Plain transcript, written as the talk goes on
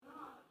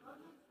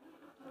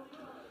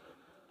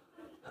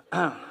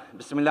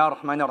بسم الله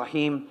الرحمن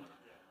الرحيم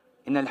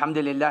إن الحمد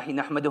لله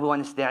نحمده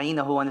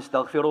ونستعينه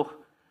ونستغفره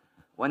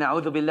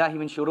ونعوذ بالله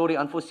من شرور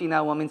أنفسنا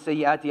ومن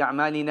سيئات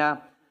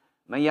أعمالنا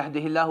من يهده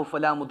الله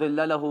فلا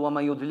مضل له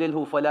ومن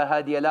يضلله فلا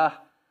هادي له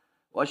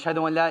وأشهد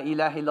أن لا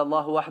إله إلا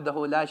الله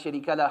وحده لا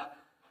شريك له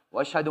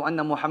وأشهد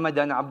أن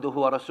محمدا عبده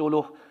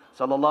ورسوله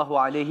صلى الله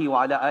عليه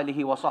وعلى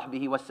آله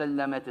وصحبه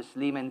وسلم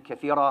تسليما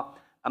كثيرا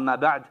أما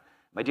بعد.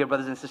 My dear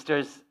brothers and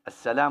sisters,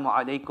 Assalamu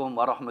alaikum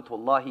wa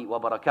rahmatullahi wa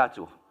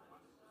barakatuh.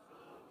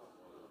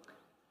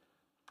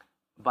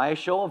 By a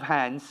show of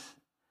hands,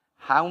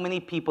 how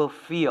many people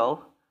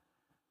feel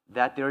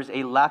that there's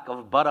a lack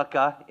of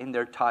barakah in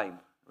their time?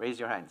 Raise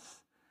your hands.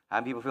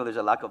 How many people feel there's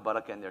a lack of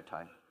barakah in their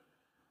time?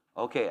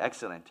 Okay,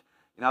 excellent.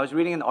 I was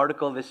reading an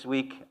article this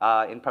week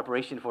in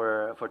preparation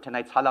for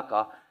tonight's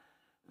halaqah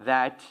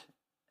that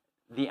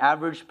the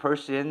average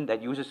person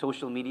that uses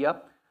social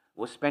media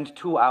will spend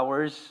 2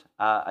 hours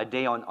a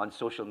day on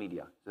social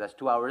media. So that's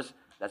 2 hours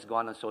that's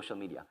gone on social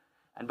media.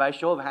 And by a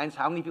show of hands,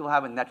 how many people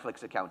have a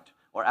Netflix account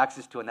or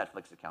access to a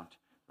Netflix account?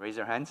 Raise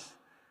your hands.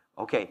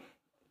 Okay,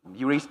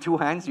 you raised 2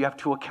 hands, you have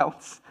 2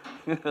 accounts.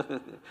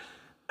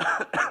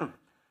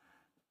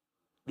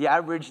 The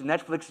average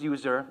Netflix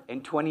user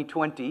in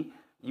 2020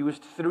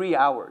 used 3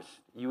 hours.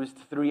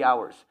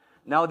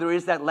 Now there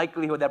is that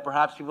likelihood that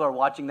perhaps people are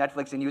watching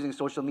Netflix and using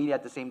social media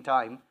at the same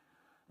time,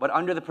 but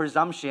under the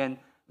presumption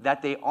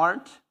that they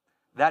aren't,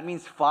 that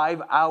means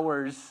 5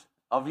 hours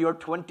of your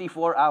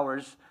 24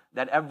 hours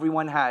that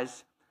everyone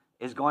has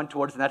is gone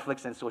towards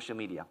Netflix and social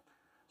media.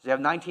 So you have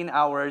 19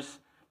 hours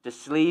to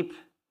sleep,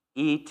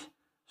 eat,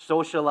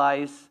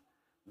 socialize,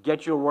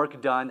 get your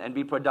work done, and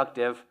be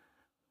productive.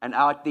 And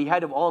at the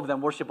head of all of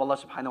them, worship Allah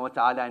subhanahu wa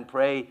ta'ala and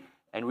pray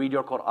and read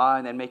your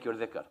Quran and make your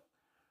dhikr.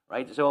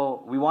 Right?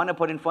 So we want to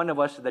put in front of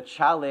us the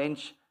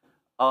challenge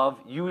of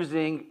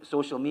using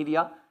social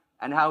media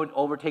and how it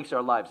overtakes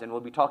our lives. And we'll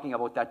be talking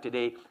about that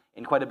today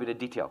in quite a bit of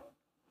detail.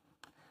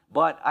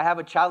 But I have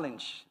a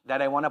challenge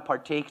that I want to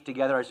partake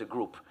together as a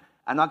group.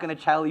 I'm not going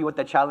to tell you what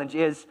the challenge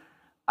is.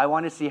 I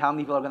want to see how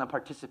many people are going to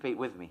participate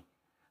with me.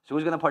 So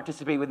who's going to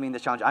participate with me in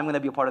this challenge? I'm going to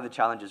be a part of the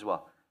challenge as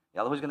well.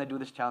 Yeah, who's going to do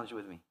this challenge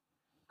with me?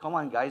 Come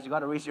on, guys, you got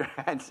to raise your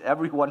hands.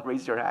 Everyone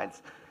raise your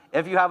hands.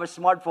 If you have a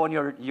smartphone,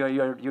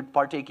 you're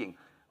partaking.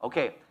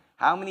 Okay,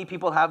 how many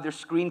people have their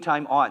screen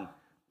time on?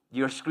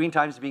 Your screen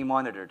time is being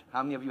monitored.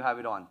 How many of you have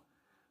it on?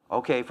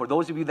 Okay, for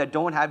those of you that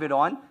don't have it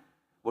on,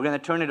 we're going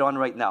to turn it on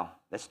right now.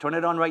 Let's turn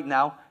it on right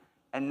now.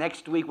 And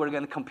next week, we're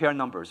going to compare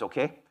numbers,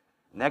 okay?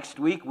 Next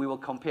week, we will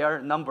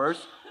compare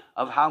numbers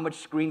of how much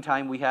screen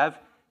time we have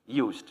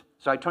used.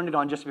 So I turned it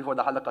on just before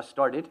the halaqah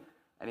started.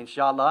 And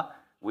inshallah,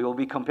 we will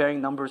be comparing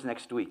numbers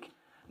next week.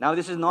 Now,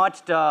 this is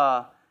not,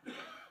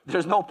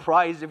 there's no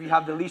prize if you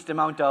have the least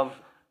amount of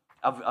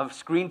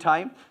screen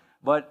time.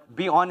 But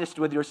be honest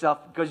with yourself,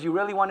 because you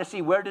really want to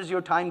see where does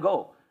your time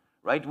go,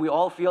 right? We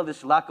all feel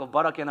this lack of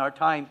barakah in our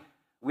time.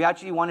 We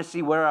actually want to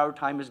see where our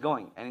time is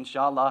going. And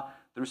inshallah,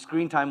 through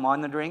screen time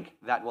monitoring,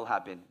 that will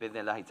happen.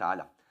 Bidhnillahi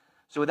ta'ala.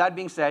 So with that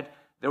being said,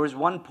 there was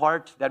one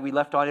part that we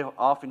left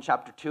off in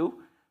chapter 2.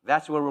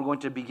 That's where we're going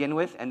to begin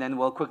with. And then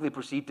we'll quickly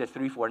proceed to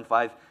 3, 4, and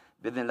 5.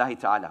 Bidhnillahi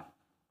ta'ala.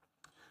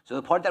 So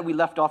the part that we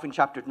left off in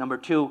chapter number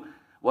 2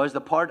 was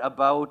the part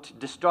about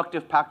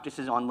destructive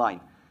practices online.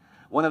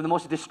 One of the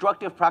most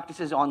destructive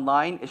practices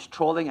online is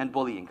trolling and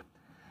bullying.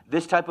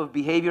 This type of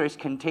behavior is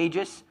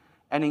contagious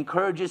and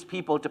encourages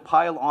people to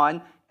pile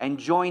on and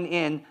join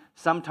in,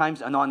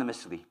 sometimes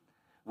anonymously.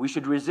 We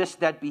should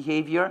resist that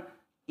behavior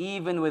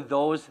even with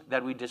those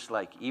that we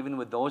dislike.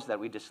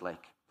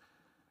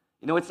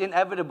 It's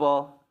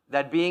inevitable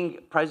that being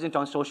present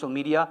on social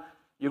media,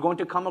 you're going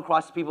to come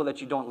across people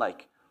that you don't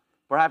like.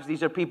 Perhaps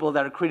these are people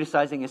that are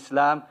criticizing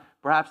Islam.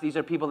 Perhaps these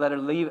are people that are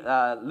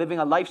living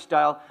a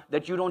lifestyle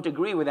that you don't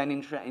agree with and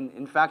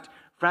in fact,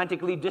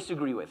 frantically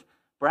disagree with.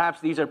 Perhaps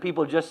these are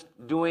people just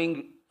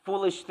doing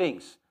foolish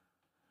things.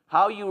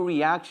 How you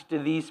react to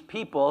these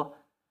people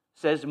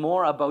says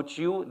more about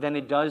you than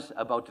it does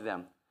about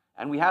them.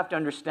 And we have to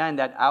understand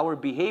that our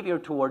behavior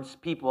towards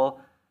people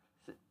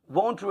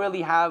won't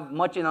really have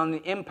much of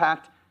an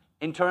impact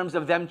in terms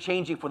of them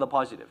changing for the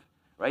positive.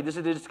 Right? This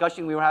is the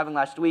discussion we were having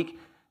last week,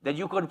 that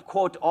you could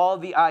quote all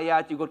the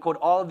ayat, you could quote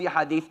all the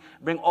hadith,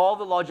 bring all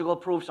the logical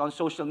proofs on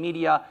social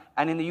media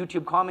and in the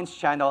YouTube comments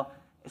channel.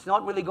 It's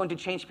not really going to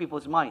change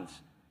people's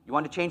minds. You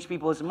want to change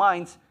people's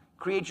minds,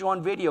 create your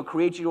own video,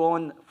 create your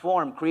own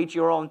form, create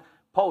your own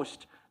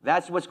post.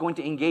 That's what's going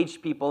to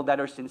engage people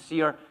that are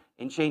sincere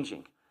in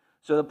changing.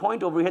 So the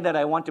point over here that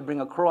I want to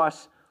bring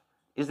across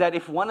is that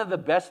if one of the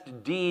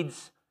best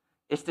deeds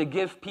is to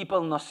give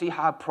people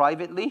nasiha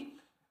privately,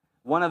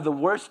 one of the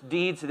worst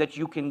deeds that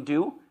you can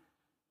do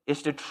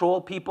is to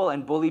troll people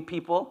and bully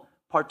people,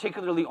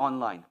 particularly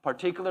online,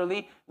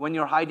 particularly when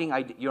you're hiding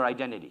your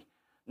identity.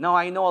 Now,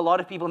 I know a lot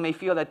of people may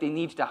feel that they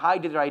need to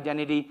hide their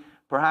identity,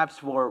 perhaps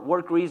for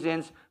work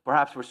reasons,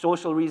 perhaps for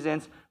social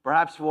reasons,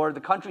 perhaps for the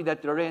country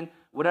that they're in,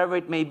 whatever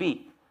it may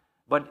be.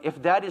 But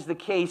if that is the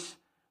case,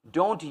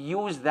 don't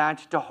use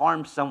that to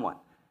harm someone.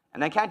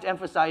 And I can't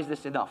emphasize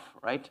this enough,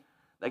 right?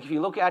 Like if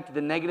you look at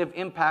the negative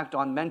impact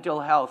on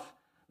mental health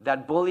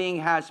that bullying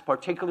has,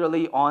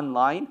 particularly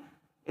online,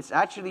 it's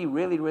actually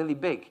really, really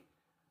big.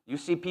 You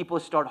see people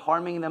start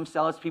harming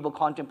themselves, people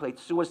contemplate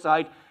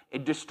suicide,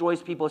 it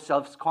destroys people's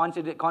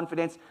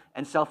self-confidence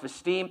and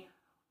self-esteem,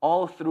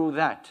 all through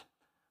that.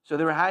 So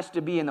there has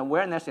to be an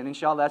awareness, and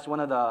inshallah that's one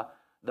of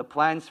the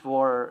plans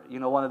for,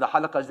 one of the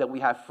halaqas that we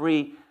have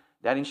free,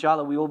 that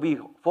inshallah we will be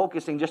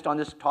focusing just on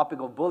this topic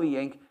of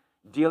bullying,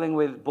 dealing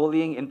with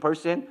bullying in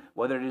person,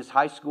 whether it is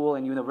high school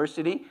and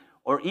university,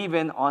 or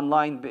even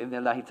online,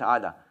 bi'idhnillahi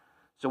ta'ala.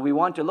 So we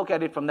want to look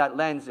at it from that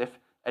lens. If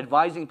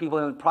advising people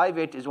in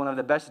private is one of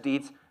the best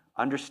deeds,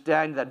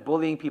 understand that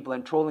bullying people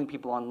and trolling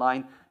people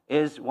online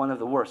is one of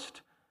the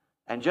worst.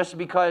 And just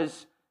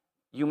because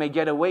you may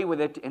get away with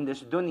it in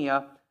this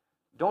dunya,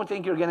 don't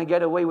think you're going to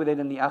get away with it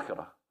in the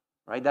akhirah.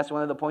 Right? That's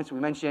one of the points we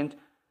mentioned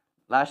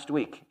last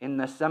week. إِنَّ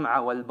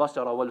السَّمْعَ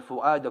وَالْبَصَرَ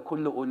وَالْفُؤَادَ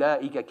كُلُّ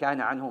أُولَٰئِكَ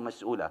كَانَ عَنْهُ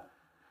مَسْئُولًا.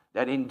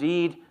 That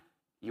indeed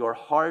your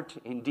heart,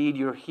 indeed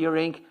your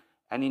hearing,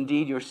 and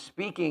indeed your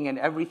speaking and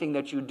everything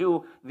that you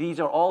do, these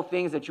are all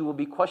things that you will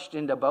be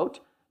questioned about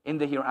in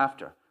the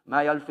hereafter.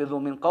 مَا يَلْفِظُ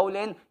مِنْ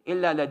قَوْلٍ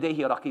إِلَّا لَدَيْهِ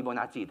رَقِيبٌ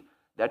عَتِيدٌ.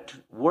 That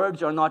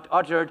words are not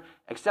uttered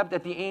except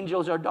that the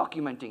angels are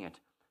documenting it.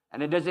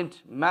 And it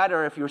doesn't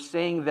matter if you're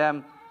saying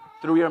them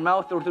through your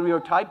mouth or through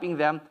your typing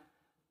them.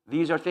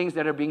 These are things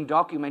that are being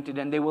documented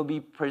and they will be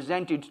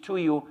presented to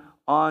you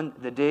on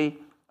the day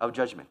of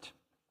judgment.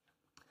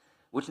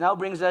 Which now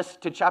brings us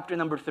to chapter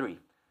number 3.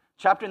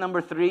 Chapter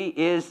number 3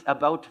 is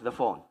about the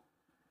phone.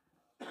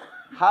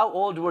 How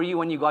old were you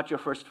when you got your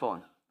first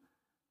phone?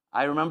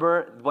 I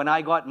remember when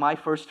I got my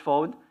first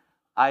phone,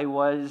 I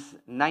was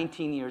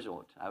 19 years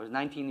old. I was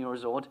 19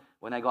 years old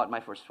when I got my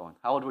first phone.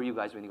 How old were you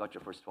guys when you got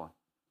your first phone?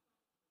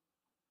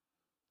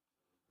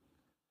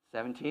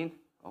 17?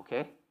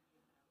 Okay.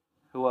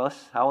 Who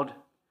else? How old?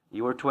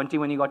 You were 20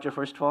 when you got your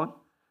first phone?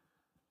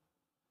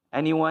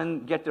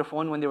 Anyone get their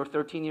phone when they were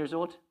 13 years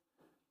old?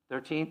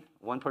 13?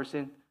 One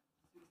person?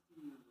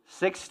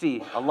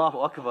 60. Allahu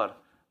Akbar.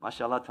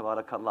 MashaAllah,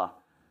 tabarakallah.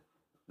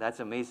 That's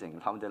amazing.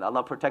 Alhamdulillah.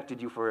 Allah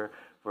protected you for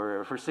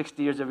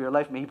 60 years of your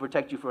life. May He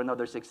protect you for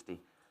another 60.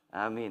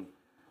 Ameen.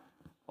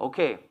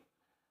 Okay.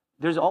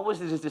 There's always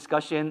this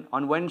discussion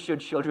on when should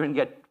children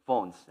get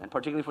phones. And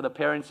particularly for the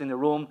parents in the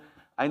room,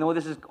 I know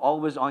this is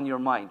always on your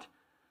mind.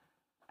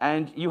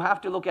 And you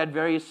have to look at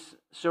various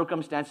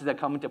circumstances that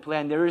come into play.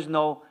 And there is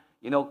no,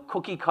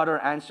 cookie cutter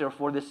answer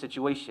for this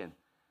situation.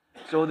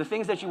 So the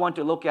things that you want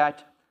to look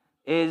at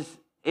is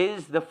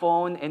the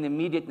phone an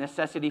immediate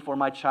necessity for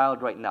my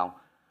child right now?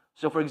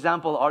 So for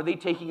example, are they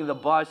taking the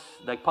bus,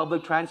 like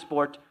public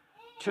transport,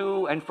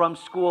 to and from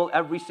school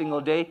every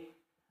single day?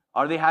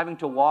 Are they having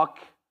to walk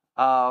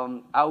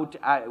out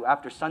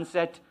after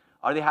sunset?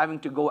 Are they having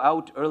to go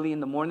out early in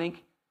the morning?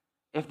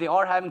 If they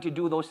are having to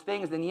do those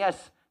things, then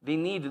yes, they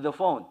need the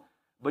phone.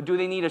 But do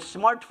they need a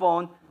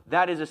smartphone?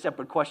 That is a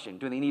separate question.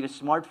 Do they need a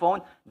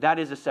smartphone? That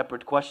is a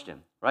separate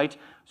question, right?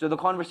 So the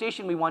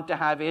conversation we want to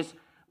have is,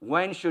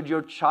 when should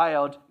your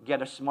child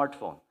get a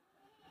smartphone?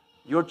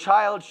 Your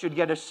child should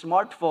get a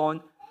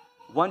smartphone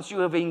once you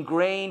have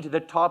ingrained the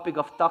topic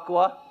of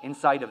taqwa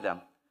inside of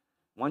them.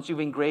 Once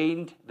you've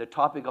ingrained the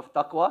topic of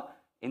taqwa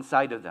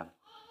inside of them.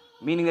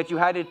 Meaning that you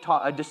had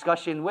a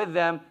discussion with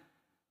them.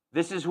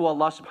 This is who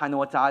Allah subhanahu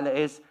wa ta'ala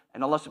is.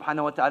 And Allah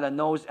subhanahu wa ta'ala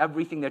knows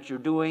everything that you're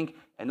doing,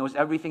 and knows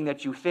everything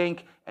that you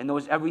think, and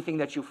knows everything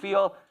that you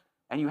feel.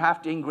 And you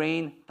have to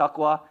ingrain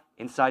taqwa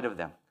inside of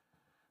them.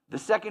 The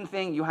second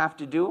thing you have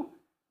to do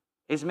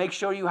is make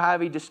sure you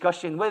have a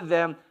discussion with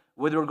them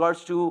with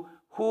regards to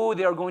who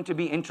they are going to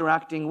be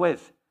interacting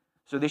with.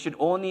 So they should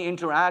only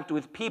interact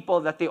with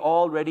people that they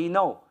already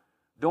know.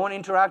 Don't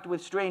interact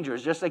with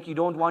strangers. Just like you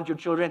don't want your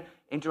children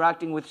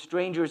interacting with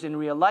strangers in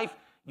real life,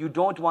 you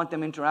don't want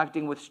them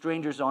interacting with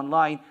strangers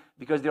online,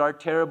 because there are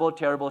terrible,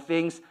 terrible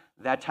things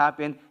that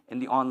happen in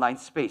the online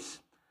space.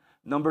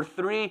 Number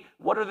 3,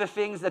 what are the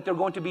things that they're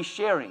going to be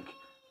sharing?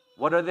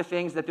 What are the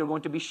things that they're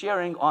going to be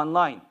sharing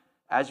online?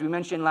 As we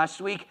mentioned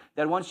last week,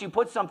 that once you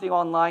put something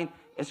online,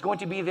 it's going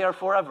to be there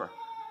forever.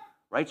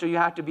 Right? So you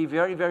have to be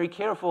very, very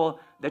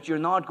careful that you're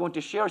not going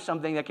to share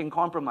something that can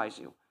compromise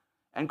you.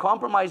 And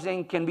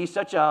compromising can be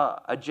such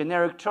a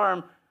generic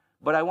term,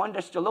 but I want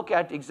us to look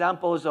at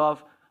examples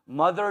of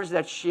mothers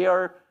that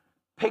share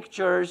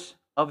pictures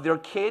of their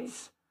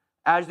kids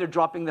as they're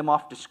dropping them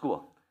off to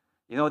school.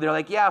 They're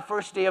like, yeah,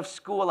 first day of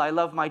school, I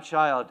love my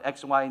child,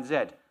 X, Y, and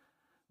Z.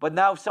 But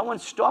now if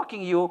someone's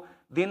stalking you,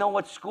 they know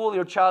what school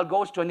your child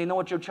goes to and they know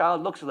what your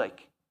child looks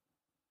like.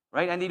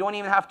 Right? And they don't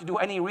even have to do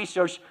any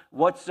research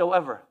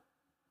whatsoever.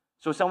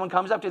 So someone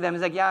comes up to them and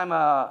is like, yeah, I'm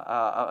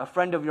a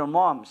friend of your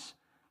mom's.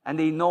 And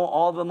they know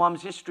all the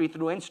mom's history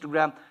through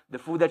Instagram, the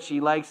food that she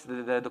likes,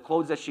 the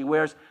clothes that she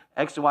wears,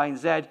 X, Y, and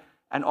Z.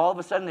 And all of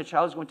a sudden, the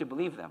child is going to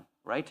believe them,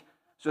 right?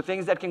 So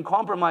things that can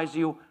compromise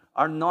you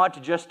are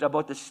not just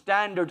about the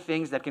standard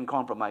things that can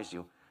compromise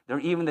you. They're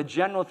even the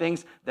general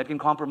things that can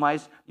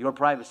compromise your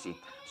privacy.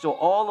 So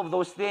all of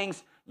those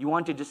things you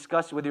want to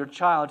discuss with your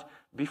child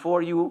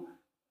before you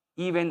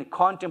even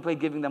contemplate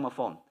giving them a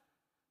phone.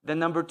 Then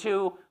number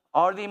 2,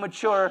 Are they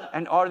mature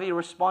and are they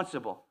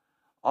responsible?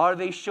 Are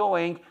they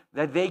showing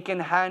that they can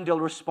handle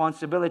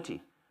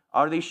responsibility?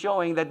 Are they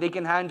showing that they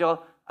can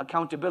handle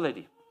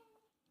accountability?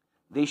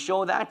 They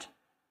show that,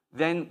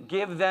 then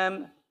give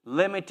them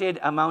limited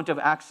amount of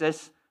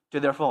access to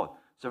their phone.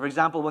 So for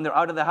example, when they're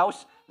out of the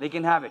house, they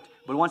can have it.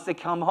 But once they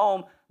come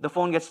home, the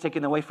phone gets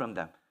taken away from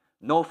them.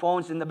 No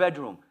phones in the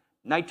bedroom.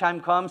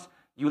 Nighttime comes,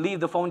 you leave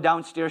the phone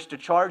downstairs to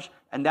charge,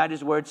 and that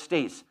is where it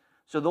stays.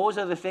 So those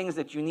are the things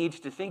that you need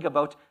to think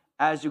about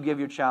as you give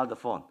your child the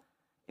phone.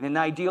 In an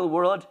ideal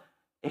world,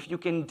 if you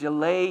can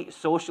delay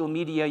social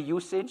media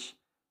usage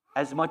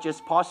as much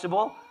as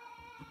possible,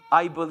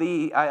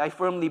 I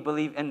firmly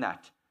believe in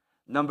that.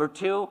 Number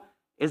two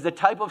is the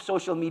type of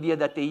social media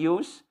that they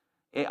use.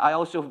 I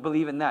also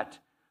believe in that.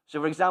 So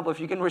for example, if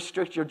you can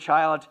restrict your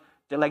child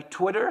to like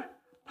Twitter,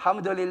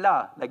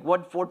 alhamdulillah, like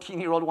what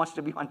 14-year-old wants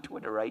to be on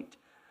Twitter, right?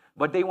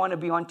 But they want to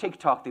be on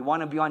TikTok, they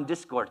want to be on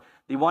Discord,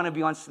 they want to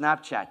be on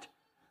Snapchat.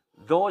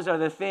 Those are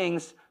the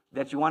things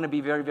that you want to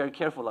be very, very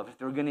careful of. If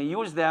they're going to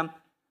use them,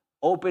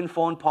 open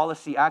phone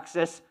policy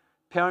access.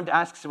 Parent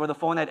asks for the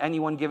phone at any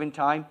one given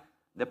time.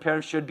 The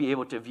parent should be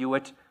able to view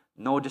it.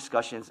 No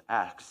discussions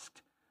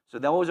asked. So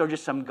those are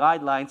just some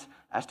guidelines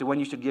as to when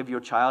you should give your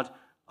child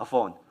a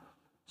phone.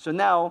 So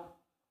now,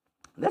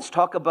 let's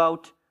talk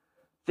about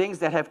things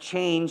that have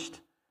changed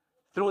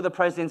through the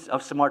presence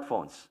of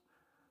smartphones.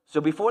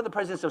 So before the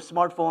presence of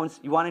smartphones,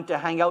 you wanted to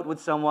hang out with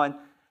someone.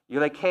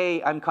 You're like,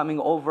 hey, I'm coming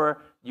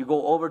over. You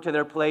go over to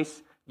their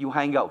place, you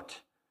hang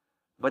out.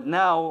 But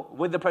now,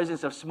 with the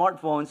presence of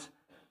smartphones,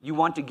 you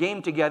want to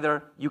game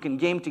together, you can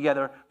game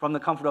together from the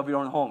comfort of your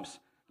own homes.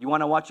 You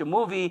want to watch a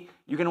movie,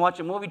 you can watch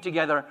a movie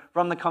together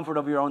from the comfort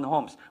of your own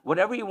homes.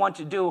 Whatever you want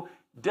to do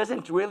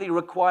doesn't really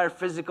require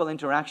physical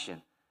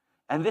interaction.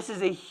 And this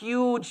is a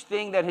huge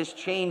thing that has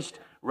changed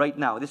right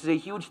now. This is a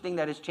huge thing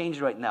that has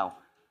changed right now.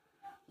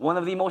 One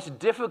of the most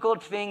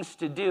difficult things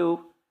to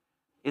do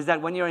is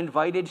that when you're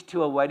invited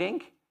to a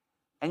wedding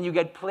and you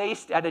get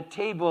placed at a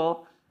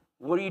table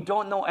where you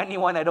don't know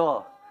anyone at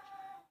all.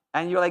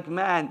 And you're like,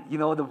 man, you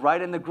know, the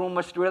bride and the groom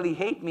must really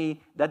hate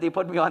me that they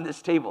put me on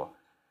this table.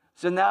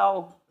 So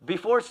now,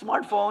 before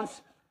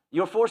smartphones,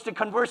 you're forced to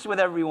converse with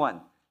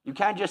everyone. You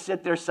can't just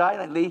sit there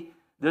silently.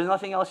 There's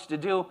nothing else to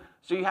do.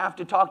 So you have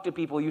to talk to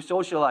people, you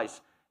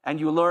socialize, and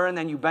you learn,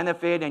 and you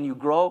benefit, and you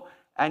grow,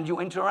 and you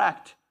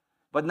interact.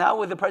 But now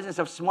with the presence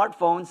of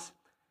smartphones,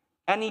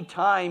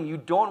 anytime you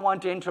don't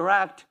want to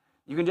interact,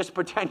 you can just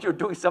pretend you're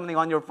doing something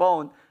on your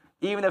phone,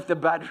 even if the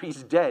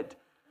battery's dead,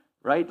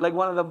 right? Like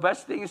one of the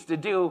best things to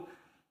do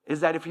is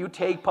that if you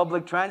take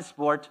public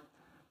transport,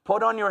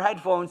 put on your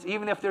headphones,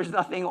 even if there's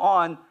nothing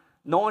on,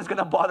 no one's going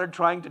to bother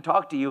trying to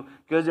talk to you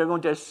because they're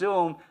going to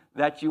assume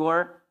that you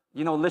are,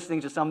 listening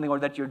to something or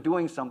that you're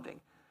doing something.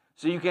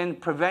 So you can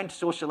prevent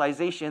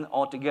socialization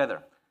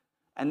altogether.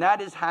 And that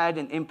has had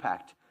an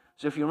impact.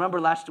 So if you remember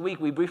last week,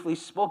 we briefly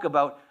spoke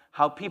about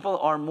how people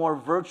are more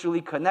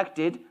virtually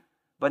connected,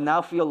 but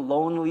now feel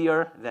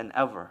lonelier than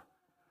ever.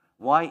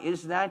 Why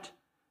is that?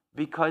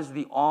 Because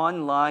the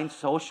online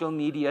social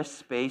media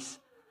space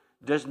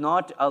does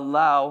not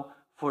allow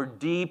for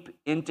deep,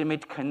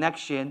 intimate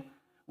connection,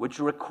 which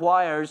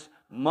requires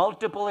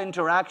multiple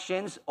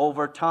interactions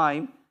over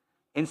time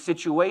in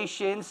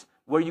situations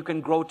where you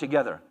can grow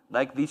together.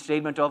 Like the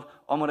statement of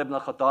Umar ibn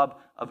al-Khattab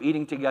of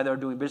eating together,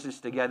 doing business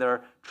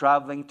together,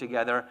 traveling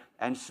together,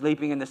 and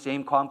sleeping in the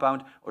same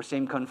compound or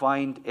same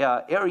confined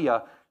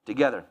area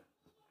together.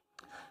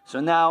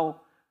 So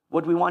now,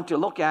 what we want to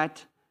look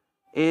at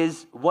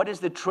is what is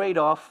the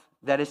trade-off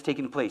that has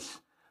taken place.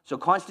 So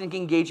constant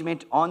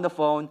engagement on the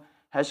phone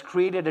has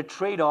created a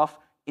trade-off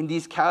in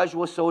these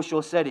casual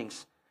social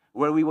settings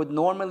where we would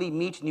normally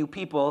meet new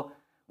people.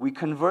 We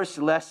converse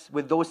less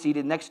with those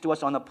seated next to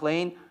us on a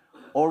plane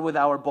or with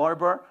our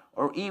barber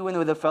or even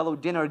with a fellow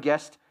dinner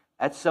guest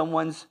at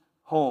someone's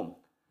home.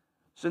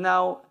 So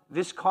now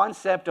this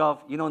concept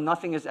of,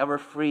 nothing is ever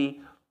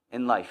free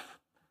in life.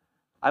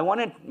 I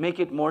want to make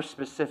it more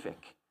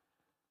specific.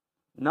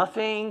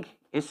 Nothing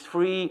is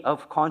free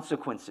of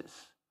consequences.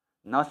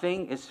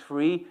 Nothing is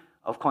free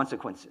of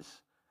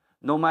consequences.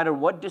 No matter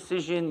what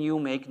decision you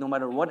make, no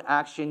matter what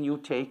action you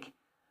take,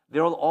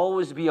 there will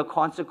always be a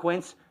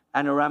consequence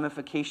and a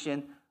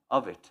ramification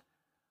of it.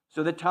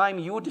 So the time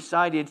you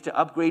decided to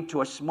upgrade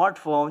to a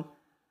smartphone,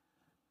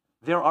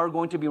 there are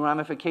going to be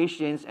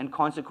ramifications and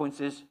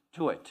consequences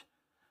to it.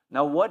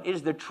 Now, what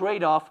is the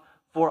trade-off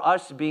for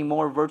us being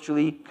more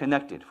virtually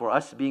connected?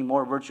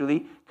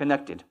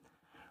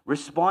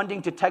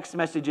 Responding to text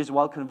messages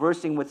while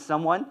conversing with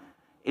someone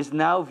is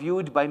now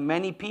viewed by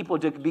many people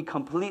to be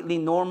completely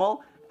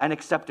normal and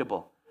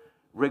acceptable.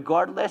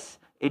 Regardless,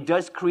 it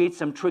does create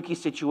some tricky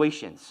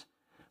situations.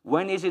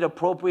 When is it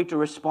appropriate to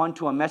respond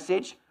to a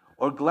message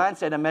or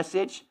glance at a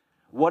message?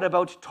 What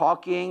about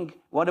talking?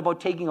 What about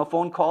taking a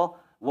phone call?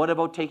 What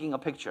about taking a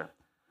picture?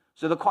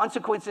 So the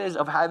consequences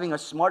of having a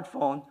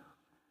smartphone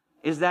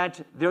is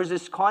that there's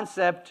this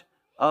concept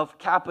of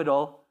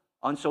capital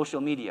on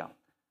social media.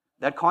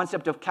 That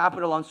concept of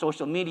capital on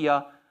social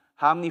media,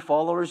 how many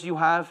followers you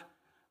have,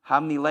 how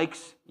many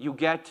likes you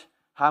get,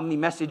 how many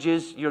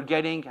messages you're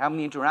getting, how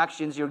many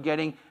interactions you're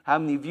getting, how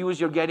many views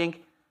you're getting.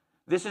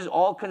 This is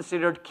all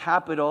considered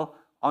capital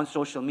on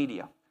social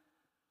media.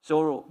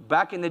 So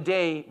back in the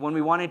day, when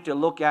we wanted to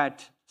look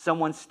at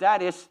someone's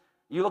status,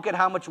 you look at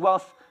how much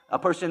wealth a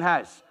person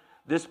has.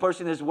 This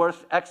person is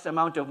worth X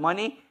amount of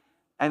money,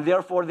 and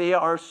therefore they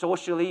are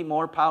socially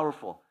more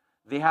powerful.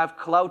 They have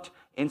clout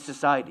in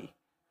society.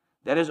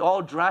 That is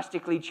all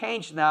drastically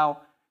changed now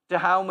to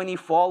how many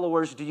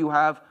followers do you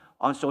have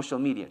on social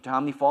media, to how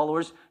many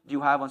followers do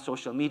you have on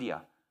social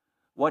media.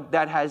 What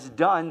that has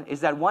done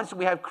is that once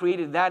we have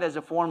created that as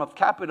a form of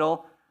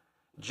capital,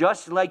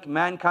 just like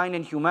mankind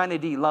and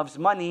humanity loves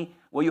money,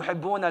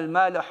 وَيُحِبُّونَ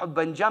الْمَالَ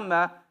حُبًّا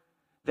جَمًّا,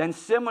 then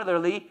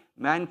similarly,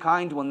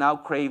 mankind will now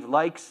crave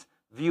likes,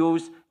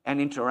 views,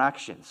 and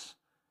interactions.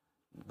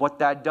 What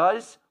that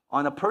does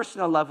on a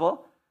personal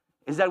level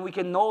is that we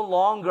can no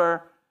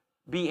longer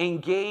be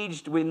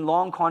engaged with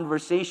long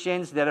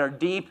conversations that are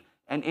deep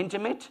and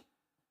intimate,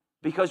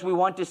 because we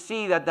want to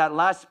see that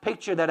last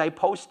picture that I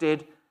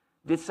posted,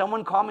 did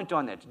someone comment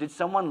on it? Did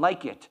someone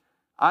like it?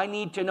 I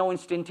need to know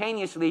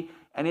instantaneously,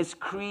 and it's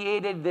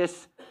created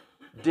this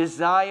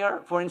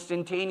desire for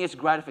instantaneous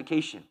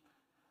gratification,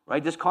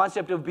 right? This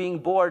concept of being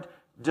bored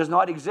does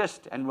not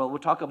exist, and we'll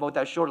talk about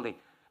that shortly.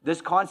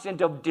 This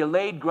concept of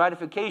delayed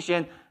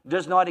gratification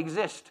does not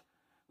exist.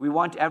 We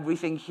want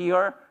everything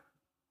here,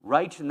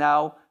 right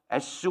now,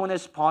 as soon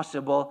as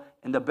possible,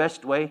 in the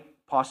best way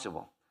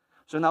possible.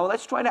 So now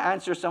let's try to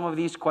answer some of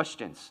these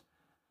questions.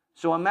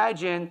 So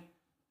imagine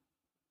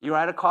you're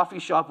at a coffee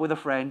shop with a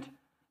friend.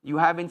 You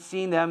haven't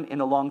seen them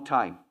in a long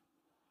time.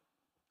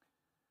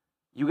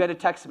 You get a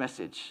text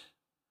message.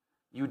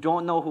 You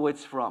don't know who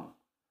it's from.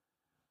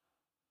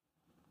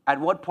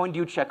 At what point do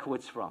you check who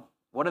it's from?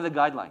 What are the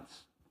guidelines?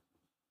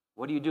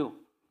 What do? Do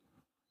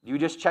you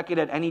just check it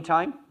at any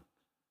time?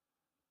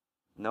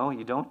 No,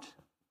 you don't?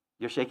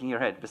 You're shaking your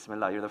head.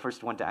 Bismillah, you're the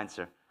first one to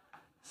answer.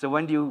 So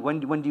when do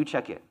you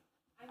check it?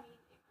 I mean,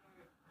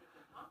 if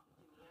you're talking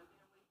to me, I'm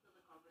going to wait till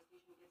the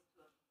conversation gets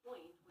to a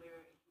point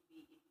where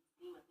it would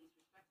seem at least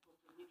respectful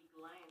to maybe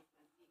glance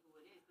and see who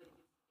it is. But if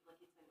it's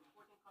like it's an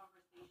important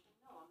conversation,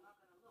 no, I'm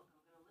not going to look. I'm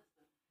going to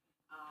listen.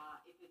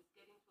 If it's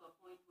getting to a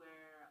point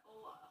where,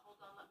 hold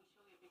on, let me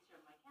show you a picture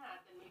of my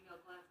cat, then maybe I'll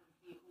glance and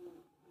see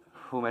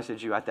who messaged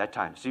you at that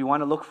time. So you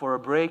want to look for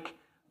a break.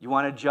 You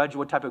want to judge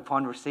what type of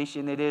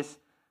conversation it is.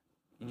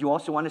 You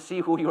also want to see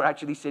who you're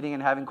actually sitting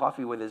and having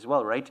coffee with as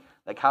well, right?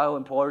 Like how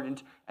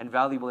important and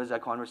valuable is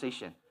that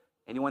conversation?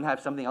 Anyone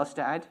have something else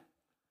to add?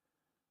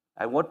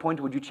 At what point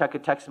would you check a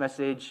text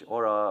message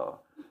or a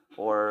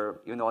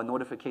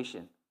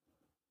notification?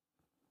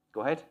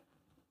 Go ahead.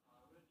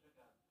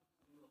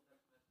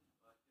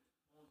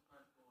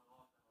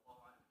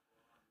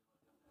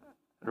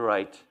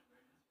 Right.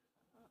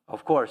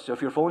 Of course. So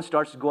if your phone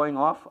starts going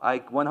off, I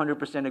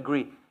 100%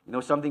 agree.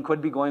 Something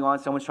could be going on.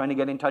 Someone's trying to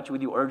get in touch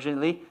with you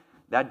urgently.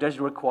 That does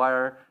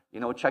require,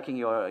 checking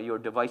your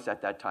device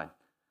at that time.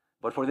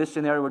 But for this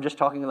scenario, we're just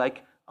talking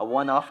like a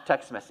one-off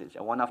text message.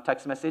 A one-off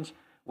text message,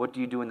 what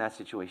do you do in that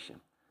situation?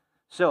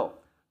 So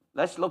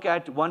let's look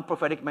at one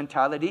prophetic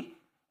mentality.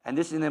 And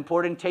this is an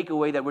important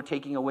takeaway that we're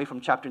taking away from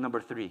chapter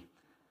number 3.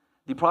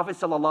 The Prophet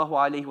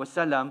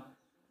ﷺ,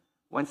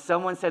 when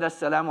someone said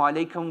Assalamu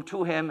alaikum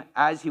to him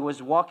as he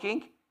was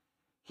walking,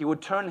 he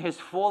would turn his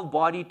full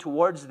body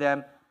towards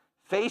them,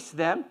 face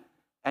them,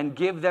 and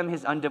give them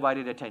his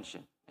undivided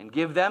attention.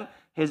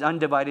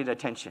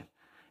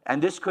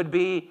 And this could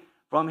be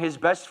from his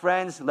best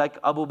friends like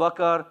Abu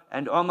Bakr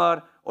and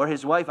Umar, or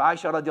his wife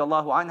Aisha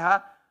radiallahu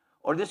anha,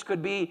 or this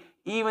could be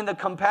even the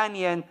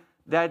companion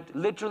that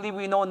literally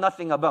we know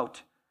nothing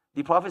about.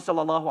 The Prophet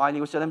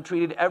ﷺ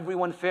treated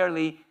everyone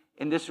fairly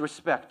in this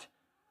respect.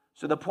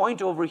 So the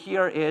point over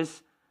here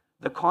is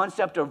the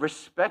concept of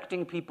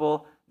respecting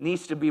people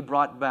needs to be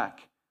brought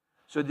back.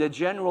 So the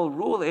general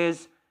rule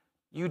is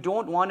you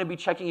don't want to be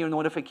checking your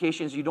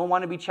notifications, you don't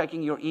want to be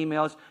checking your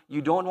emails,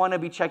 you don't want to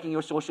be checking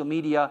your social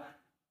media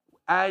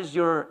as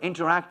you're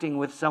interacting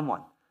with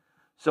someone.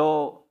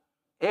 So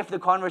if the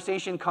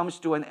conversation comes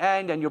to an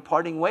end and you're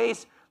parting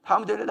ways,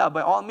 alhamdulillah,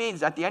 by all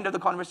means, at the end of the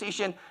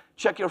conversation,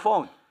 check your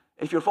phone.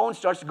 If your phone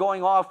starts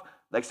going off,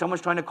 like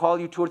someone's trying to call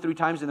you 2 or 3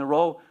 times in a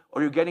row,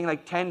 or you're getting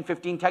like 10,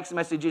 15 text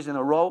messages in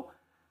a row,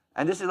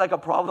 and this is like a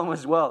problem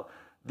as well,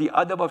 the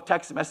adab of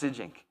text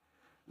messaging.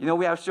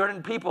 We have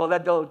certain people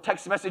that they'll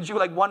text message you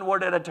like 1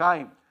 word at a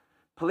time.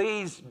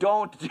 Please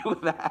don't do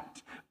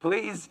that.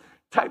 Please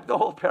type the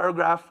whole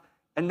paragraph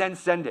and then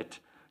send it.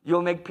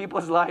 You'll make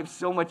people's lives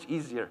so much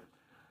easier.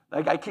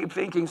 Like I keep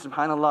thinking,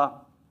 subhanAllah,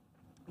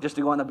 just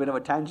to go on a bit of a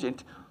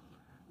tangent,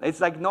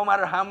 it's like no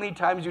matter how many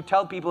times you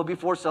tell people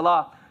before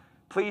salah,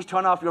 please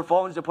turn off your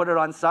phones and put it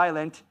on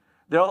silent,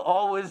 there'll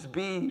always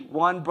be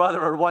one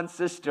brother or one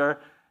sister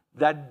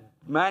that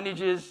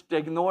manages to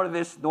ignore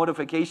this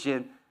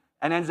notification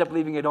and ends up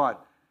leaving it on.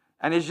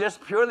 And it's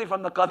just purely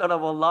from the qadr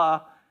of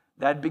Allah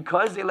that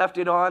because they left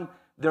it on,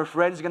 their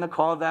friend's going to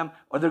call them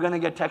or they're going to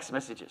get text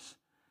messages.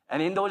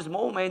 And in those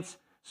moments,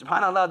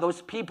 subhanAllah,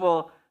 those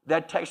people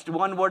that text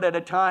 1 word at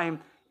a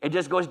time, it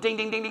just goes ding,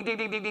 ding, ding, ding, ding,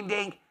 ding, ding, ding,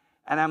 ding.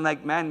 And I'm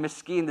like, man,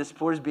 miskeen,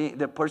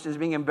 the person is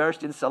being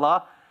embarrassed in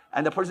salah,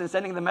 and the person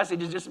sending the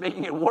message is just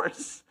making it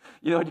worse,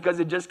 because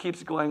it just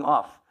keeps going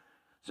off.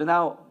 So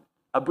now,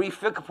 a brief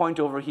fiqh point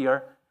over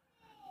here.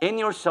 In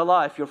your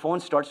salah, if your phone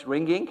starts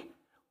ringing,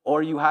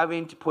 or you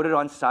haven't put it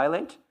on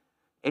silent,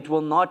 it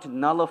will not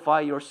nullify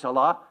your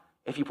salah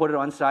if you put it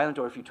on silent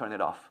or if you turn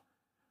it off.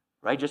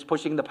 Right? Just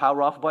pushing the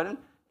power off button,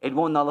 it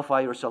won't nullify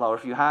your salah. Or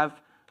if you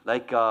have,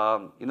 like,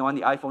 on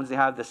the iPhones, they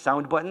have the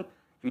sound button.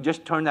 If you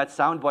just turn that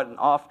sound button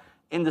off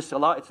in the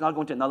salah, it's not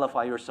going to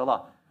nullify your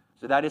salah.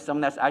 So that is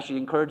something that's actually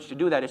encouraged to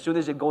do that. As soon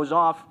as it goes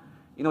off,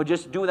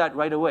 just do that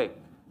right away.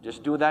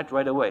 Just do that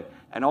right away.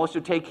 And also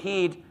take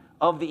heed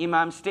of the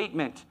imam's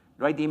statement.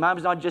 Right? The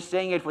imam's not just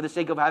saying it for the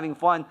sake of having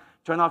fun,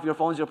 turn off your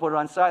phones or put it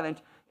on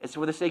silent. It's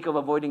for the sake of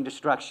avoiding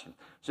distraction.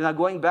 So now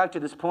going back to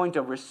this point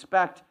of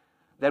respect,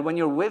 that when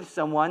you're with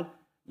someone,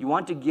 you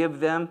want to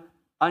give them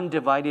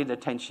undivided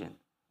attention,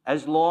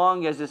 as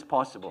long as is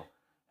possible.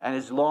 And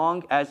as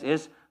long as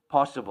is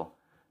possible.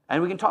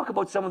 And we can talk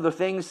about some of the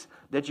things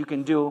that you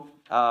can do.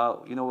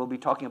 We'll be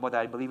talking about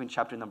that, I believe, in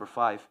chapter number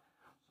 5.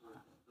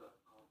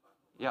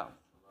 Yeah.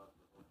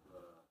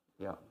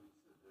 Yeah.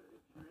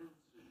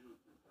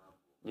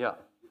 Yeah.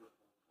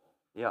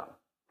 Yeah.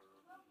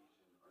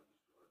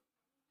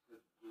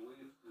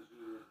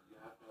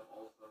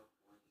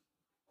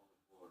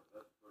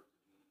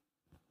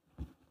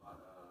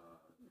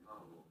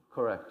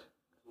 Correct.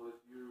 So if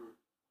you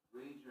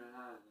raise your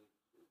hand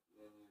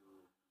and you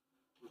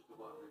push the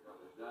button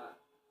like that,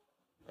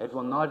 it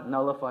will not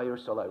nullify your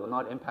salah. It will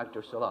not impact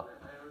your salah.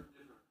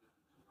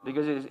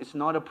 Because it's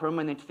not a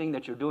permanent thing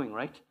that you're doing,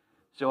 right?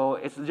 So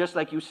it's just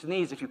like you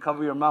sneeze. If you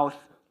cover your mouth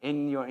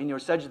in your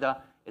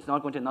sajda, it's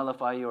not going to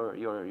nullify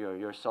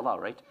your salah,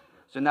 right?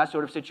 So in that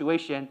sort of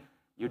situation,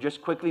 you're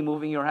just quickly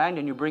moving your hand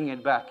and you bring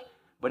it back.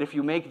 But if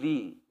you make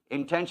the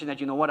intention that,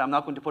 I'm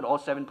not going to put all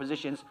 7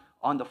 positions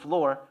on the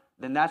floor,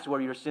 then that's where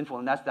you're sinful,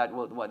 and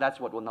that's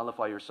what will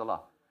nullify your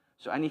salah.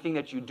 So anything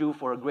that you do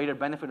for a greater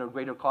benefit or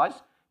greater cause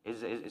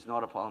is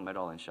not a problem at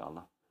all,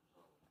 inshallah.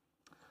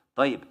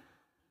 طيب.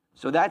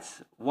 So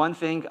that's one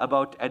thing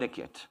about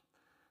etiquette.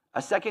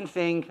 A second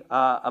thing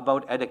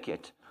about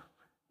etiquette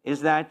is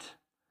that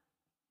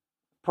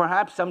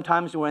perhaps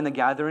sometimes we're in a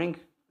gathering,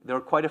 there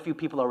are quite a few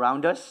people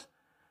around us,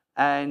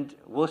 and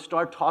we'll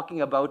start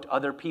talking about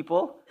other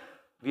people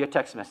via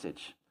text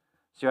message.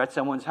 So you're at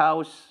someone's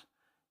house,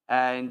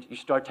 and you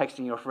start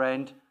texting your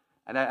friend,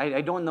 and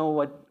I don't know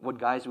what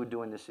guys would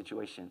do in this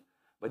situation,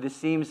 but this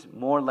seems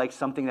more like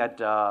something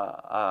that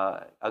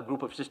a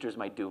group of sisters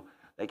might do.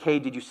 Like, hey,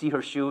 did you see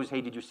her shoes?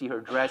 Hey, did you see her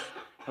dress?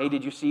 Hey,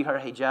 did you see her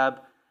hijab?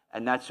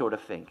 And that sort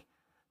of thing.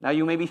 Now,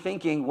 you may be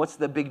thinking, what's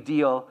the big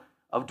deal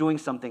of doing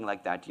something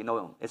like that?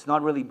 It's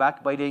not really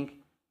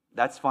backbiting.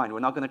 That's fine. We're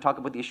not going to talk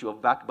about the issue of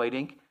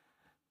backbiting,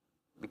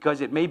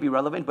 because it may be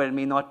relevant, but it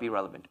may not be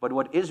relevant. But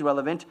what is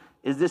relevant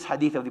is this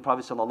hadith of the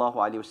Prophet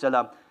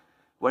ﷺ,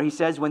 where he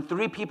says, when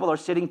 3 people are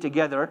sitting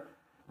together,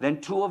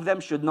 then 2 of them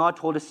should not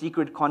hold a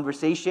secret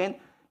conversation,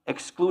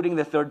 excluding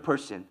the 3rd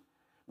person.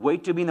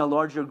 Wait to be in a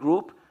larger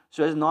group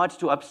so as not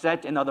to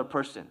upset another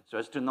person.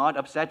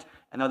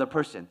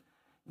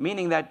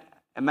 Meaning that,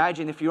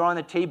 imagine if you're on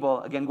a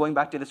table, again going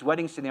back to this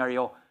wedding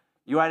scenario,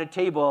 you're at a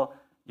table,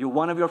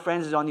 one of your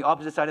friends is on the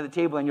opposite side of the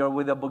table, and you're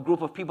with a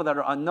group of people that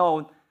are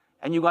unknown,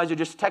 and you guys are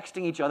just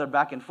texting each other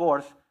back and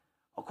forth.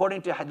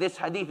 According to this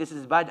hadith, this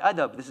is bad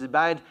adab, this is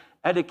bad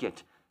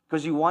etiquette,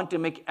 because you want to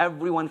make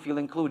everyone feel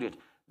included.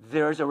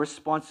 There's a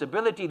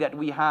responsibility that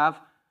we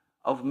have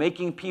of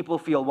making people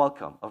feel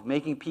welcome,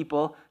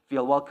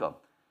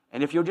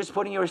 And if you're just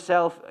putting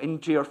yourself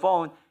into your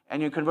phone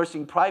and you're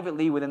conversing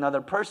privately with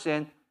another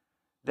person,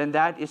 then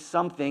that is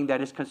something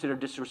that is considered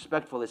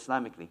disrespectful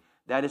Islamically.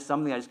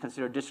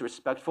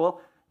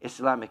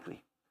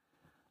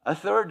 A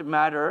third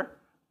matter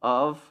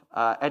of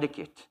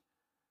etiquette.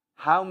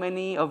 How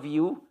many of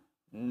you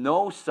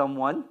know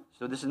someone,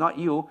 so this is not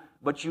you,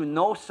 but you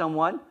know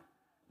someone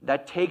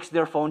that takes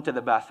their phone to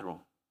the bathroom?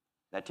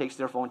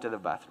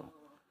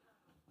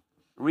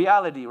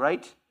 Reality,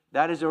 right?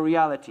 That is a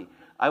reality.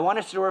 I want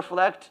us to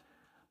reflect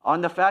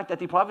on the fact that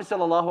the Prophet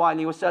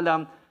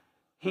ﷺ,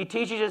 he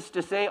teaches us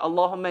to say,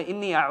 Allahumma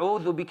inni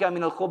a'udhu bika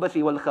min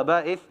al-khubathi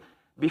wal-khaba'ith,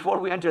 before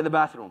we enter the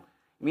bathroom.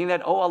 Meaning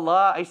that, oh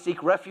Allah, I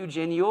seek refuge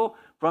in you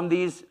from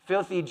these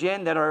filthy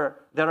jinn that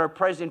are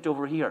present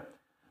over here.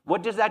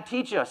 What does that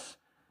teach us?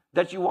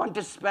 That you want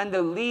to spend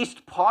the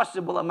least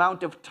possible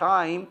amount of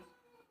time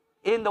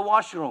in the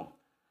washroom.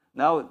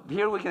 Now,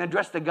 here we can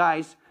address the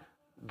guys.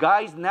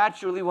 Guys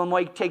naturally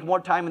will take more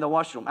time in the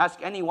washroom. Ask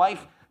any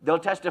wife, they'll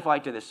testify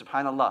to this,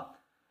 subhanAllah.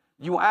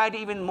 You add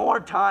even more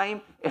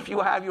time if you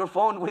have your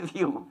phone with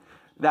you.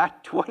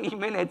 That 20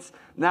 minutes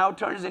now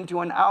turns into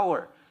an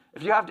hour.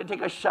 If you have to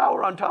take a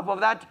shower on top of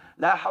that,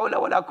 la hawla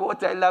wa la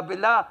quwwata illa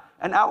billah,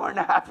 an hour and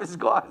a half is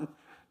gone,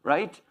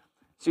 right?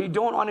 So you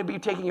don't want to be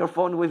taking your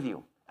phone with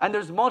you. And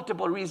there's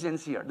multiple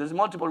reasons here.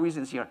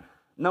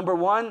 Number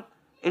 1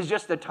 is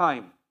just the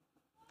time.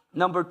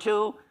 Number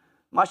 2,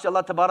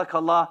 mashallah,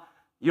 tabarakallah,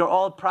 you're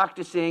all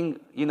practicing,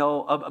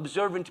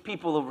 observant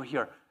people over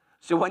here.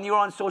 So when you're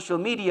on social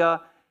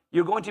media,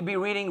 you're going to be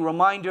reading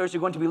reminders,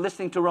 you're going to be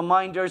listening to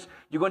reminders,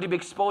 you're going to be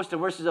exposed to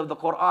verses of the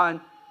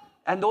Quran.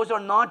 And those are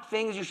not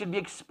things you should be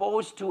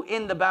exposed to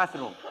in the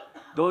bathroom.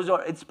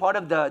 It's part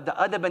of the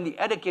adab and the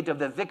etiquette of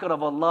the dhikr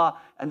of Allah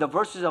and the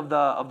verses of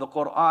the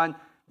Quran,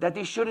 that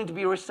they shouldn't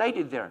be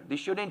recited there. They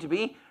shouldn't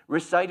be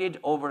recited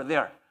over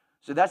there.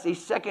 So that's a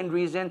second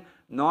reason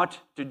not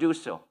to do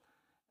so.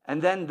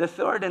 And then the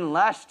third and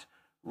last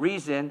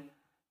reason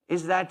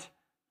is that,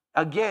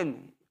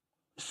 again,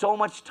 so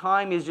much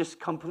time is just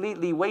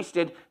completely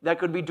wasted that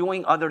could be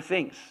doing other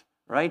things,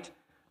 right?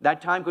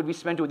 That time could be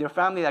spent with your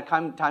family, that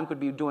time could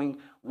be doing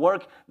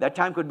work, that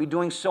time could be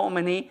doing so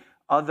many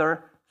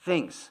other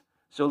things.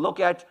 So look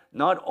at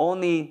not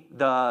only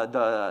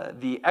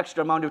the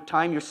extra amount of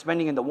time you're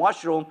spending in the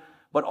washroom,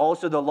 but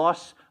also the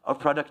loss of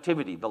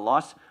productivity,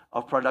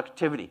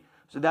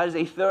 So that is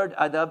a third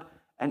adab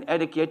and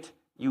etiquette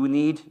you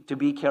need to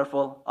be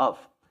careful of.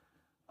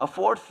 A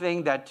fourth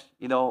thing that,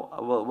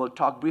 we'll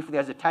talk briefly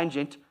as a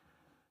tangent.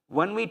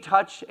 When we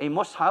touch a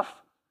mushaf,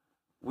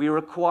 we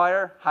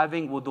require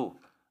having wudu.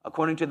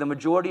 According to the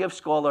majority of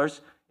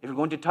scholars, if you're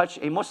going to touch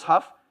a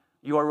mushaf,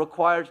 you are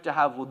required to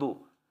have wudu.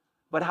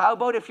 But how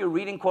about if you're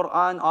reading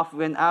Quran off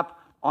of an app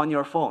on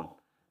your phone?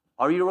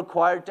 Are you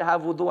required to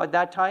have wudu at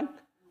that time?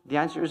 The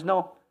answer is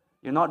no.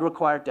 You're not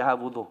required to have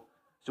wudu.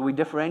 So we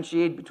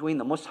differentiate between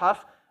the mushaf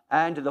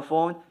and the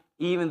phone,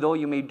 even though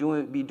you may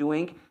be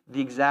doing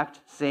the exact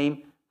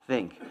same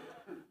thing.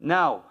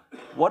 Now,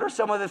 what are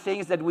some of the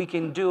things that we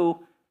can do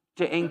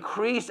to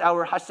increase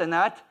our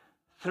hasanat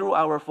through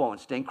our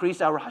phones?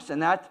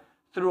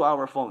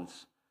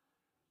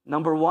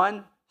 Number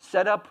one,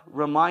 set up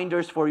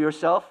reminders for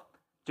yourself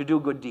to do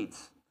good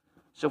deeds.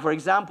 So for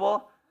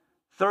example,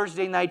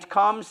 Thursday night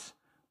comes,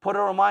 put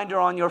a reminder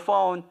on your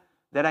phone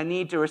that I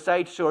need to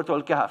recite Surah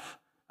Al-Kahf.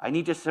 I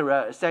need to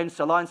send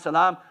salah and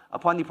salam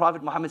upon the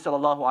Prophet Muhammad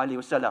sallallahu alaihi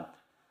wasallam.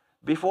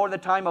 Before the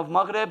time of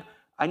Maghrib,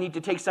 I need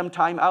to take some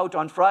time out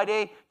on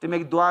Friday to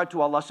make dua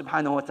to Allah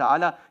subhanahu wa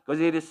ta'ala,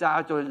 because it is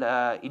sa'atul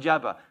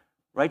ijaba.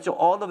 Right? So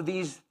all of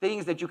these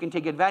things that you can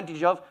take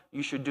advantage of,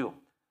 you should do.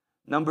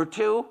 Number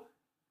two,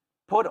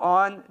 put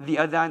on the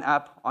adhan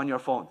app on your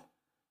phone.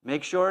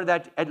 Make sure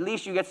that at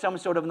least you get some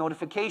sort of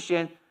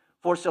notification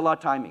for salah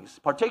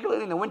timings.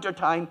 Particularly in the winter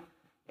time,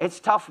 it's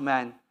tough,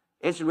 man.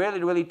 It's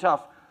really, really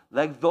tough.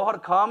 Like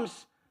Dhuhr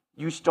comes,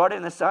 you start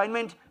an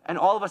assignment, and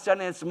all of a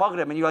sudden it's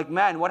Maghrib, and you're like,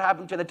 man, what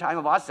happened to the time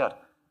of Asr?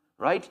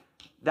 Right?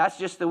 That's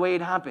just the way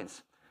it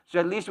happens. So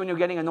at least when you're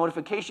getting a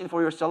notification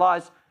for your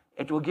salahs,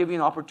 it will give you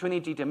an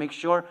opportunity to make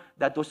sure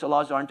that those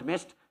salahs aren't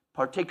missed,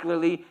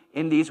 particularly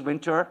in these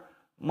winter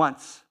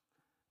months.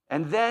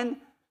 And then,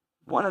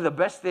 one of the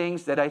best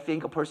things that I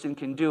think a person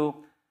can do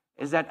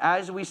is that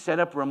as we set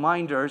up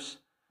reminders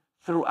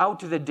throughout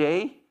the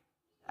day,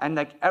 and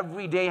like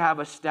every day have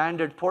a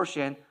standard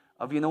portion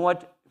of,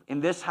 in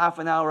this half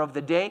an hour of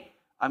the day,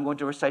 I'm going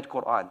to recite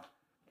Quran.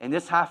 In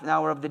this half an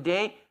hour of the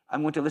day,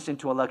 I'm going to listen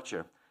to a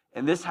lecture.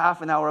 In this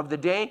half an hour of the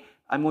day,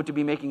 I'm going to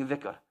be making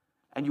dhikr.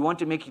 And you want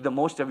to make the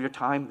most of your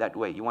time that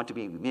way.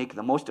 Make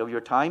the most of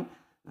your time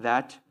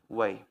that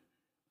way.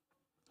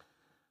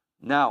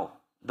 Now,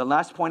 the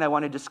last point I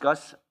want to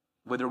discuss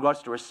with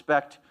regards to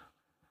respect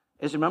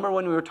is, remember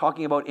when we were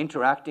talking about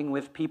interacting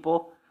with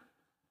people?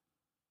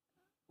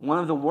 One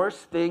of the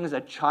worst things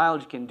a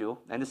child can do,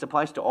 and this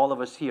applies to all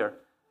of us here,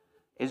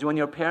 is when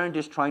your parent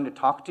is trying to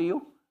talk to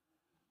you,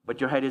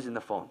 but your head is in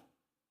the phone.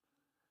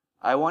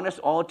 I want us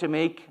all to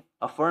make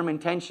a firm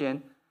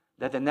intention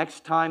that the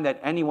next time that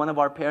any one of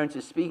our parents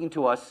is speaking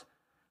to us,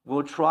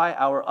 we'll try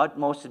our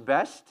utmost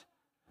best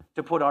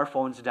to put our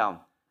phones down.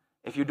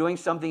 If you're doing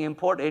something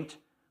important,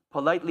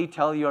 politely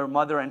tell your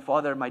mother and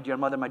father, my dear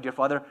mother, my dear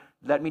father,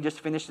 let me just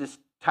finish this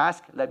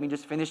task, let me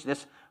just finish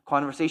this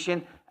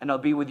conversation, and I'll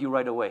be with you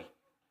right away.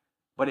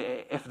 But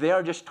if they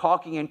are just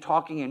talking and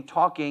talking and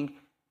talking,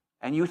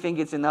 and you think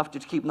it's enough to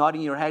keep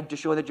nodding your head to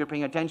show that you're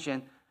paying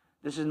attention,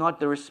 this is not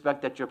the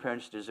respect that your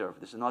parents deserve.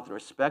 This is not the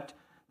respect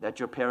that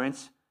your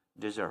parents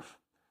deserve.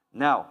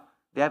 Now,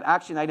 they have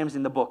action items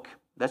in the book.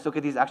 Let's look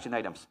at these action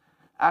items.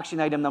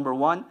 Action item number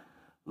one,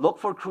 look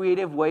for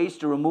creative ways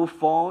to remove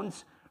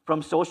phones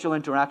from social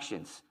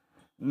interactions.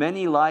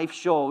 Many live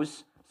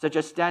shows, such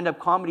as stand-up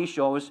comedy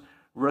shows,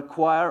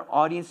 require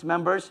audience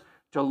members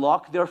to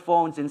lock their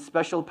phones in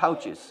special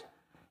pouches.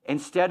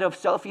 Instead of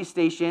selfie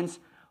stations,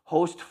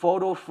 host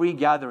photo-free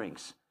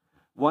gatherings.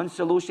 One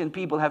solution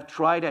people have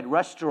tried at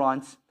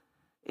restaurants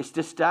is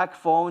to stack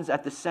phones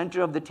at the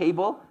center of the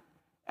table,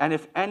 and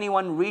if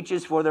anyone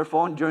reaches for their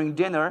phone during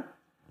dinner,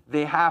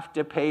 they have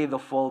to pay the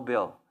full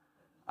bill.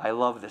 I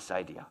love this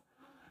idea.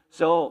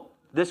 So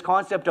this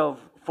concept of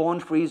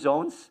phone-free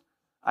zones,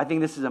 I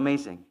think this is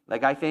amazing.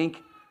 I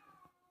think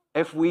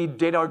if we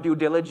did our due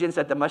diligence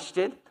at the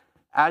masjid,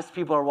 as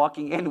people are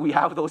walking in, we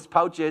have those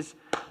pouches.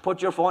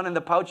 Put your phone in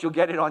the pouch, you'll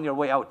get it on your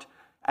way out.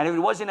 And if it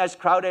wasn't as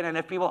crowded and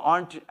if people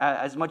aren't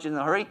as much in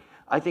a hurry,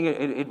 I think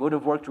it would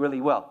have worked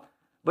really well.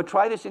 But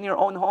try this in your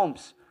own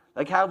homes.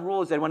 Have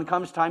rules that when it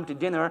comes time to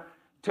dinner,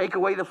 Take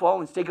away the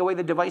phones, take away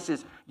the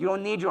devices. You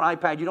don't need your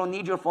iPad, you don't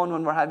need your phone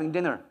when we're having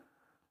dinner,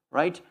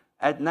 right?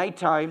 At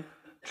nighttime,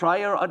 try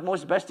your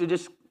utmost best to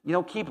just,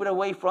 keep it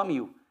away from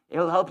you.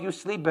 It'll help you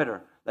sleep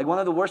better. Like one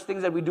of the worst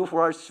things that we do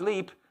for our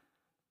sleep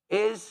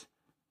is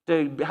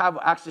to have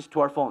access to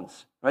our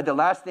phones, right? The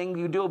last thing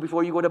you do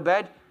before you go to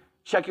bed,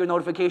 check your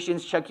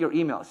notifications, check your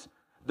emails.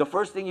 The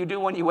first thing you do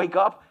when you wake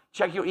up,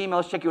 check your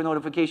emails, check your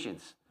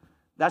notifications.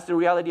 That's the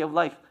reality of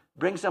life.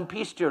 Bring some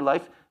peace to your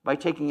life by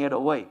taking it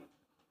away.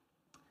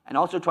 And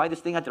also try this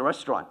thing at the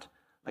restaurant.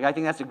 Like, I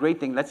think that's a great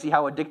thing. Let's see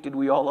how addicted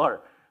we all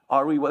are.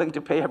 Are we willing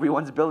to pay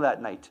everyone's bill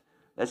that night?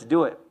 Let's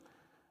do it.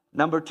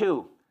 Number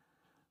 2,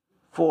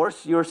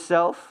 force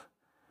yourself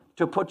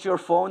to put your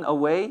phone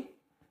away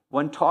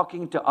when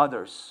talking to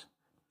others,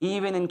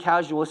 even in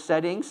casual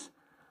settings,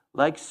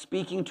 like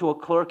speaking to a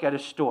clerk at a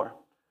store.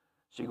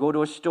 So you go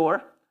to a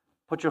store,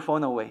 put your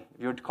phone away.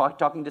 If you're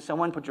talking to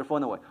someone, put your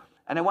phone away.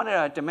 And I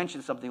wanted to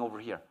mention something over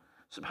here.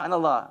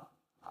 SubhanAllah,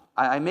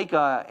 I make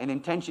an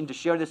intention to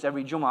share this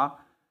every Jummah,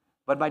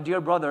 but my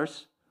dear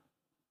brothers,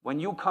 when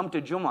you come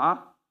to Jummah,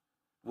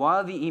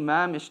 while the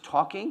Imam is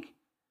talking,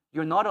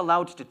 you're not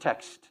allowed to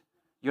text.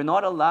 You're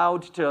not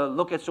allowed to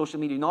look at social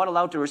media. You're not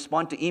allowed to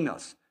respond to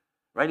emails,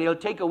 right? It'll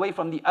take away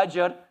from the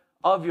ajr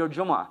of your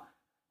Jummah.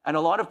 And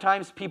a lot of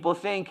times people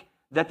think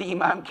that the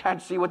Imam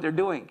can't see what they're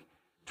doing.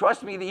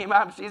 Trust me, the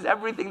Imam sees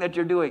everything that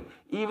you're doing.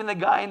 Even the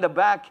guy in the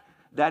back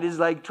that is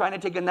like trying to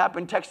take a nap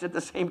and text at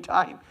the same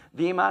time.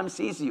 The Imam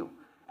sees you.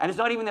 And it's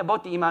not even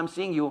about the Imam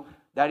seeing you,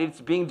 that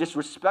it's being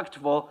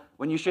disrespectful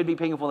when you should be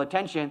paying full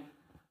attention.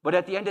 But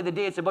at the end of the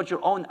day, it's about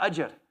your own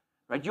ajr,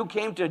 right? You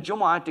came to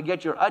Jummah to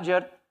get your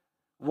ajr.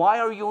 Why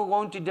are you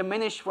going to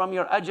diminish from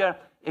your ajr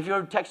if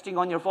you're texting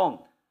on your phone?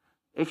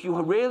 If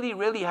you really,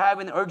 really have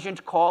an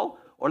urgent call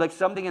or like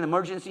something, an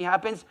emergency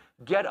happens,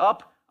 get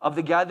up of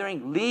the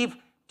gathering, leave,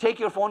 take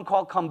your phone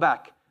call, come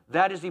back.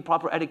 That is the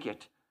proper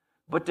etiquette.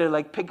 But to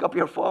like pick up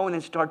your phone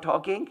and start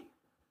talking,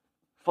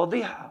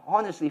 fadiha,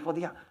 honestly,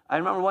 fadiha. I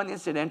remember one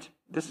incident.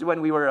 This is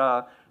when we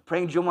were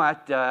praying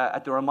Jummah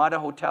at the Ramada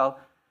Hotel.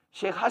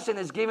 Sheikh Hassan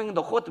is giving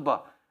the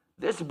khutbah.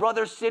 This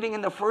brother sitting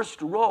in the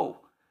first row,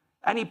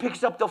 and he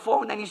picks up the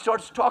phone and he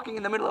starts talking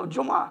in the middle of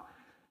Jummah.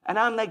 And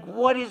I'm like,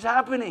 what is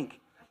happening?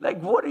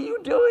 Like, what are you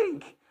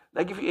doing?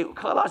 Like,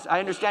 khalas, I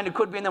understand it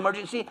could be an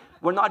emergency.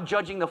 We're not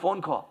judging the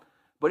phone call.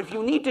 But if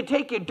you need to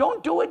take it,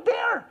 don't do it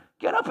there.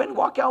 Get up and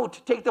walk out.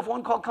 Take the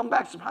phone call, come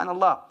back,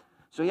 subhanAllah.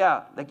 So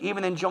yeah, like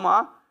even in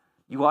Jummah,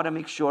 you got to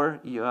make sure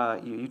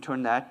you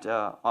turn that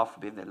off,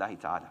 bi'idhnillahi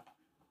ta'ala.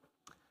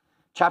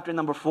 Chapter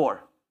number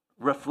 4,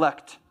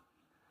 reflect.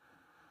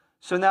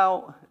 So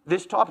now,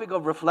 this topic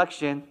of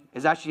reflection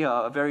is actually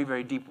a very,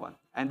 very deep one.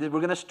 And we're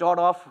going to start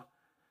off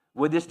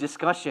with this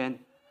discussion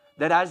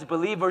that as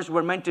believers,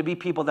 we're meant to be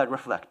people that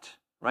reflect.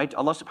 Right?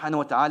 Allah subhanahu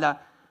wa ta'ala,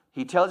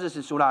 He tells us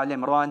in Surah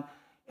Al-Imran,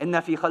 إِنَّ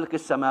فِي خَلْقِ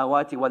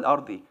السَّمَاوَاتِ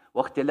وَالْأَرْضِ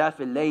وَاخْتِلَافِ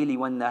اللَّيْلِ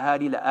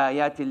وَالنَّهَارِ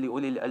لَآيَاتٍ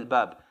لِأُولِي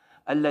الْأَلْبَابِ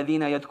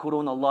الَّذِينَ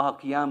يَذْكُرُونَ اللَّهَ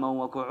قِيَامًا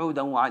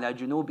وَقُعُودًا وَعَلَى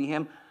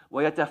جُنُوبِهِمْ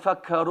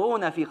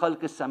وَيَتَفَكَّرُونَ فِي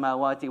خَلْقِ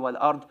السَّمَاوَاتِ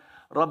وَالْأَرْضِ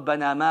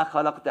رَبَّنَا مَا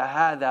خَلَقْتَ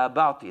هَذَا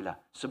بَاطِلًا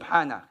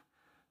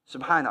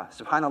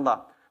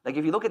Subhanallah. Like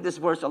if you look at this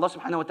verse, Allah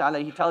subhanahu wa ta'ala,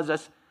 He tells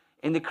us,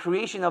 in the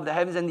creation of the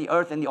heavens and the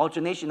earth and the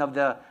alternation of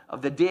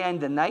the day and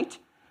the night,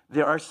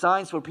 there are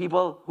signs for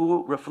people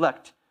who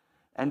reflect.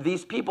 And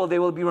these people, they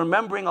will be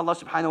remembering Allah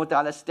subhanahu wa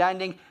ta'ala,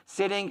 standing,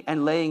 sitting,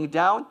 and laying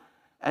down.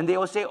 And they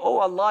will say, oh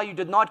Allah, you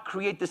did not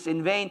create this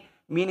in vain,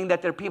 meaning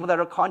that there are people that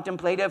are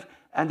contemplative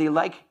and they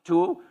like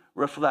to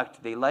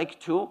reflect. They like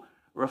to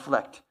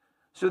reflect.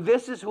 So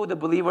this is who the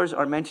believers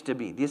are meant to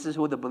be. This is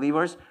who the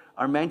believers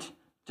are meant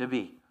to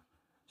be.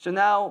 So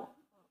now,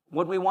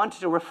 what we want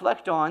to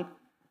reflect on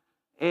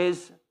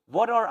is,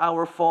 what are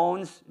our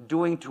phones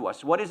doing to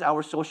us? What is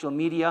our social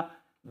media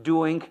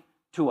doing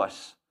to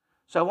us?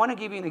 So I want to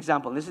give you an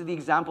example. This is the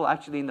example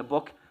actually in the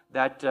book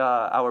that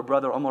our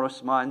brother Omar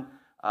Osman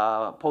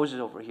poses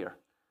over here.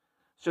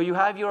 So you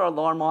have your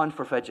alarm on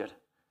for Fajr.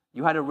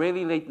 You had a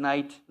really late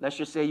night. Let's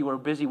just say you were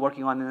busy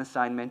working on an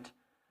assignment.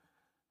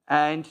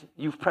 And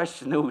you've pressed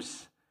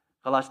snooze.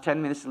 Khalas,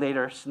 10 minutes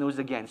later, snooze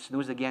again,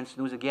 snooze again,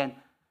 snooze again.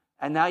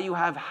 And now you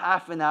have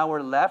half an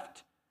hour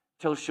left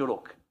till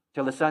shuruk,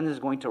 till the sun is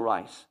going to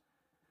rise.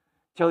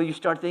 Till you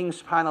start thinking,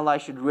 subhanAllah, I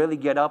should really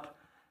get up.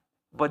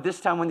 But this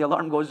time when the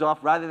alarm goes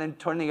off, rather than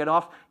turning it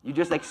off, you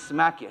just like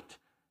smack it.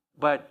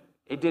 But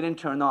it didn't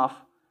turn off.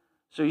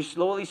 So you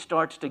slowly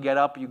start to get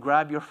up, you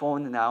grab your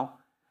phone now,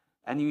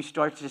 and you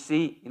start to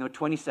see,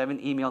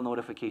 27 email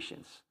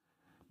notifications,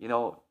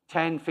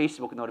 10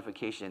 Facebook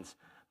notifications,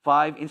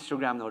 5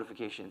 Instagram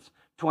notifications,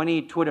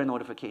 20 Twitter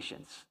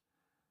notifications.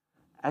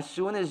 As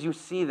soon as you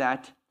see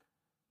that,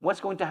 what's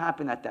going to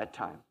happen at that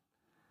time?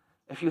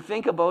 If you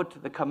think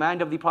about the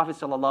command of the Prophet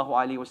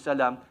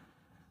ﷺ,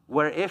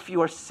 where if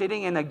you are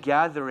sitting in a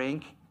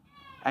gathering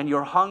and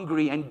you're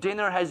hungry and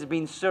dinner has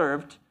been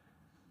served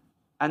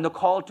and the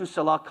call to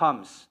Salah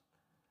comes,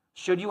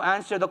 should you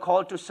answer the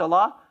call to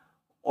Salah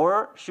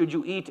or should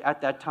you eat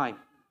at that time?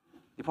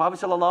 The Prophet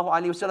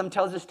ﷺ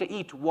tells us to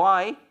eat.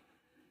 Why?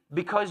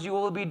 because you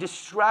will be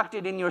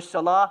distracted in your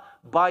salah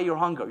by your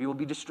hunger. You will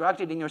be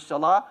distracted in your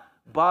salah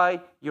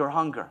by your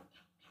hunger.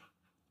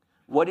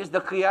 What is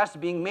the qiyas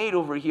being made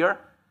over here?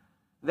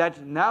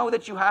 That now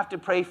that you have to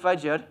pray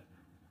Fajr,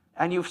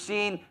 and you've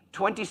seen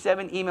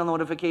 27 email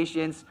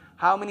notifications,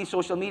 how many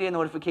social media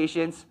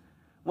notifications,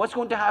 what's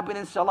going to happen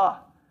in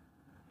salah?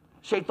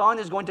 Shaitan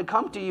is going to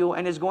come to you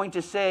and is going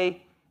to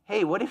say,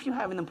 hey, what if you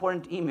have an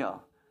important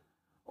email?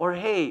 Or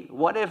hey,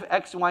 what if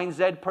X, Y, and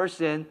Z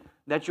person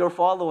that you're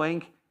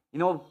following,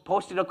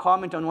 posted a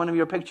comment on one of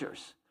your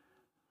pictures?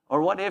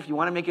 Or what if, you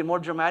want to make it more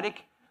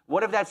dramatic,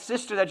 what if that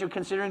sister that you're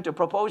considering to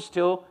propose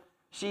to,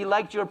 she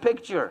liked your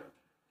picture?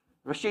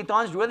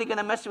 Shaitan's really going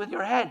to mess with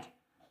your head.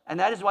 And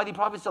that is why the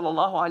Prophet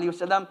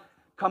ﷺ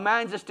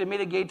commands us to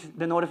mitigate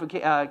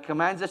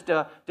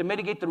the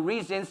mitigate the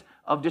reasons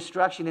of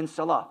distraction in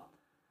salah.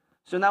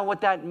 So now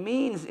what that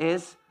means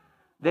is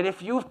that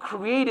if you've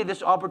created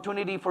this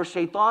opportunity for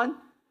shaitan,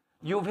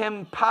 you've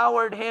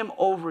empowered him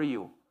over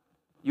you.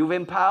 You've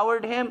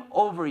empowered him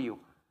over you.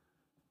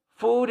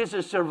 Food is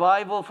a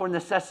survival for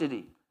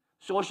necessity.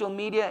 Social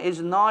media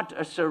is not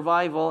a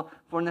survival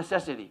for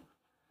necessity.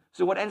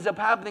 So what ends up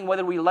happening,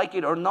 whether we like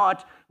it or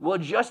not, we'll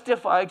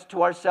justify it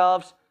to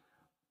ourselves.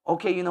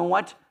 Okay, you know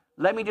what?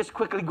 Let me just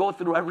quickly go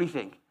through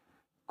everything.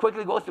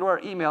 Quickly go through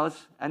our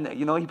emails. And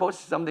he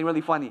posted something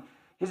really funny.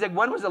 He's like,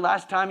 when was the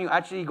last time you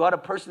actually got a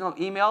personal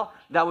email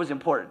that was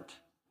important?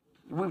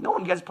 No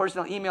one gets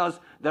personal emails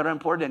that are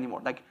important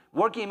anymore. Like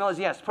work emails,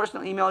 yes.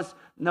 Personal emails,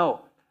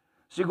 no.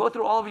 So you go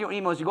through all of your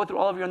emails, you go through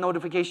all of your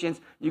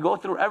notifications, you go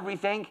through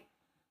everything,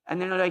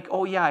 and then you're like,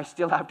 oh yeah, I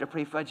still have to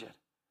pray Fajr.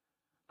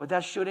 But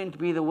that shouldn't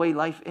be the way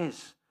life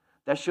is.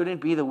 That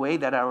shouldn't be the way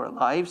that our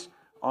lives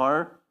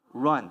are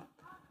run.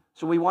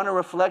 So we want to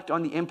reflect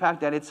on the impact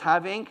that it's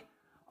having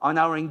on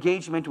our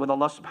engagement with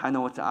Allah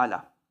subhanahu wa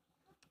ta'ala.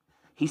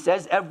 He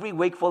says every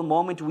wakeful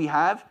moment we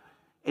have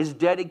is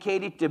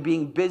dedicated to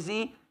being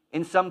busy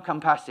in some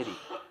capacity,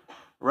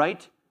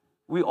 right?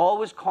 We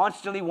always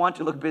constantly want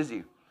to look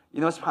busy.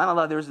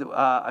 SubhanAllah, there's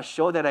a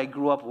show that I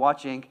grew up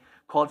watching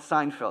called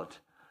Seinfeld.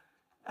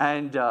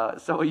 And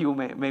some of you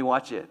may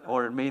watch it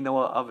or may know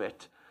of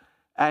it.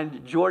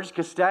 And George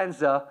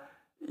Costanza,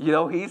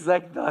 he's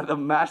like the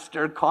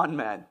master con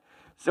man.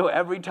 So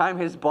every time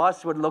his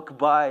boss would walk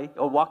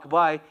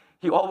by,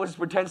 he always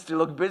pretends to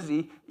look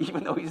busy,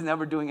 even though he's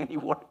never doing any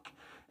work.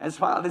 And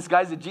subhanAllah, this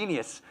guy's a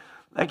genius.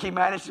 Like he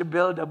managed to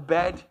build a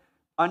bed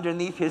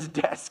underneath his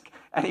desk,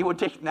 and he would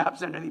take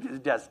naps underneath his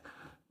desk.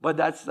 But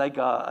that's like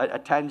a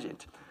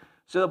tangent.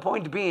 So the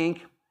point being,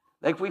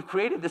 like we've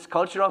created this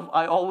culture of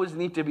I always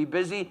need to be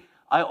busy,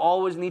 I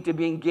always need to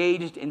be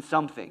engaged in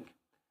something.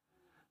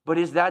 But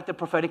is that the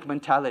prophetic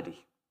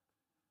mentality?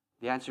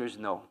 The answer is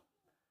no.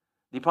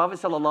 The Prophet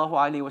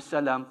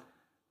ﷺ,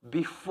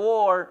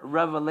 before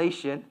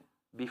revelation,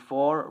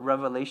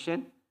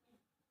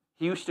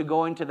 he used to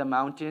go into the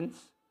mountains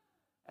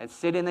and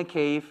sit in a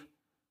cave,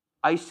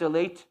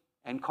 isolate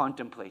and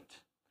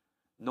contemplate.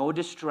 No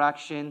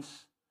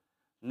distractions,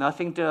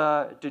 nothing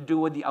to do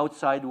with the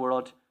outside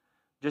world.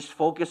 Just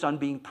focus on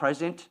being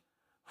present,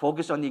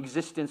 focus on the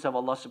existence of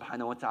Allah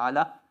subhanahu wa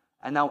ta'ala.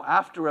 And now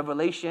after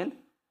revelation,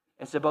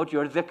 it's about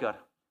your dhikr.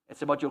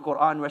 It's about your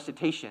Quran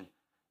recitation.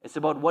 It's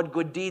about what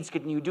good deeds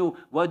can you do?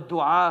 What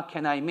dua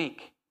can I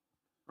make?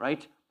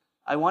 Right?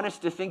 I want us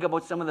to think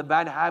about some of the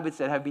bad habits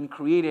that have been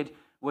created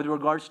with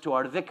regards to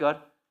our dhikr.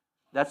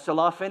 That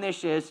salah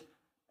finishes,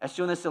 as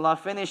soon as salah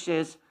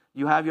finishes,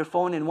 you have your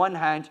phone in one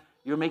hand,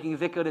 you're making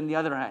dhikr in the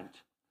other hand.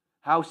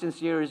 How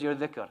sincere is your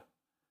dhikr?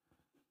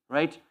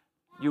 Right?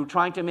 You're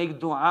trying to make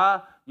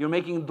dua, you're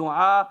making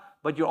dua,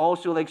 but you're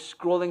also like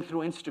scrolling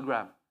through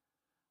Instagram.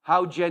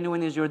 How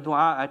genuine is your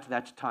dua at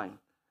that time?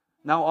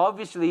 Now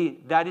obviously,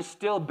 that is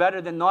still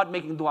better than not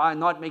making dua and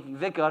not making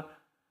dhikr,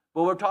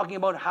 but we're talking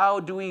about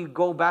how do we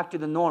go back to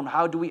the norm?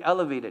 How do we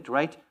elevate it,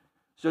 right?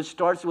 So it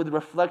starts with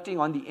reflecting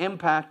on the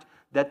impact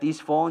that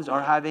these phones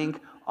are having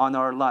on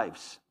our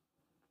lives.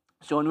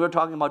 So when we're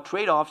talking about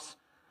trade-offs,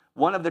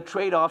 one of the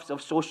trade-offs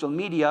of social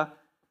media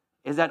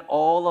is that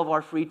all of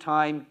our free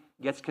time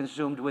gets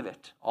consumed with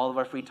it. All of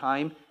our free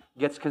time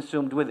gets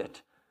consumed with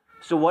it.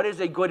 So what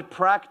is a good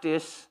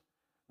practice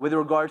with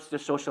regards to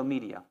social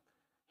media?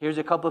 Here's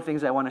a couple of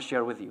things I want to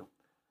share with you.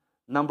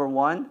 Number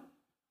one,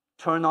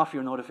 turn off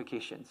your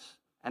notifications.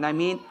 And I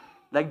mean,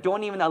 like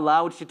don't even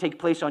allow it to take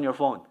place on your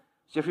phone.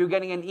 So if you're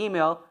getting an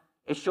email,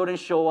 it shouldn't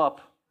show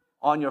up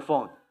on your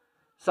phone.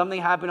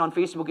 Something happened on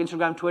Facebook,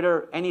 Instagram,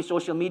 Twitter, any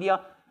social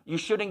media, you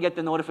shouldn't get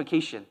the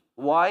notification.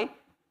 Why?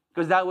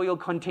 Because that way you'll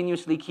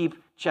continuously keep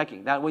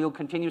checking. That way you'll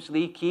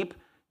continuously keep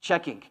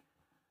checking.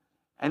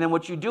 And then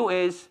what you do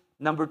is,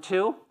 number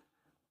two,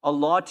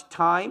 allot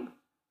time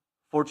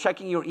for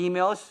checking your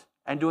emails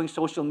and doing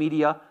social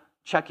media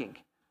checking.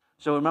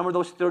 So remember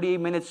those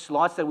 30-minute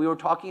slots that we were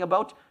talking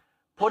about?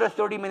 Put a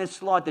 30-minute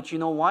slot that, you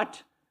know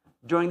what?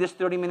 During this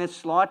 30-minute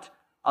slot,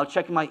 I'll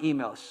check my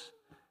emails.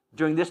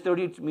 During this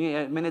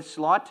 30-minute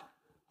slot,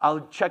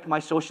 I'll check my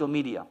social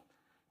media.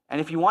 And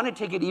if you want to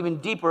take it even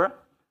deeper,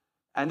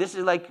 And this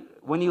is like,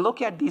 when you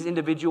look at these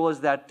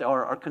individuals that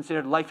are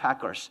considered life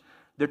hackers,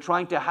 they're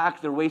trying to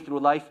hack their way through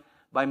life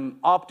by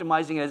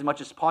optimizing it as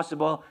much as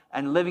possible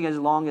and living as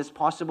long as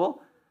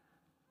possible.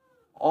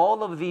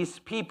 All of these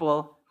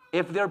people,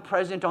 if they're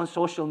present on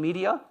social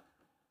media,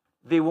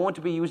 they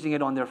won't be using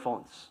it on their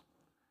phones.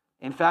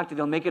 In fact,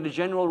 they'll make it a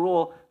general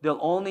rule, they'll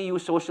only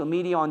use social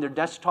media on their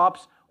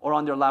desktops or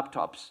on their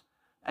laptops.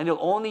 And they'll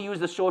only use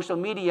the social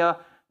media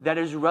that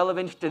is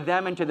relevant to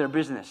them and to their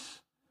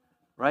business,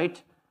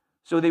 right?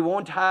 So they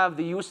won't have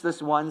the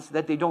useless ones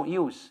that they don't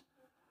use,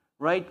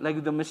 right?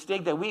 Like the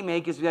mistake that we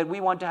make is that we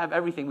want to have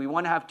everything. We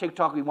want to have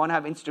TikTok, we want to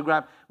have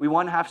Instagram, we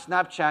want to have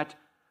Snapchat,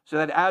 so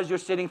that as you're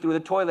sitting through the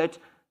toilet,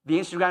 the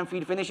Instagram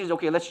feed finishes,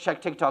 okay, let's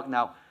check TikTok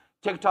now.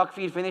 TikTok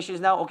feed finishes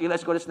now, okay,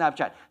 let's go to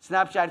Snapchat.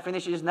 Snapchat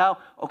finishes now,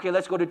 okay,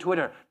 let's go to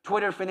Twitter.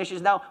 Twitter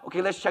finishes now,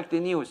 okay, let's check the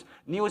news.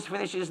 News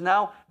finishes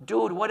now,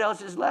 dude, what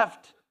else is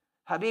left?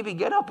 Habibi,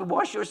 get up and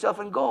wash yourself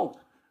and go,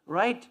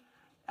 right?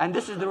 And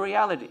this is the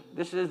reality.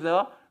 This is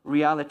the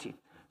reality.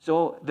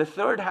 So the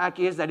third hack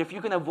is that if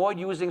you can avoid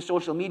using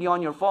social media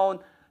on your phone,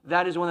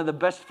 that is one of the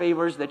best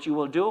favors that you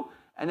will do.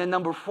 And then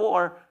number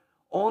 4,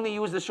 only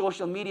use the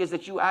social medias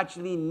that you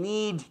actually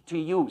need to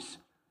use.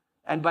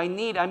 And by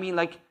need, I mean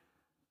like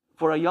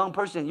for a young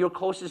person, your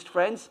closest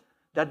friends,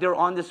 that they're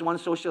on this one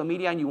social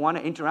media and you want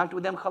to interact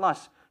with them,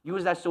 khalas,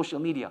 use that social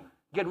media.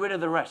 Get rid of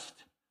the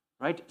rest,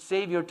 right?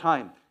 Save your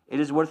time. It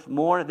is worth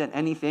more than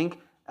anything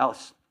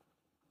else.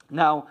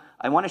 Now,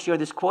 I want to share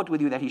this quote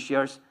with you that he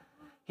shares.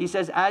 He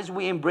says, as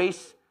we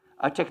embrace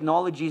a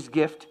technology's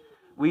gift,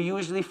 we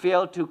usually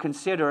fail to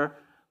consider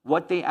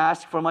what they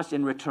ask from us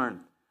in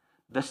return.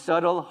 The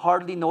subtle,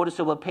 hardly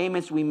noticeable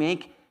payments we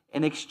make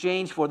in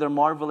exchange for their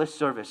marvelous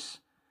service.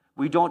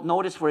 We don't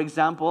notice, for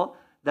example,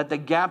 that the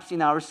gaps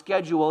in our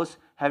schedules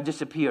have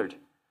disappeared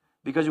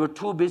because we're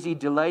too busy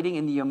delighting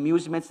in the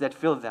amusements that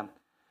fill them.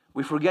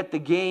 We forget the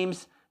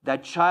games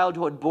that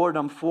childhood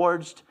boredom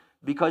forged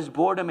because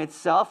boredom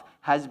itself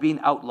has been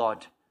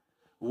outlawed.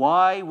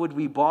 Why would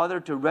we bother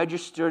to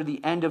register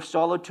the end of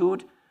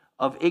solitude,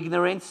 of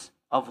ignorance,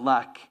 of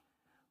lack?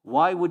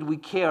 Why would we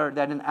care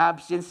that an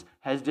absence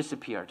has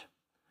disappeared?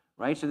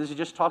 Right? So this is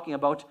just talking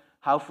about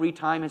how free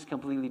time has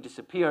completely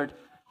disappeared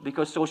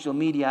because social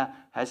media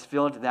has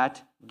filled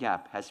that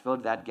gap,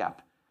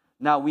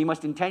 Now, we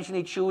must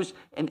intentionally choose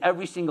in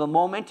every single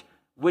moment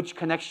which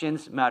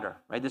connections matter,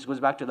 right? This goes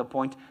back to the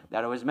point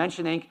that I was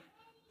mentioning.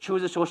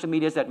 Choose the social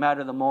medias that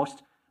matter the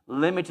most,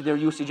 limit their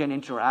usage and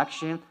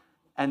interaction,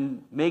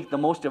 and make the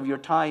most of your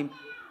time.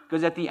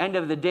 Because at the end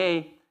of the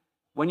day,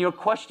 when you're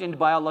questioned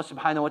by Allah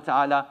subhanahu wa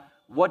ta'ala,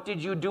 what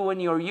did you do in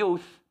your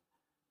youth?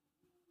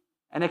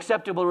 An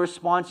acceptable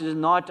response is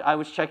not, I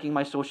was checking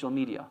my social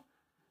media.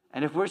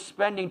 And if we're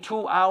spending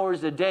 2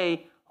 hours a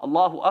day,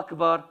 Allahu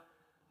Akbar,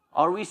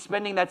 are we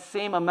spending that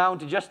same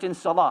amount just in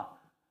salah?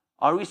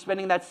 Are we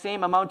spending that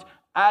same amount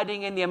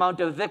adding in the amount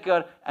of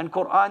dhikr and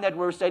Quran that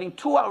we're reciting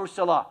 2 hours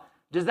salah?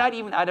 Does that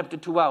even add up to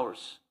 2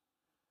 hours?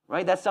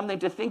 Right? That's something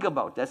to think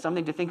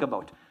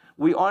about.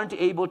 We aren't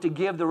able to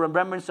give the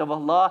remembrance of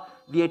Allah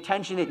the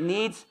attention it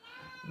needs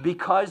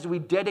because we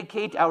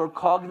dedicate our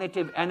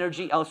cognitive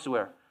energy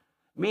elsewhere.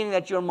 Meaning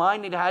that your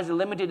mind, it has a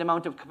limited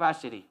amount of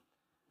capacity.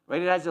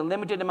 Right? It has a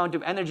limited amount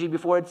of energy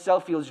before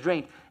itself feels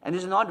drained. And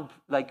this is not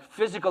like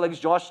physical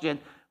exhaustion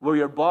where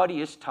your body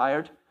is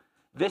tired.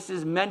 This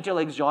is mental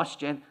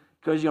exhaustion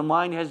because your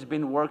mind has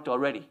been worked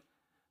already.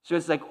 So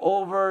it's like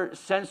over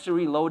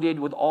sensory loaded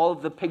with all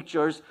of the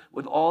pictures,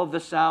 with all of the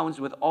sounds,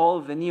 with all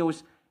of the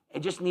news.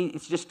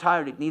 It's just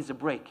tired. It needs a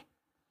break.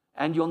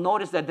 And you'll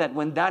notice that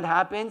when that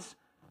happens,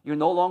 you're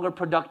no longer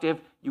productive.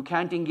 You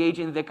can't engage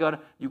in dhikr.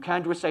 You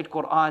can't recite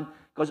Quran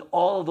because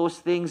all of those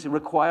things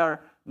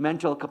require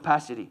mental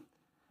capacity.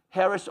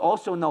 Harris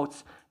also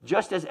notes,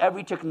 just as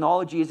every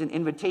technology is an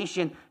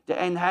invitation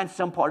to enhance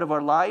some part of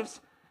our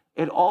lives,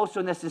 it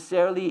also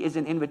necessarily is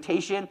an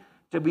invitation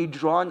to be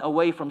drawn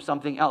away from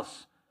something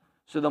else.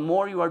 So the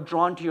more you are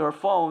drawn to your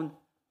phone,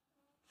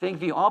 think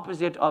the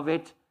opposite of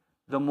it,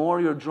 the more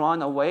you're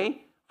drawn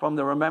away from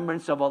the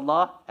remembrance of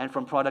Allah and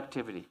from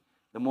productivity.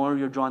 The more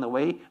you're drawn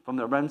away from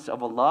the remembrance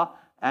of Allah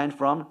and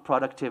from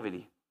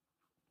productivity.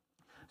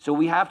 So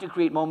we have to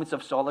create moments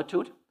of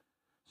solitude.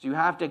 So you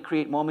have to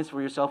create moments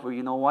for yourself where,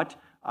 you know what,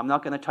 I'm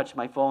not going to touch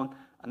my phone.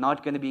 I'm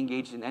not going to be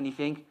engaged in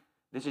anything.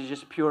 This is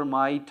just pure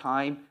my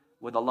time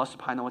with Allah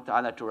subhanahu wa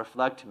ta'ala to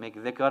reflect, make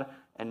dhikr,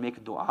 and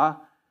make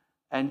dua.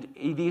 And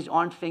these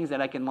aren't things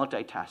that I can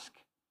multitask,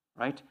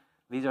 right?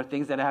 These are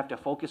things that I have to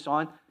focus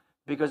on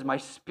because my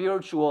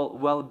spiritual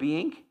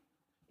well-being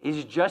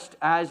is just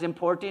as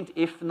important,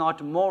 if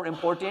not more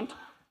important,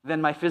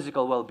 than my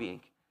physical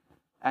well-being.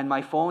 And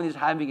my phone is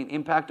having an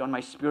impact on my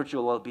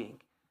spiritual well-being.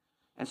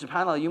 And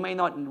subhanAllah, you may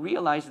not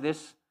realize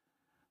this,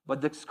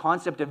 but this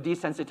concept of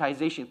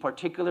desensitization,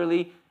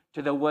 particularly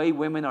to the way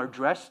women are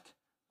dressed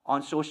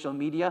on social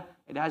media,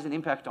 it has an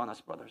impact on us,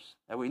 brothers,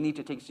 that we need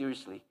to take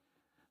seriously.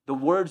 The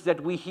words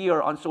that we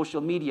hear on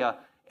social media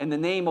in the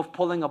name of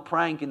pulling a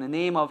prank, in the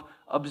name of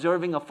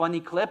observing a funny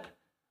clip,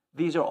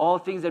 these are all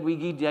things that we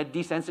get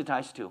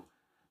desensitized to.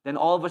 Then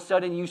all of a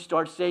sudden you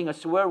start saying a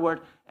swear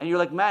word and you're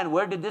like, man,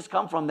 where did this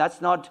come from?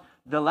 That's not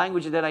the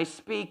language that I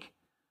speak.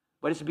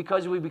 But it's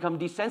because we become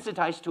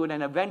desensitized to it,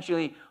 and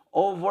eventually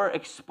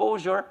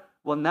overexposure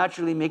will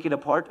naturally make it a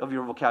part of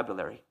your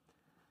vocabulary.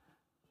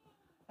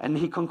 And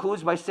he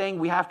concludes by saying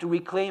we have to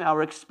reclaim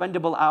our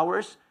expendable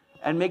hours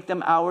and make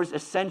them hours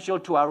essential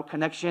to our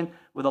connection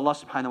with Allah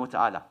subhanahu wa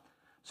ta'ala.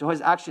 So his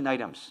action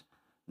items.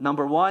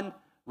 Number 1,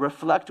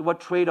 reflect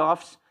what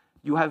trade-offs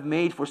you have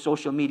made for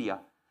social media.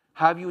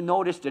 Have you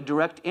noticed a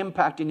direct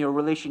impact in your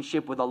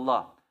relationship with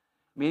Allah?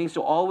 Meaning,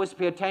 so always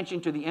pay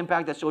attention to the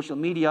impact that social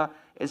media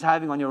is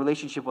having on your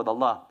relationship with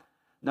Allah.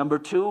 Number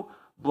 2,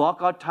 block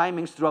out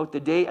timings throughout the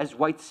day as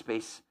white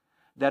space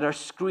that are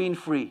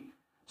screen-free.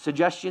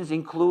 Suggestions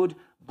include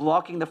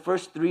blocking the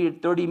first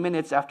 30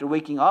 minutes after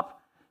waking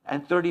up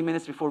and 30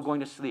 minutes before going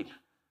to sleep.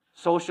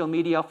 Social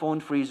media,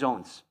 phone-free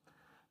zones.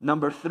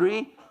 Number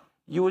 3,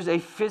 use a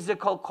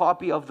physical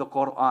copy of the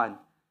Quran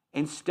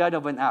instead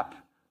of an app.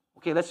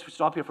 Okay, let's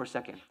stop here for a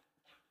second.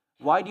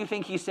 Why do you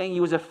think he's saying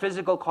use a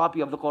physical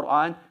copy of the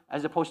Quran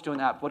as opposed to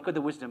an app? What could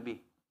the wisdom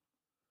be?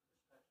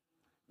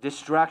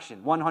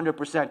 Distraction,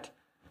 100%.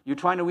 You're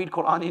trying to read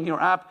Quran in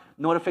your app,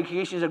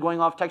 notifications are going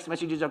off, text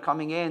messages are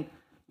coming in.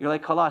 You're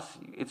like, khalas,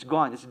 it's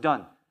gone, it's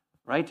done,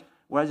 right?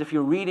 Whereas if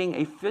you're reading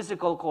a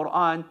physical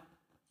Quran,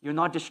 you're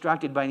not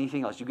distracted by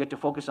anything else. You get to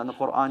focus on the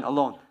Quran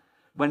alone.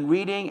 When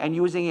reading and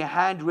using a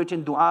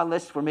handwritten dua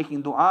list for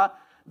making dua,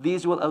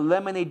 these will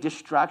eliminate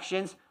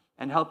distractions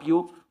and help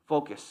you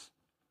focus.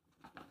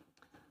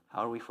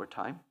 How are we for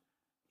time?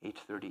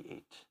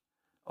 8:38.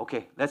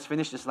 Okay, let's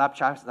finish this last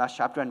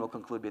chapter and we'll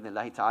conclude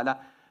bi'idhnillahi ta'ala.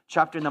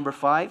 Chapter number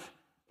 5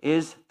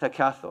 is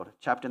takathur.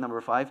 Chapter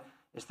number 5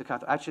 is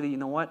takathur. Actually, you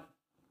know what?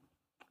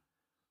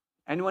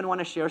 Anyone want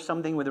to share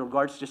something with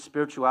regards to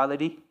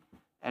spirituality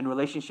and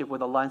relationship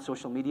with Allah and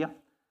social media?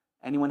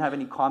 Anyone have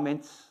any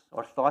comments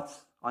or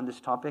thoughts on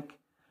this topic?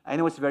 I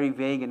know it's very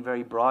vague and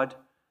very broad,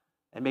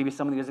 and maybe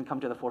something doesn't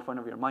come to the forefront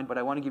of your mind, but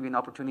I want to give you an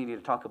opportunity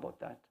to talk about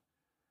that.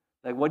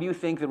 Like, what do you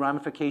think the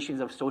ramifications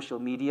of social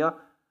media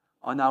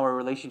on our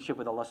relationship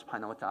with Allah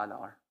subhanahu wa ta'ala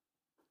are?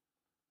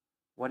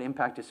 What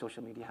impact does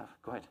social media have?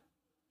 Go ahead.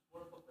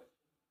 Wonderful question.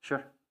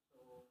 Sure. So,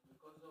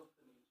 because of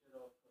the nature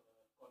of content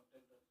on social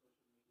media,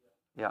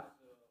 Yeah.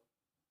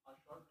 a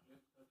short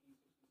clip, 30,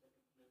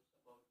 60-second clips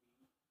about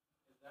me,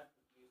 is that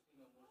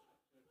replacing a more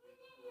structured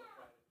way to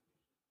acquire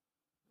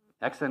information?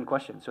 Excellent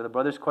question. So the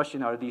brother's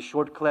question, are these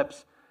short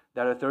clips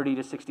that are 30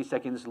 to 60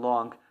 seconds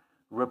long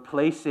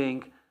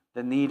replacing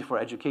the need for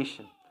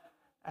education?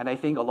 And I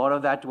think a lot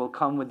of that will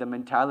come with the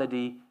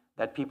mentality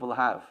that people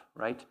have,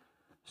 right?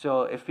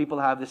 So if people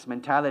have this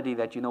mentality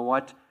that, you know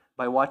what,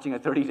 by watching a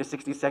 30 to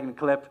 60 second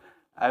clip,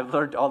 I've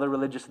learned all the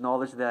religious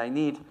knowledge that I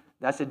need,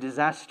 that's a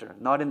disaster.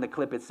 Not in the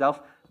clip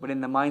itself, but in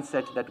the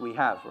mindset that we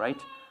have, right?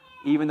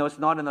 Even though it's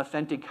not an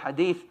authentic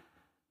hadith,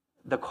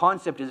 the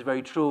concept is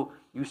very true.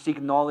 You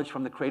seek knowledge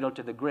from the cradle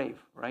to the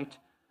grave, right?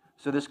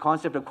 So this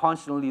concept of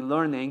constantly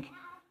learning,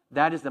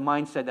 that is the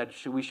mindset that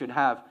we should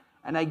have.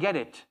 And I get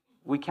it.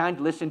 We can't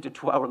listen to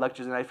 2-hour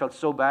lectures, and I felt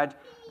so bad,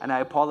 and I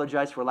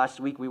apologize for last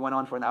week. We went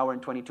on for an hour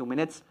and 22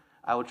 minutes.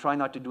 I will try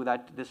not to do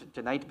that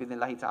tonight,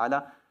 bi'idhnillahi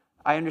ta'ala.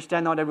 I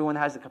understand not everyone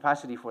has the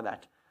capacity for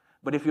that.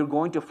 But if you're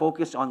going to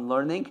focus on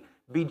learning,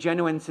 be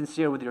genuine and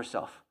sincere with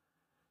yourself.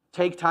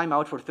 Take time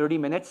out for 30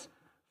 minutes.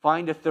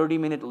 Find a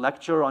 30-minute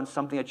lecture on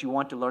something that you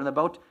want to learn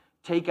about.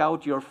 Take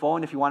out your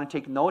phone if you want to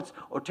take notes,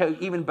 or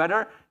even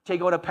better,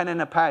 take out a pen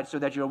and a pad so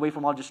that you're away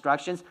from all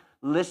distractions.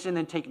 Listen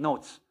and take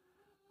notes.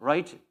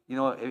 Right? You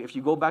know, if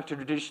you go back to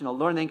traditional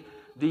learning,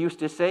 they used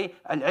to say,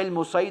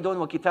 Al-ilmu saydun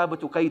wa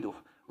kitabatu qayduh.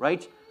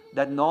 Right?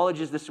 That knowledge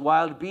is this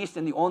wild beast,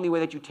 and the only way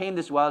that you tame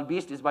this wild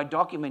beast is by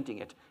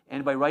documenting it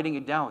and by writing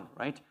it down.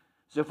 Right?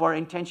 So if our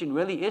intention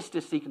really is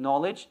to seek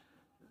knowledge,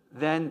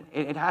 then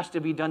it has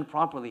to be done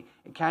properly.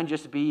 It can't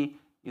just be,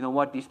 you know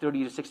what, these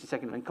 30 to 60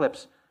 second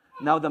clips.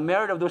 Now the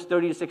merit of those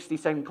 30 to 60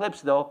 second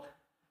clips, though,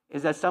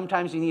 is that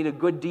sometimes you need a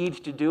good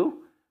deed to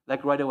do,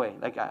 like right away.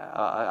 Like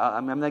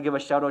I'm going to give a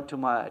shout out to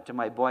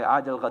my boy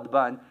Adil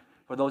Ghadban,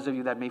 for those of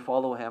you that may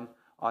follow him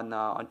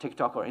on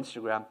TikTok or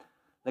Instagram.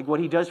 Like what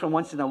he does from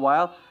once in a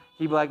while,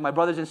 he'll be like, my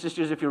brothers and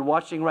sisters, if you're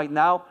watching right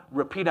now,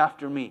 repeat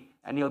after me.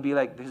 And he'll be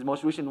like, his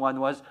most recent one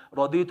was,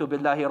 رَضِيتُ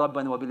بِاللَّهِ رَبًّا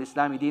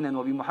وَبِالْإِسْلَامِ دِينًا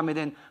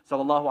وَبِمُحَمَّدٍ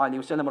صَلَى اللَّهُ عَلَيْهِ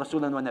وَسَلَّمَ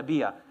رَسُولًا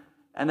وَنَبِيًّا.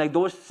 And like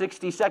those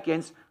 60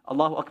 seconds,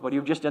 Allahu Akbar,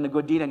 you've just done a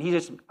good deed, and he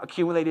just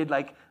accumulated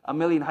like 1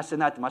 million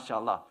hasanat,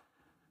 mashallah.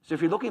 So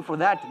if you're looking for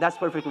that, that's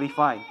perfectly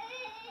fine.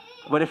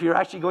 But if you're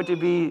actually going to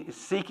be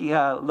seeking,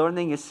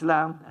 learning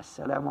Islam,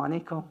 Assalamu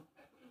alaikum,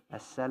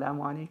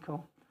 Assalamu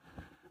alaikum.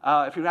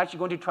 If you're actually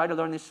going to try to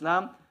learn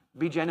Islam,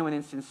 be genuine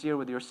and sincere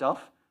with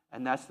yourself,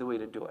 and that's the way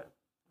to do it.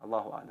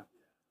 Allahu A'lam.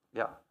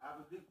 Yeah. I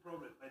have a big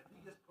problem. My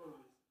biggest problem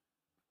is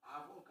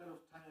I have all kind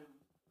of time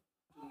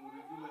to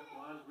review my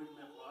Quran, read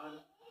my Quran,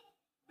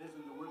 based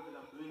on the work that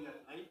I'm doing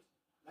at night.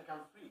 Like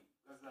I'm free,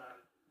 because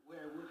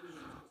where I work is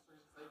a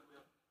construction site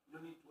where you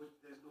don't need to watch,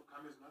 there's no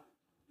cameras, nothing.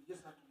 You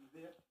just have to be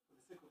there for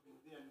the sake of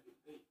being there and you get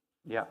paid.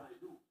 Yeah. That's what I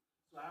do.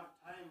 So I have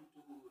time to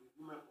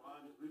review my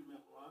Quran, read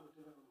my Quran,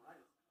 whatever I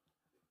memorize.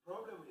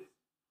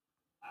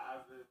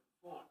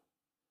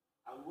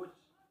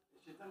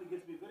 Shaitan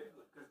gets me very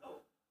good because,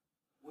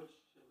 watch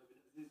Navaid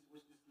Aziz,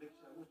 watch this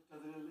lecture, watch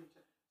Tanzanian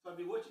lecture. So I've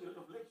been watching a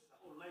lot of lectures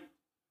all night.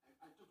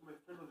 I talk to my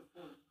friend on the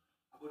phone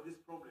about this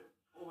problem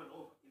over and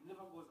over. It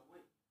never goes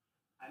away.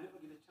 I never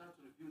get a chance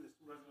to review the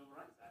surahs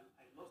memorized.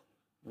 I lost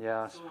it.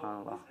 Yeah, So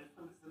subhanAllah. I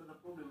found this is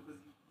another problem because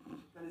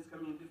Shaitan is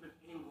coming in different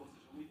angles.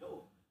 Social media.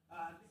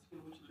 This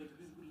you can watch later.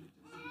 This is good lecture. This is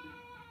good lecture.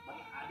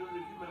 But I don't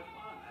review my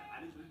Quran.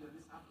 I need to read at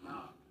least half an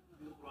hour.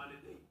 Read the Quran a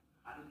day.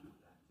 I don't do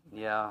that.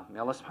 Yeah,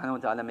 may Allah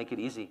subhanahu wa ta'ala make it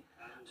easy.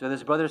 So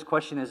this brother's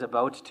question is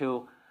about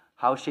to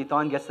how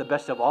shaitan gets the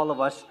best of all of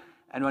us,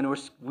 and when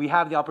we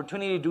have the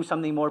opportunity to do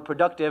something more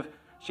productive,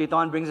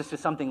 shaitan brings us to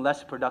something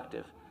less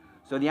productive.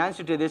 So the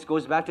answer to this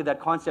goes back to that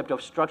concept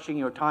of structuring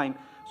your time.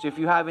 So if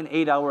you have an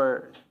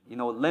 8-hour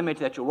limit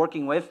that you're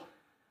working with,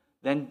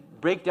 then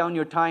break down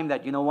your time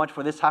that,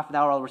 for this half an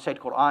hour I'll recite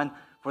Quran,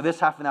 for this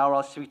half an hour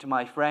I'll speak to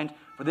my friend,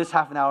 for this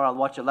half an hour I'll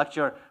watch a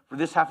lecture, for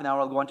this half an hour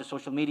I'll go onto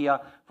social media,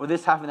 for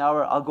this half an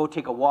hour I'll go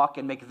take a walk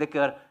and make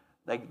dhikr.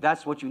 Like,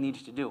 that's what you need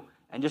to do.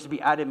 And just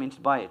be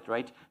adamant by it,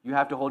 right? You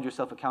have to hold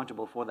yourself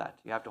accountable for that.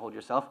 You have to hold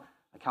yourself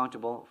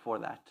accountable for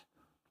that.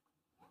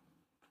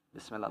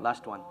 Bismillah,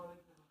 last one.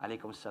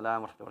 Alaikum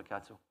assalam wa rahmatullahi wa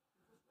barakatuh.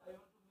 I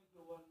want to make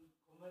one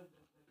comment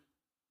that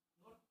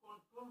not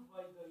controlled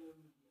by the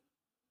media.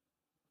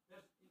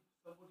 Just if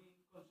somebody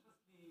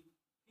consciously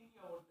thinking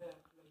about that,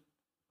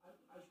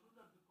 like I should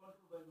not be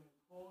controlled by my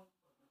phone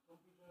or my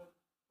computer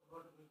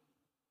or whatever.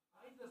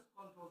 I just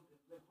control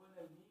them. Like when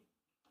I need,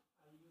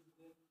 I use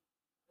them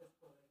as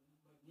per my need.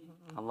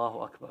 Allahu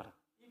Akbar.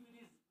 If it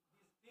is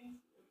these things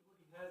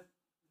everybody has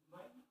in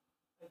mind,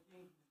 I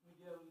think this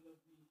media will not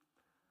be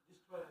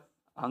destroy us.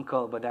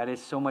 Uncle, but that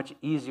is so much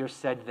easier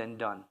said than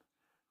done,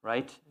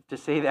 right? To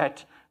say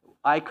that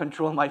I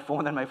control my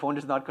phone and my phone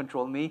does not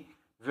control me,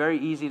 very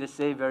easy to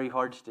say, very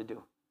hard to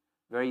do.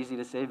 Very easy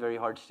to say, very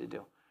hard to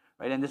do,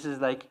 right? And this is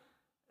like,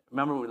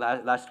 remember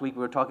last week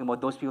we were talking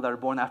about those people that are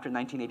born after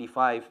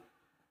 1985,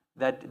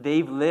 that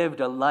they've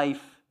lived a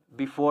life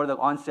before the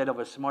onset of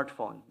a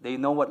smartphone. They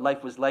know what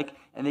life was like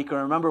and they can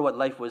remember what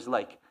life was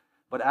like.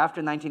 But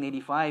after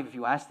 1985, if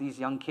you ask these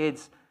young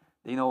kids,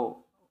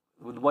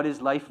 what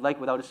is life like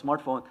without a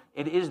smartphone?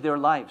 It is their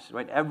lives,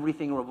 right?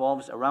 Everything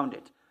revolves around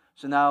it.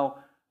 So now,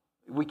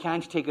 we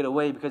can't take it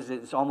away because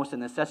it's almost a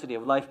necessity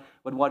of life.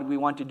 But what we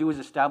want to do is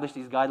establish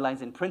these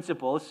guidelines and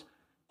principles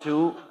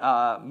to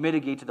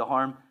mitigate the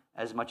harm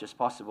as much as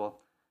possible.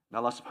 May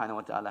Allah subhanahu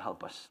wa ta'ala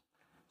help us.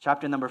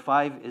 Chapter number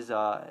 5 is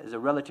a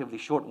relatively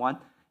short one.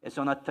 It's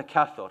on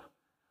takathur.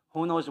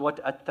 Who knows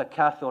what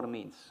takathur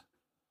means?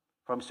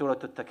 From Surah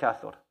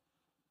At-Takathur.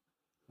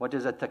 What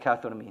does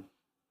takathur mean?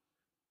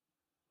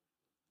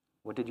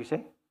 What did you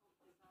say?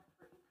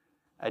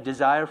 A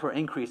desire for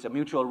increase, a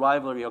mutual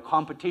rivalry, a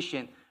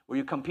competition where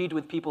you compete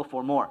with people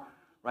for more.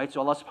 Right?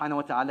 So Allah subhanahu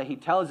wa ta'ala, He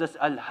tells us,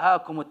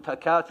 أَلْهَاكُمُ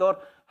التَّكَاثُرُ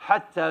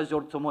حَتَّى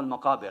زُرْتُمُ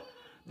الْمَقَابِرِ,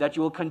 that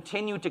you will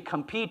continue to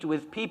compete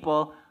with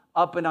people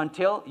up and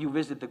until you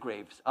visit the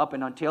graves. Up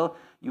and until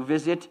you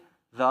visit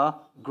the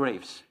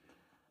graves.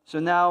 So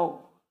now,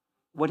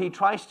 what he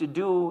tries to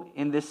do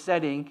in this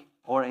setting,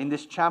 or in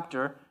this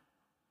chapter,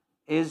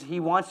 is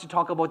he wants to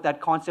talk about that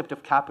concept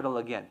of capital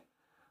again.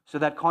 So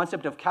that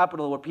concept of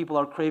capital where people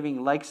are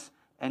craving likes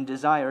and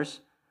desires,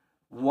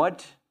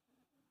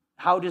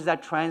 how does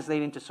that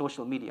translate into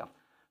social media?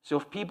 So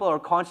if people are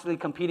constantly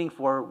competing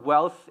for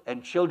wealth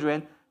and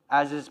children,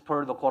 as is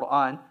per the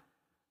Quran,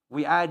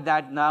 we add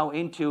that now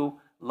into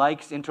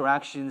likes,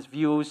 interactions,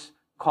 views,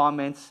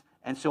 comments,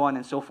 and so on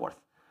and so forth.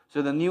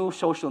 So the new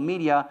social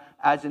media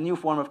adds a new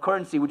form of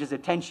currency, which is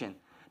attention.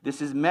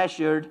 This is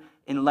measured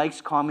in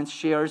likes, comments,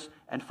 shares,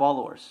 and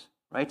followers,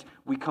 right?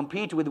 We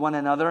compete with one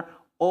another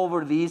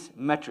over these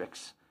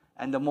metrics.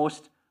 And the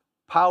most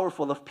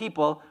powerful of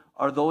people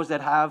are those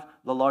that have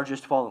the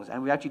largest followings.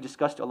 And we actually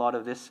discussed a lot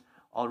of this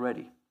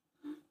already.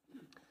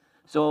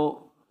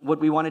 So what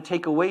we want to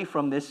take away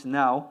from this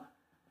now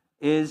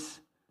is,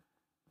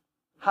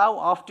 how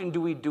often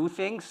do we do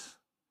things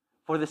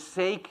for the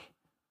sake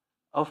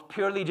of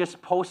purely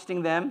just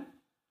posting them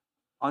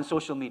on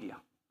social media,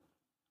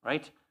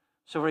 right?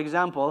 So for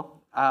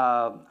example,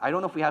 I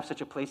don't know if we have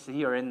such a place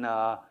here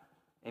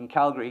in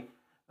Calgary,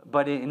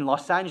 but in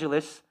Los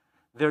Angeles,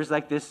 there's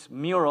like this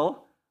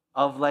mural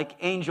of like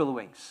angel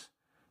wings.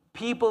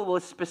 People will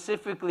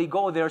specifically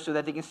go there so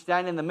that they can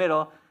stand in the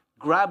middle,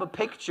 grab a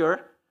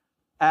picture,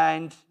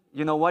 and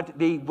you know what?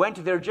 They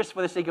went there just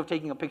for the sake of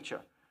taking a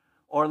picture.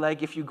 Or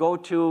like if you go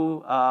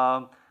to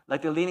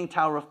like the Leaning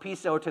Tower of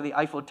Pisa or to the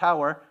Eiffel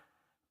Tower,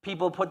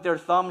 people put their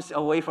thumbs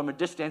away from a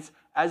distance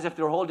as if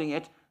they're holding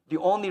it. The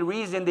only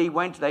reason they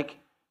went like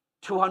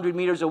 200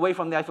 meters away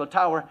from the Eiffel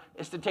Tower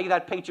is to take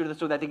that picture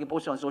so that they can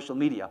post it on social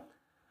media.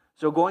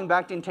 So going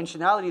back to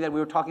intentionality that we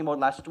were talking about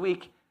last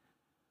week,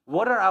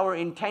 what are our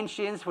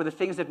intentions for the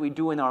things that we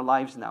do in our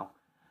lives now?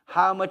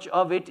 How much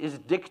of it is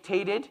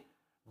dictated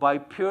by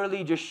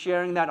purely just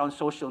sharing that on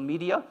social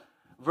media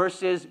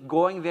versus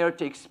going there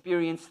to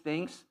experience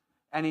things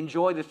and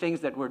enjoy the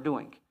things that we're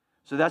doing?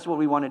 So that's what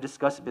we want to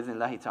discuss,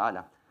 bi'idhnillahi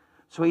ta'ala.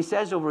 So he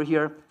says over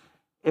here,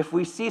 if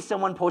we see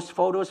someone post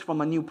photos from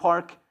a new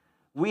park,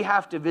 we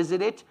have to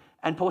visit it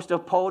and post a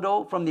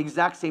photo from the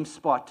exact same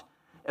spot.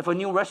 If a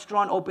new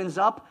restaurant opens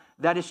up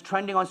that is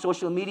trending on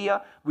social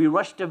media, we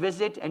rush to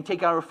visit and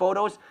take our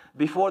photos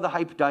before the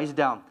hype dies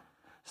down.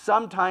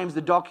 Sometimes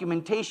the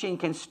documentation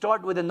can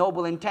start with a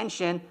noble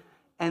intention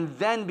and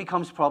then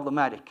becomes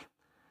problematic.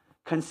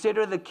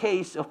 Consider the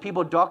case of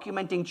people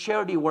documenting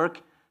charity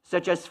work,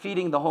 such as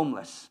feeding the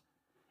homeless.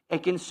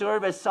 It can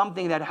serve as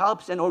something that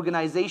helps an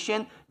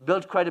organization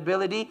build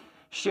credibility,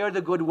 share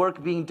the good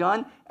work being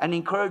done, and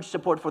encourage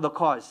support for the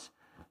cause.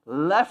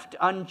 Left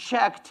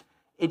unchecked,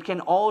 it can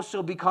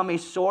also become a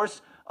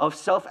source of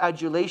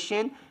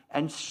self-adulation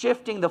and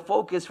shifting the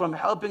focus from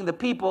helping the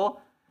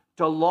people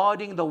to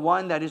lauding the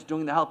one that is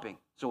doing the helping.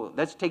 So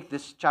let's take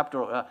this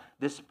chapter,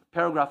 this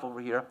paragraph over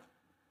here.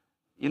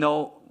 You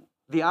know,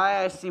 the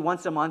IISC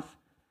once a month,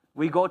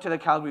 we go to the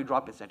Calgary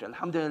Drop-In Center.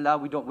 Alhamdulillah,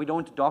 we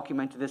don't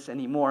document this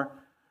anymore.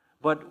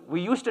 But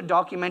we used to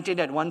document it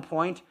at one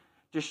point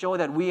to show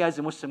that we as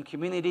a Muslim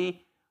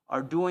community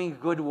are doing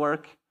good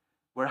work.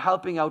 We're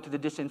helping out to the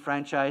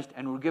disenfranchised,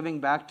 and we're giving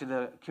back to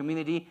the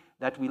community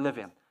that we live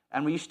in.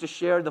 And we used to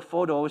share the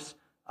photos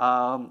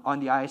on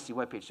the IISC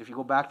webpage. So if you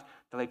go back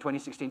to like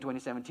 2016,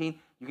 2017,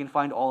 you can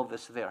find all of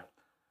this there.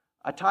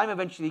 A time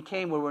eventually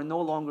came where we're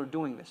no longer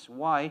doing this.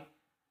 Why?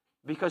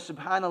 Because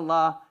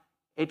subhanAllah,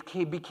 it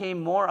became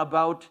more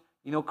about,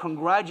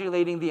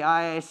 congratulating the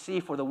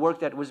IISC for the work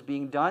that was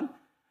being done,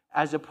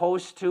 as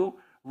opposed to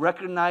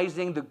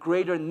recognizing the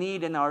greater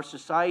need in our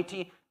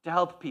society to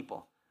help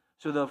people.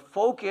 So the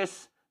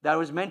focus that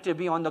was meant to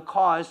be on the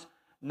cause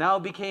now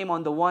became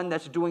on the one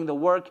that's doing the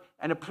work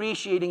and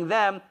appreciating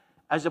them,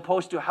 as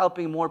opposed to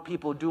helping more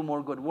people do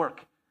more good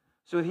work.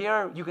 So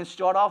here you can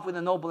start off with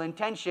a noble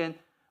intention,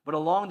 but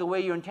along the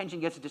way your intention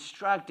gets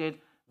distracted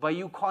by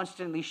you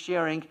constantly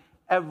sharing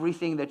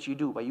everything that you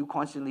do, by you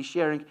constantly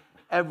sharing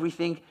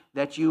everything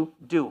that you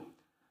do.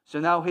 So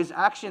now his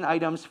action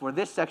items for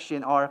this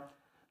section are,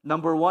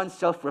 number 1,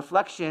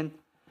 self-reflection.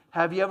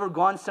 Have you ever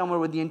gone somewhere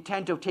with the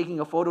intent of taking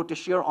a photo to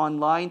share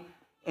online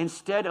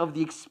instead of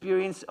the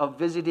experience of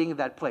visiting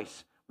that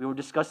place? We were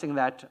discussing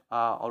that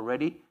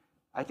already.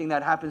 I think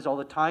that happens all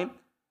the time.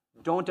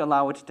 Don't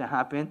allow it to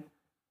happen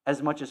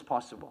as much as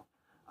possible.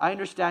 I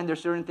understand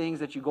there's certain things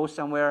that you go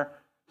somewhere,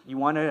 you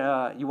want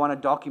to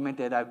document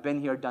that I've been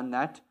here, done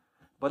that.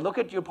 But look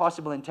at your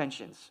possible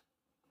intentions.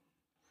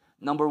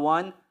 Number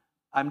 1,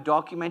 I'm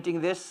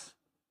documenting this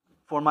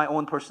for my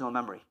own personal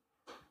memory.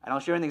 And I'll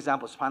share an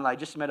example. SubhanAllah, I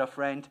just met a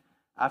friend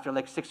after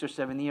like 6 or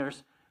 7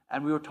 years,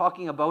 and we were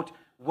talking about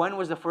when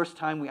was the first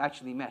time we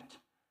actually met.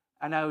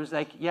 And I was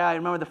like, yeah, I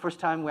remember the first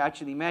time we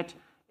actually met.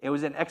 It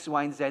was an X,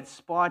 Y, and Z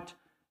spot.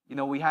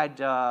 We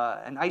had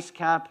an ice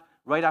cap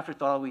right after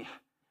Tarawih.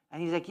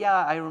 And he's like,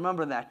 yeah, I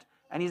remember that.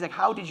 And he's like,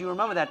 how did you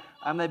remember that?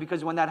 I'm like,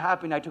 because when that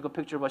happened, I took a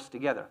picture of us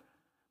together.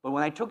 But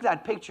when I took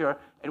that picture,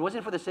 it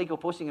wasn't for the sake of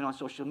posting it on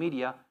social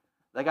media.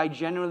 Like, I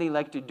generally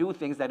like to do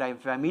things that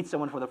if I meet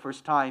someone for the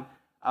first time,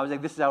 I was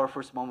like, this is our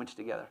first moment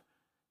together.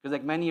 Because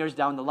like many years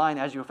down the line,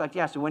 as you reflect,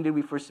 yeah, so when did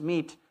we first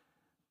meet?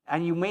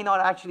 And you may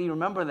not actually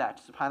remember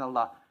that,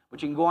 subhanAllah.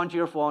 But you can go onto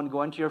your phone, go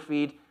onto your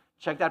feed,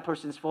 check that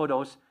person's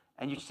photos,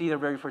 and you see their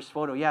very first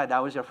photo. Yeah,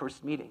 that was our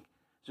first meeting.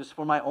 Just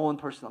for my own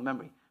personal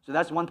memory. So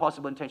that's one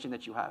possible intention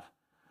that you have.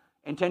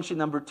 Intention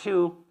number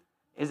 2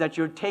 is that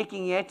you're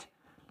taking it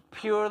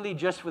purely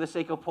just for the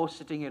sake of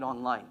posting it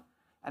online.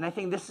 And I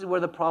think this is where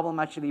the problem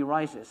actually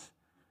arises.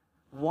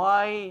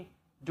 Why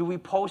do we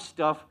post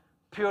stuff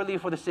purely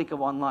for the sake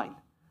of online?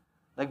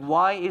 Like,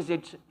 why is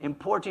it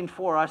important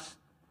for us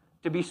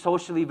to be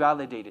socially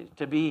validated,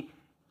 to be,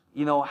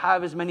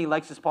 have as many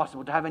likes as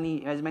possible, to have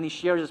as many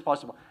shares as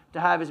possible, to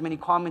have as many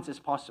comments as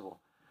possible?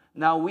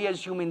 Now, we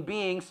as human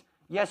beings,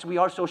 yes, we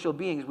are social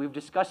beings, we've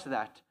discussed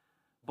that.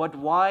 But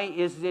why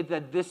is it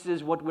that this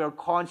is what we're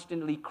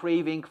constantly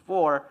craving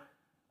for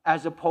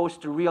as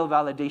opposed to real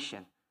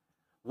validation?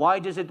 Why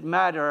does it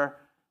matter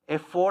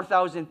if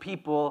 4,000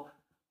 people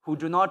who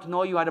do not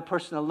know you at a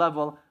personal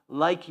level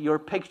like your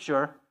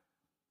picture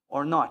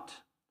or not?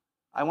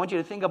 I want you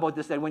to think about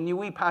this, that when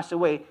we pass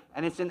away,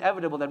 and it's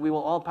inevitable that we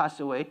will all pass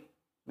away,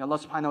 may Allah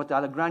subhanahu wa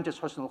ta'ala grant us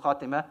husnul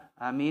khatimah,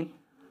 ameen.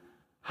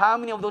 How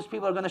many of those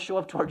people are going to show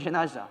up to our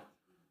janazah?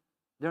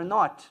 They're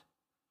not.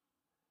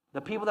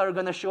 The people that are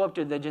going to show up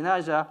to the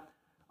janazah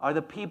are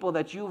the people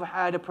that you've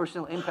had a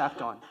personal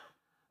impact on,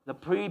 the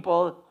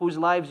people whose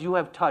lives you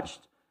have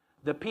touched,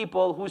 the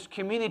people whose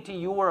community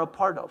you were a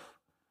part of.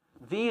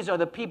 These are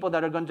the people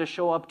that are going to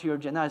show up to your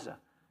janazah.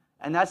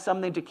 And that's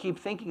something to keep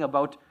thinking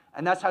about,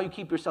 and that's how you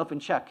keep yourself in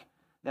check.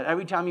 That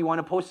every time you want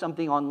to post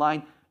something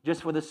online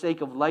just for the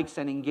sake of likes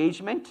and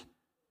engagement,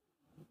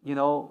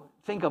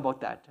 think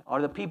about that.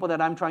 Are the people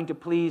that I'm trying to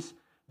please,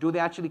 do they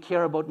actually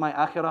care about my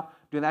akhirah?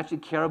 Do they actually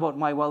care about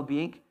my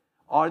well-being?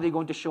 Are they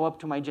going to show up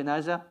to my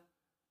janazah?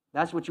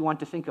 That's what you want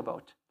to think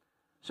about.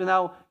 So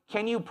now,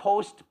 can you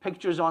post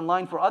pictures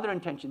online for other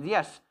intentions?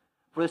 Yes,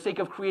 for the sake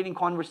of creating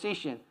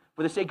conversation,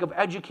 for the sake of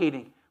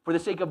educating, for the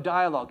sake of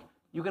dialogue.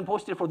 You can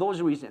post it for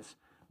those reasons.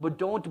 But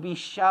don't be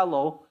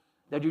shallow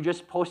that you're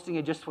just posting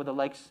it just for the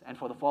likes and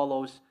for the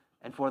follows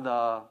and for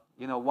the,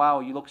 wow,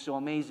 you look so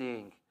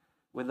amazing,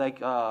 with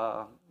like,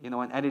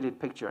 an edited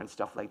picture and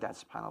stuff like that,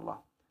 subhanAllah.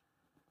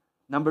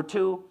 Number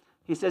 2,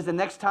 he says the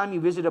next time you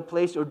visit a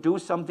place or do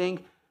something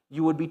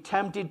you would be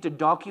tempted to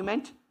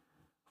document,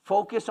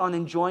 focus on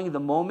enjoying the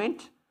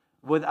moment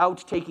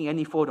without taking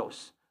any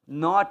photos,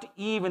 not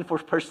even for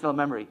personal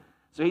memory.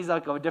 So he's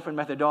like a different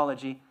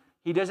methodology.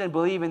 He doesn't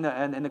believe in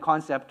the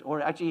concept,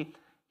 or actually,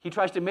 he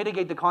tries to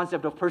mitigate the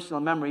concept of personal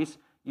memories.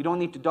 You don't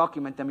need to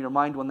document them. Your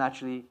mind will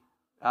naturally,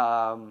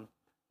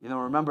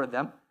 remember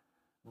them.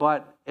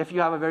 But if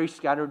you have a very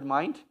scattered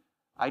mind,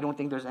 I don't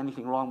think there's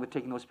anything wrong with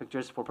taking those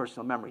pictures for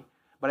personal memory.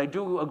 But I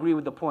do agree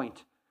with the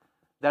point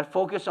that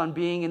focus on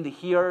being in the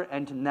here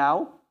and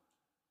now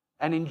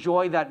and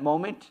enjoy that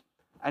moment.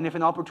 And if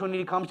an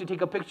opportunity comes to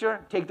take a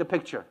picture, take the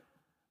picture.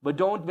 But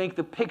don't make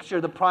the picture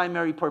the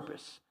primary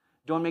purpose.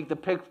 Don't make the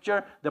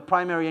picture the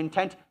primary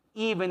intent,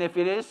 even if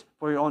it is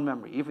for your own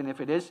memory. Even if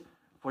it is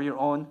for your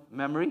own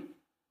memory.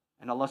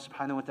 And Allah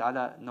subhanahu wa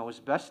ta'ala knows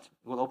best.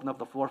 We'll open up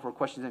the floor for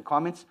questions and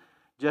comments.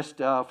 Just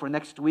for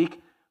next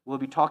week, we'll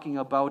be talking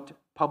about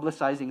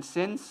publicizing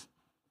sins.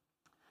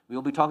 We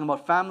will be talking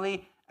about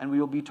family, and we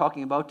will be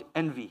talking about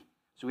envy.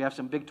 So we have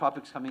some big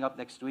topics coming up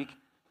next week.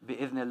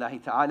 بإذن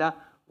الله تعالى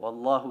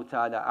والله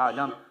تعالى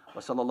أعلم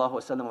وصلى الله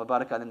وسلم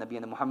وبارك على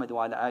نبينا محمد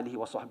وعلى آله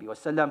وصحبه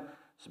وسلم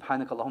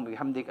سبحانك اللهم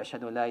وبحمدك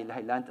أشهد أن لا إله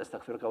إلا أنت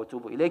أستغفرك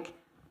وأتوب إليك.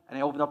 And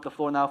I open up the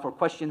floor now for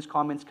questions,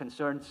 comments,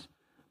 concerns,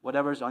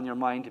 whatever's on your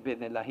mind.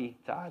 بإذن الله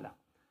تعالى.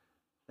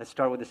 Let's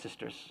start with the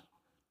sisters.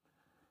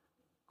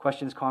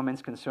 Questions,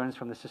 comments, concerns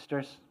from the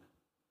sisters?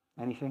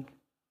 Anything?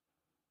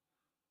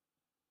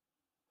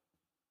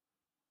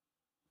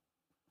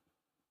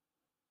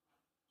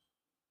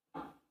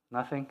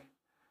 Nothing?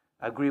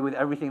 I agree with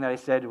everything that I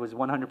said. It was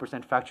 100%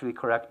 factually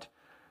correct.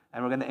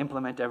 And we're going to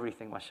implement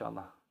everything,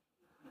 mashallah.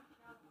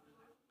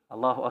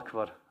 Allahu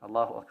Akbar.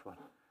 Allahu Akbar.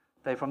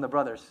 Okay, from the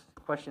brothers.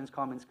 Questions,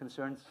 comments,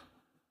 concerns?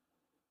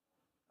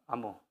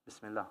 Ammu,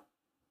 Bismillah.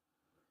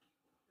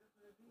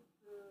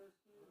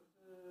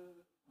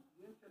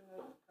 The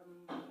internet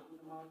coming on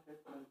the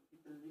market and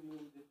people living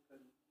with it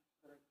and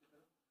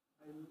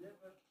I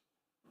never,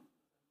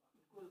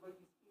 it goes by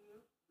this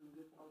ear and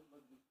get out by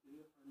this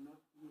ear and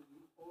not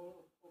using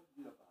all of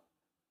the above.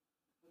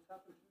 What's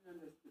happened to me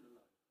and I'm still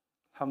alive.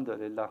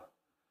 Alhamdulillah.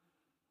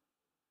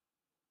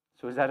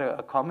 So is that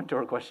a comment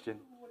or a question?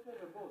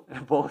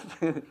 Whatever, Both.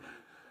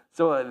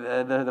 So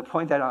the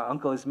point that our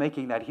uncle is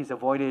making, that he's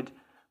avoided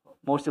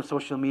most of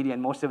social media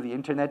and most of the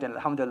internet, and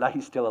alhamdulillah,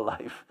 he's still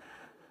alive.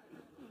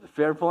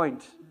 Fair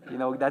point.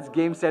 That's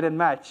game, set, and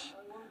match.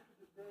 I went to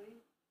the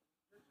day,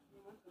 just a few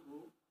months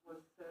ago,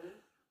 was selling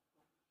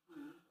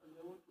shoes, and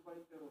I want to buy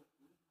a pair of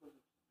shoes because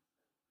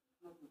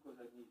not because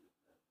I need it.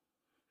 So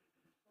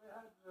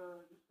I had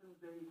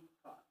different day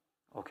class.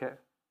 Okay.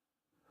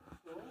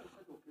 So I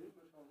said, okay,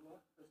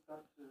 mashallah, I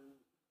start the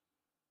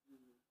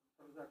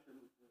transaction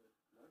with the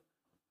clerk.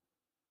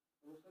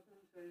 I was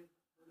suddenly say,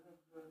 I have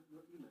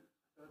your email.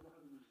 So I don't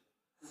have an email.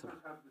 You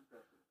can't have this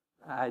person.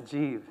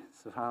 Ajib,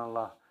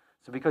 subhanallah.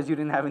 So because you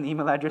didn't have an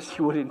email address,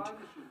 you wouldn't.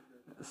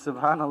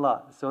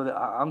 Subhanallah. So the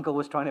uncle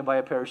was trying to buy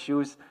a pair of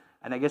shoes,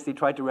 and I guess they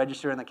tried to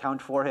register an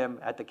account for him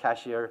at the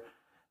cashier,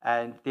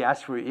 and they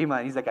asked for your email,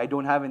 and he's like, I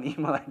don't have an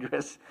email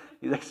address.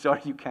 He's like,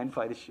 sorry, you can't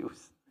buy the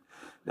shoes.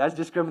 That's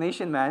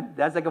discrimination, man.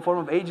 That's like a form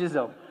of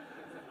ageism.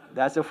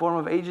 That's a form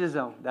of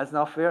ageism. That's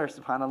not fair,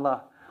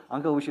 subhanallah.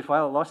 Uncle, we should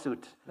file a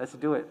lawsuit. Let's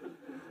do it.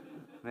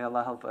 May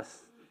Allah help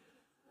us.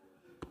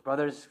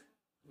 Brothers,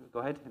 go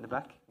ahead, in the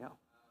back. Yeah.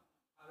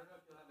 I don't know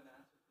if you'll have an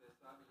answer to this.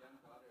 I have a young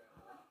daughter at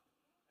home,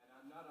 and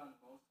I'm not on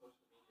most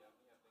social media. I'm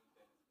only on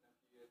LinkedIn. It's been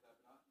a few years I've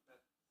been on,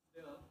 but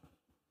still,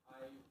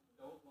 I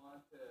don't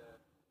want to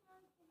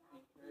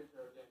encourage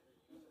her or get her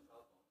to use a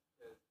cell phone,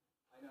 because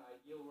I know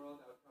ideal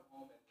world, I would come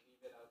home and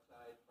leave it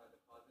outside by the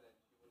closet and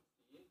she would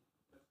see it,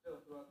 but still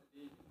throughout the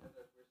day,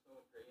 because we're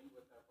so ingrained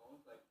with our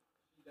phones, like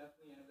she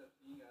definitely ends up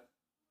seeing us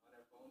on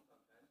our phone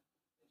sometimes,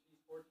 and she's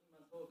 14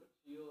 months old, but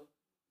she'll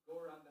go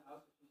around the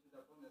house if she sees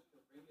our phone and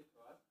she'll bring it to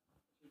us.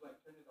 She'll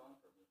like turn it on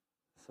for me.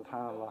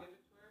 Subhanallah. Don't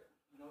give it to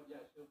her,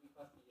 yeah, she'll be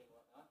fussy and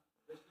whatnot.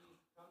 But she's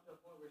come to a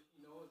point where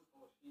she knows,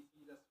 she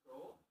sees us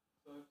scroll.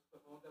 So if the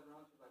phone's ever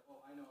on, she's like,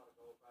 I know how to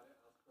go about it.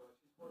 I'll scroll.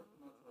 She's 14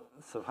 months old.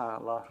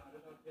 Subhanallah. I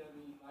don't know if you have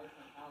any advice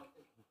on how.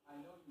 I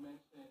know you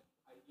mentioned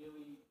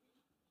ideally we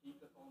keep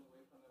the phone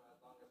away from them as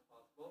long as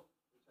possible,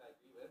 which I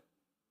agree with.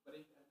 But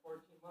if at 14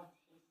 months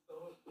she's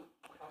so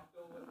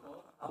comfortable with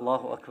phones,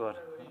 Allahu Akbar.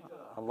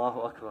 Allahu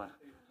Akbar.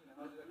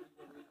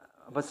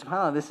 But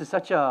subhanAllah, this is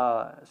such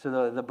a...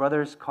 So the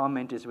brother's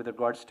comment is with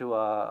regards to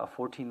a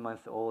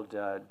 14-month-old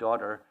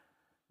daughter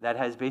that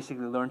has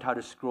basically learned how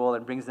to scroll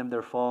and brings them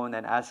their phone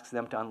and asks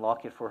them to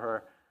unlock it for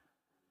her.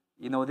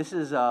 This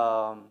is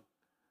a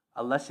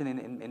lesson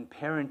in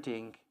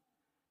parenting,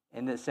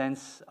 in the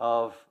sense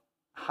of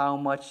how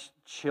much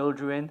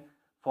children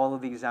follow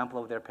the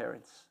example of their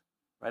parents.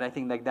 Right? I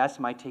think that's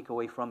my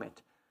takeaway from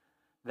it.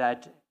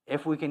 That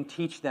if we can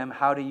teach them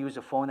how to use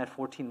a phone at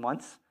 14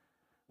 months,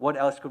 what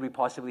else could we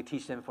possibly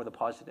teach them for the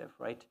positive,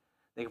 right?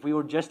 Like if we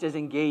were just as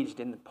engaged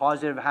in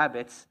positive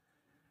habits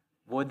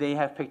would they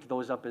have picked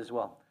those up as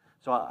well?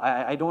 So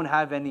I don't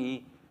have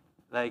any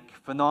like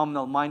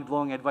phenomenal,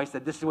 mind-blowing advice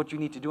that this is what you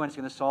need to do and it's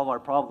going to solve our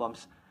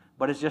problems.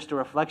 But it's just a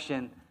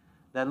reflection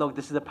that, look,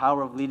 this is the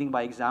power of leading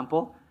by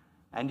example.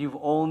 And you've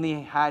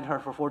only had her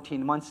for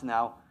 14 months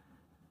now.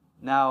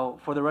 Now,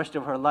 for the rest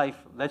of her life,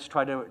 let's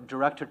try to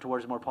direct her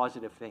towards more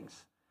positive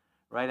things,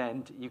 right?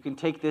 And you can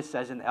take this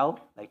as an L,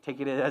 like take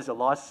it as a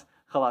loss.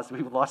 Khalas,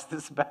 we've lost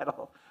this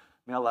battle.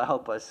 May Allah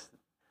help us.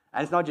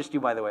 And it's not just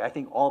you, by the way. I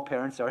think all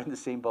parents are in the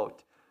same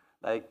boat.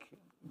 Like,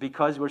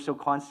 because we're so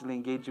constantly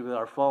engaged with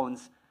our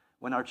phones,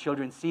 when our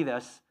children see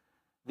this,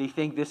 they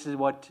think this is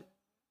what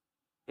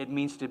it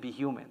means to be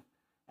human.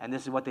 And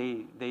this is what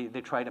they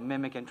try to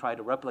mimic and try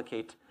to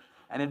replicate.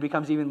 And it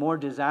becomes even more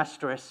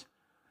disastrous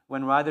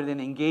when rather than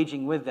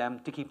engaging with them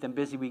to keep them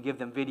busy, we give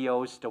them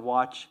videos to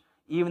watch,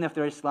 even if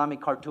they're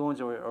Islamic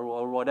cartoons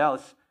or what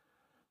else.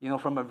 You know,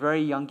 from a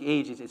very young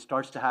age, it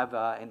starts to have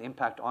an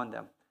impact on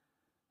them.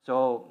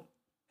 So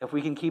if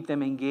we can keep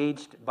them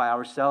engaged by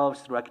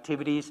ourselves through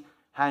activities,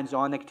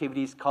 hands-on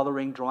activities,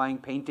 coloring, drawing,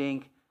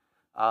 painting,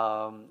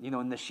 you know,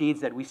 in the sheets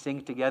that we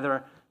sing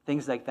together,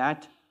 things like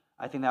that,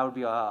 I think that would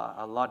be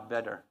a lot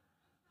better.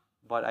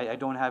 But I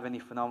don't have any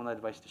phenomenal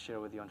advice to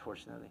share with you,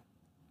 unfortunately.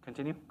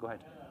 Continue? Go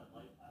ahead.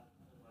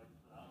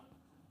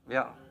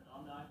 Yeah.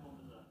 On the iPhone,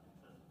 there's an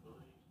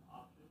accessibility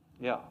option.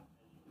 Yeah. And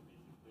you can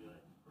basically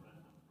like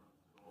prevent them from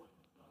scrolling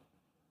and stuff.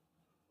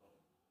 So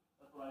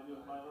that's what I do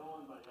with my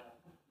little one, but yeah.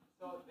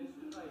 So this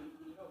is like,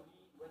 you know,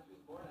 when she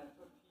was born, I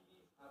took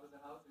TVs out of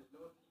the house. There's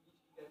no TV,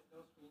 she gets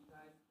no screen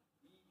time.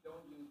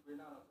 We're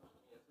not on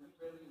social media, so we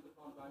barely use the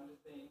phone. But I'm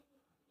just saying,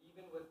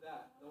 even with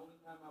that, the only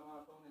time I'm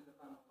on a phone is if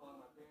I'm calling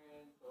my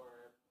parents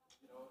or,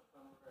 you know,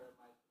 some of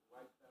my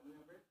wife's family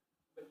members.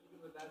 But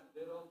even with that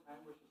little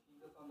time where she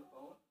sees us on the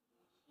phone,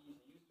 she's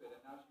used to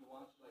it, and now she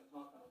wants to like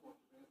talk on the phone.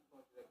 She brings the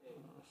phone, she's like, hey,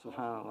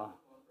 Subhanallah.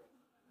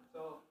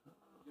 so,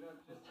 you know,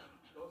 just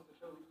goes to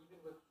show, even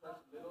with such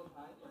little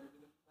time, or even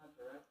if it's not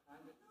direct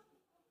time, it's, I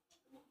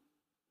mean,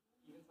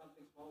 even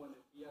something small when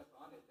there's BS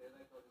on it, they're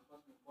like, oh, this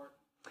must be important.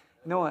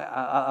 No,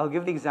 I'll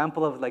give the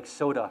example of like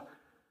soda.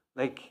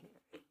 Like,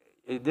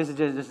 this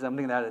is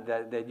something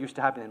that used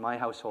to happen in my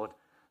household.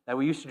 That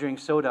we used to drink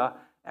soda,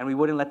 and we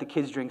wouldn't let the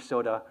kids drink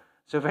soda.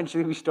 So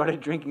eventually we started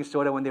drinking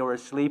soda when they were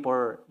asleep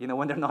or, you know,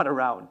 when they're not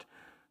around.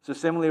 So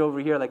similarly over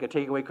here, like a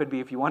takeaway could be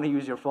if you want to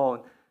use your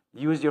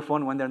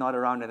phone when they're not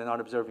around and they're not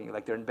observing you.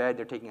 Like they're in bed,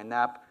 they're taking a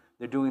nap,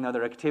 they're doing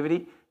another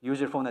activity, use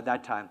your phone at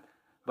that time.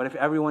 But if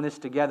everyone is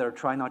together,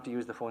 try not to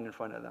use the phone in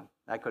front of them.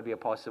 That could be a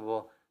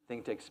possible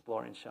thing to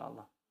explore,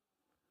 inshallah.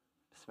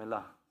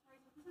 Bismillah. Sorry,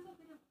 so this is a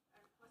bit of a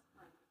request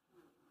for an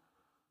opinion.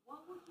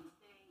 What would you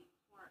say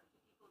to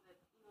people that,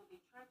 you know,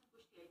 they try to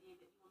push the idea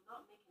that you will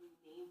not make a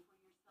name for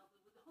yourself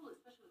with the whole,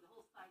 especially with the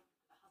whole side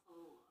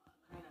hustle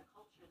kind of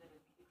culture that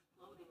is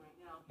exploding right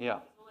now.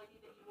 Yeah. This whole idea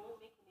that you won't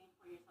make a name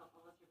for yourself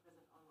unless you're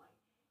present online.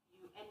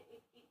 And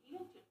it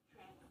even to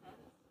transcend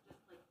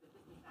just like the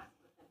business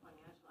aspect and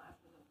financial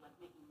aspect of like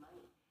making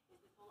money is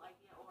this whole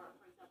idea. Or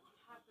for example,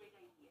 you have great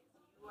ideas.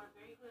 You are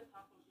very good at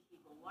talking to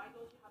people. Why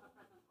don't you have a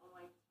presence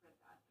online to spread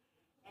that?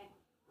 And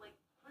like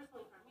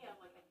personally for me, I'm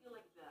like I feel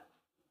like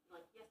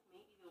yes,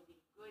 maybe it'll be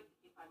good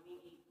if I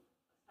maybe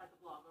start a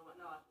blog or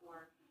whatnot,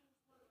 or be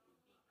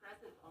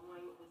present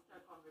online and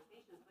start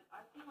conversations. But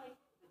I feel like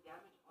the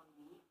damage on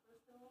me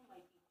personally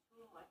might be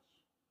too much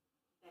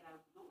that I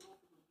don't know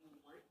if it would be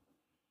worth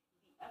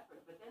the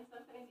effort. But then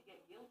sometimes you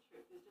get guilt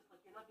tripped. It's just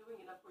like you're not doing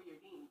enough for your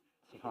deen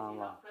because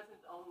you're not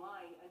present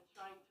online and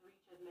trying to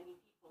reach as many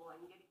people and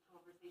getting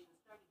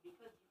conversations started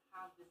because you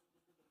have this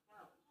specific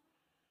talent.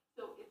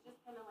 So it's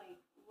just kind of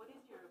like, what is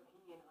your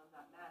opinion on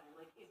that matter?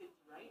 Like, is it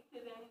right to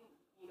then,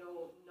 you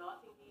know,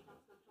 not engage on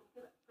social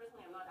media?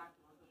 Personally, I'm not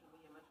active on social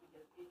media much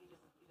because maybe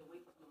just be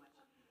away too much.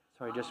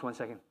 Sorry, just 1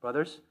 second.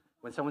 Brothers,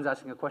 when someone's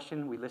asking a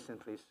question, we listen,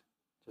 please.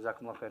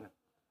 Jazakumullah khairan.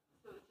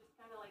 So it's just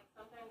kind of like,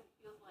 sometimes it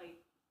feels like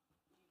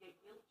you get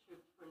guilt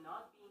tripped for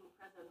not being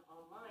present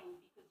online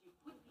because you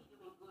could be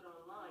doing good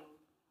online,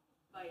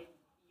 but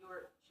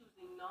you're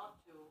choosing not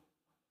to.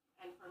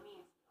 And for me,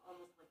 it's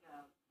almost like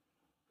a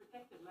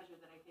protective measure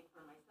that I take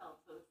for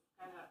myself. So it's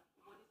kind of,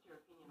 what is your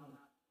opinion on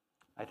that?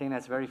 I think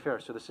that's very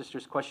fair. So the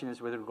sister's question is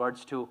with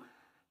regards to,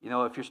 you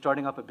know, if you're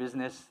starting up a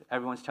business,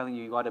 everyone's telling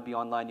you got to be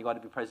online, you got to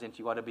be present,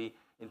 you got to be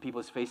in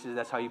people's faces,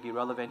 that's how you be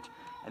relevant.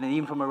 And then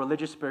even from a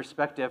religious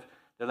perspective,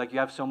 they're like, you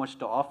have so much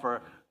to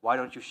offer, why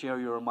don't you share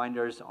your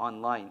reminders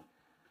online?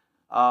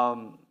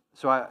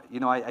 So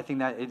I think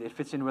that it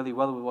fits in really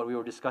well with what we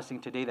were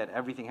discussing today, that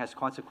everything has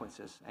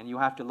consequences. And you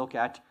have to look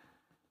at,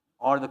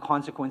 are the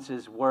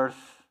consequences worth,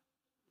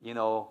 you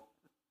know,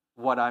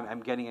 what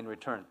I'm getting in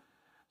return?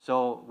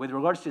 So with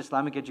regards to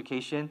Islamic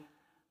education,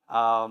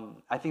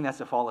 I think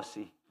that's a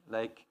fallacy.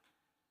 Like,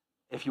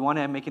 if you want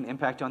to make an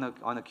impact on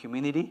a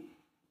community,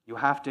 you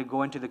have to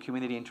go into the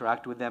community,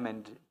 interact with them,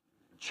 and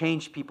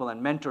change people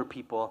and mentor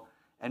people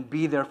and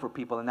be there for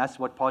people. And that's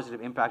what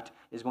positive impact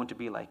is going to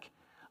be like.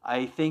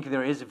 I think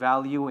there is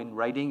value in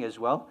writing as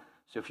well.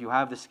 So if you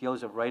have the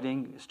skills of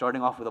writing,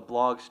 starting off with a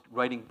blog,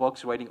 writing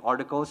books, writing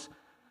articles,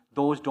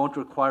 Those don't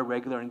require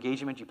regular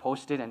engagement. You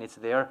post it and it's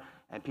there,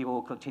 and people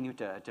will continue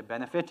to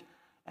benefit.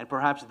 And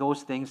perhaps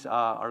those things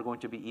are going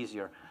to be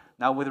easier.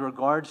 Now, with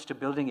regards to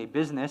building a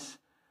business,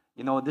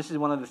 this is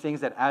one of the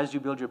things that as you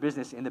build your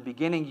business, in the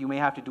beginning, you may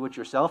have to do it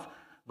yourself,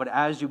 but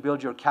as you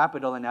build your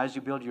capital and as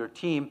you build your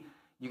team,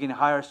 you can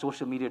hire a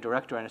social media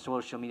director and a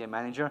social media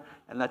manager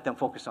and let them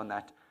focus on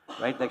that,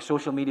 right? Like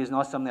social media is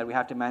not something that we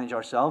have to manage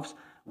ourselves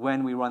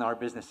when we run our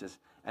businesses.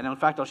 And in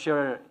fact, I'll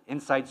share an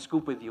inside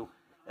scoop with you.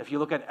 If you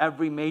look at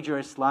every major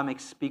Islamic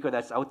speaker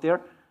that's out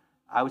there,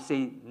 I would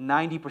say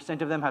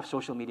 90% of them have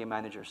social media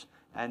managers.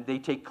 And they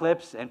take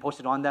clips and post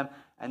it on them,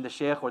 and the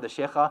sheikh or the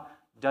sheikha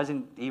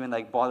doesn't even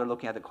bother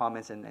looking at the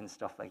comments and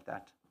stuff like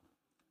that.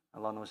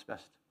 Allah knows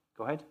best.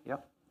 Go ahead.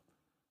 Yep.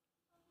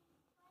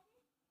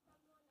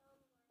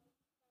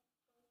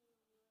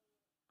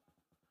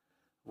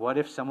 What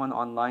if someone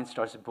online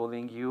starts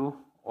bullying you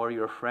or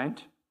your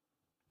friend?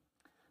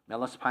 May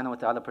Allah subhanahu wa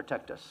ta'ala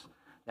protect us.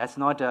 That's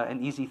not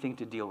an easy thing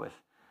to deal with.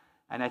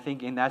 And I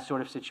think in that sort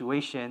of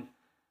situation,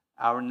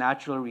 our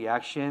natural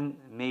reaction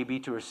may be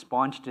to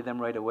respond to them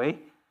right away.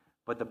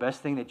 But the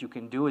best thing that you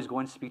can do is go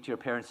and speak to your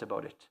parents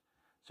about it.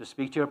 So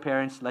speak to your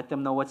parents, let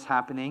them know what's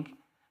happening.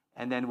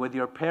 And then with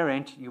your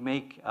parent, you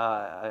make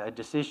a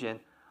decision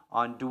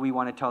on, do we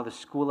want to tell the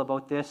school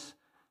about this?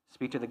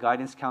 Speak to the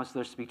guidance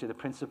counselor, speak to the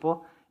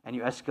principal, and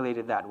you escalate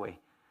it that way.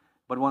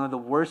 But one of the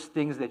worst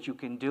things that you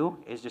can do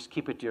is just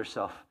keep it to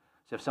yourself.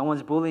 So if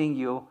someone's bullying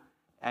you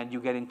and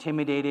you get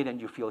intimidated and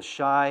you feel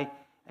shy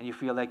and you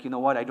feel like, I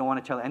don't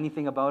want to tell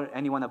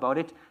anyone about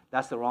it,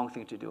 that's the wrong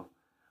thing to do.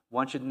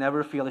 One should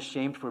never feel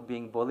ashamed for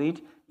being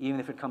bullied, even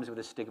if it comes with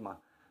a stigma.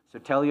 So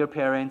tell your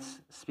parents,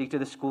 speak to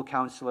the school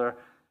counselor,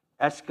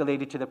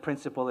 escalate it to the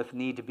principal if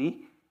need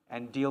be,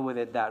 and deal with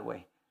it that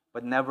way.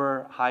 But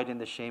never hide in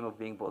the shame of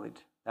being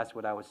bullied. That's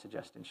what I would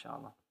suggest,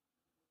 inshallah.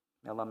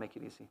 May Allah make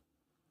it easy.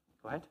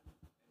 Go ahead.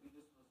 Maybe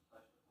this was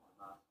touched upon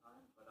last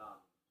time, but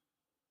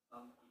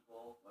some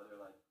people, whether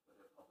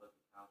public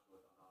accounts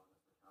or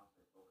anonymous accounts,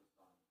 they focus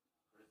on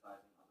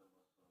criticizing other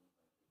Muslims,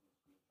 taking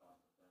screenshots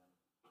of them.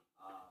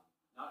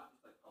 Not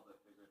just public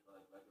figures,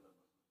 but regular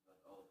Muslims,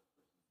 oh, this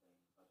person's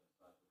saying such and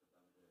such because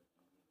I'm their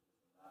enemy,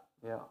 this and that.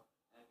 Yeah.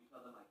 And if you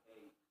tell them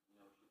hey,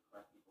 we should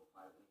correct people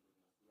privately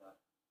with Nasiya,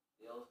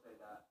 they'll say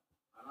that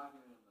I'm not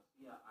giving them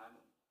Nasiya, I'm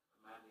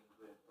commanding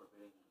good and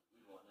forbidding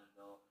evil, and then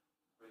they'll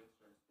bring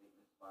certain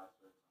statements by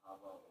certain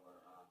Sahaba or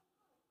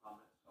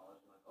prominent scholars,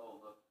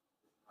 oh look,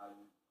 this is how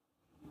you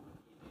deal with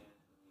Iman,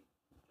 and we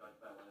judge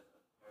by what is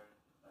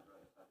apparent, etc.,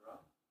 etc.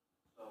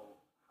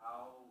 So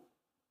how,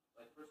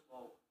 first of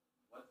all,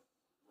 what's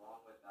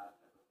wrong with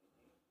that type of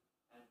thinking?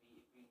 And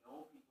B, if we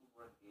know people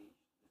who are engaged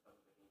in this type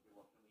of behavior,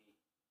 what can we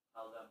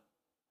tell them?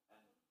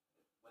 And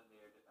when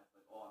they're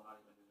defensive, oh, I'm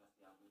not even doing this,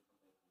 I'm doing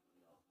something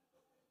completely else, and it's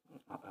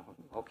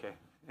okay. Okay.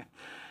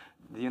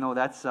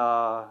 That's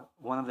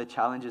one of the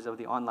challenges of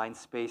the online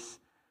space,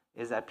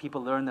 is that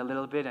people learn a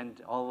little bit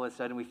and all of a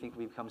sudden we think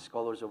we become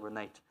scholars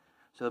overnight.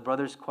 So the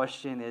brother's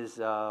question is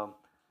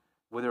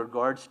with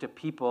regards to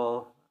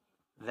people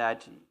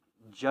that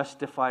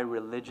justify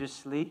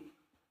religiously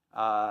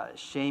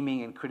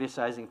shaming and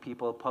criticizing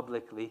people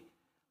publicly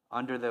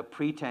under the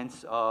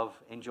pretense of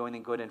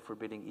enjoining good and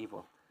forbidding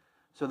evil.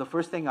 So the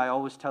first thing I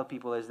always tell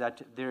people is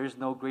that there is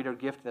no greater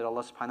gift that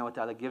Allah subhanahu wa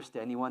ta'ala gives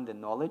to anyone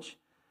than knowledge.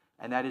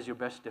 And that is your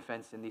best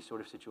defense in these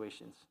sort of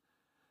situations.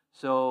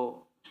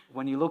 So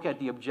when you look at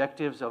the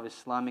objectives of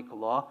Islamic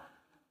law,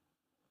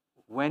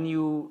 when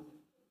you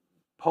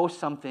post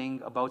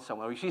something about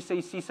someone, or you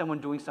see someone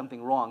doing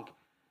something wrong,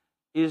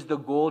 is the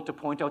goal to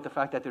point out the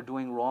fact that they're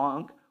doing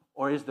wrong,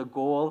 or is the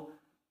goal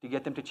to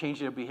get them to change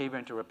their behavior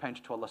and to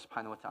repent to Allah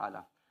subhanahu wa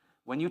ta'ala?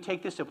 When you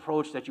take this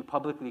approach that you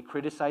publicly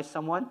criticize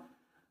someone,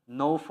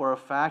 know for a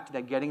fact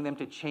that getting them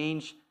to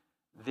change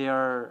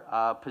their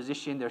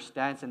position, their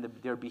stance, and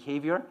their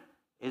behavior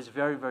is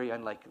very, very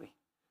unlikely.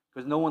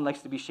 Because no one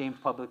likes to be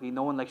shamed publicly,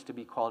 no one likes to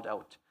be called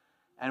out.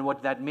 And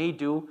what that may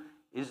do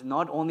is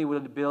not only will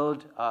it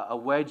build a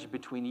wedge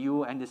between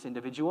you and this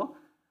individual,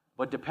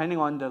 but depending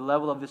on the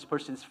level of this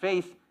person's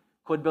faith,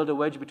 could build a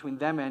wedge between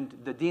them and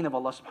the deen of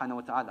Allah subhanahu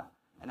wa ta'ala.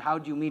 And how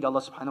do you meet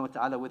Allah subhanahu wa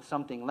ta'ala with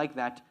something like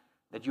that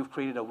you've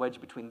created a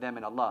wedge between them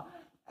and Allah?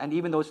 And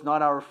even though it's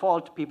not our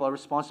fault, people are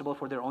responsible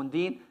for their own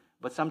deen,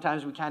 but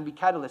sometimes we can be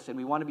catalysts, and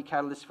we want to be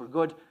catalysts for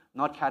good,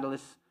 not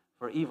catalysts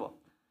for evil.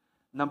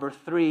 Number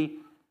 3,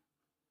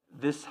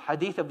 this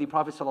hadith of the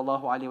Prophet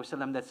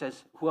ﷺ that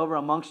says, whoever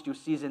amongst you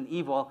sees an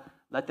evil,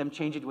 let them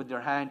change it with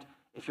their hand.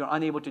 If you're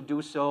unable to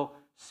do so,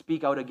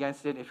 speak out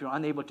against it. If you're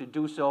unable to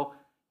do so,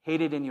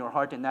 hate it in your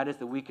heart, and that is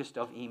the weakest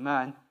of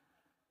Iman.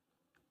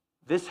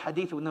 This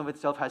hadith in and of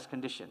itself has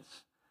conditions.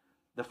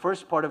 The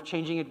first part of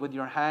changing it with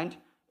your hand,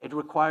 it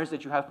requires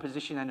that you have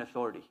position and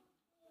authority,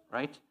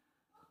 right?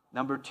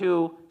 Number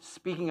 2,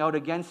 speaking out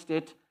against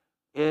it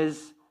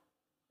is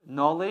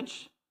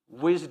knowledge,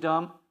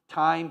 wisdom,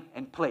 time,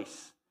 and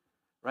place,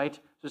 right?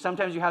 So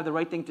sometimes you have the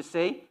right thing to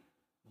say,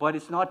 but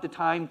it's not the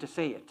time to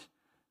say it.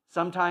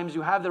 Sometimes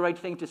you have the right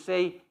thing to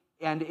say,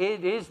 and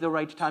it is the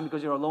right time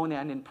because you're alone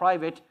and in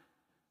private,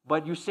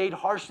 but you say it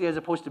harshly as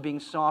opposed to being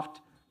soft.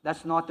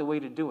 That's not the way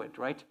to do it,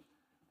 right?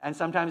 And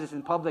sometimes it's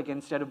in public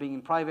instead of being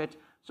in private.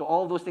 So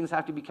all those things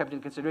have to be kept in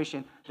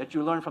consideration that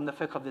you learn from the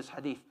fiqh of this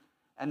hadith.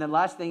 And the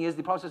last thing is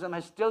the Prophet ﷺ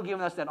has still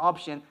given us that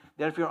option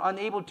that if you're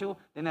unable to,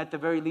 then at the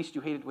very least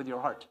you hate it with your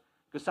heart.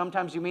 Because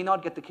sometimes you may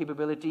not get the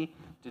capability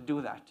to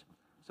do that.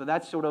 So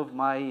that's sort of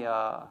my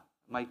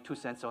 2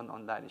 cents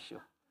on that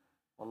issue.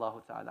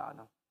 Wallahu ta'ala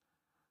alam.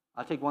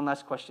 I'll take one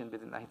last question,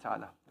 bidhnillahi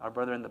ta'ala. Our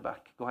brother in the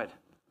back. Go ahead.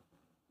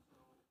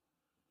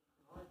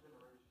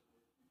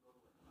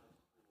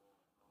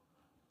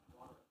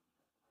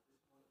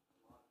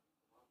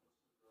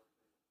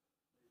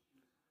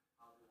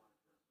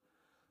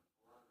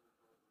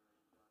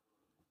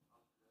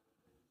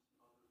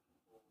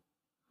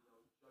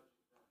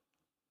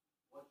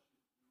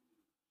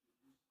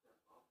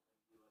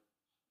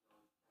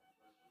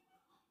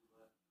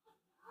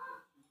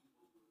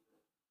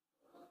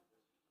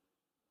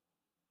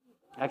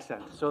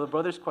 Excellent. So the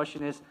brother's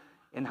question is,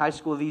 in high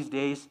school these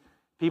days,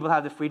 people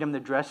have the freedom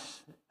to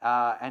dress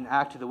and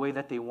act the way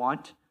that they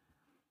want.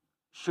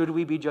 Should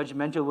we be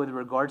judgmental with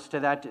regards to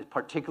that,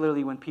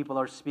 particularly when people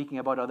are speaking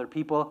about other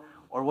people,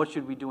 or what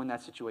should we do in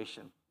that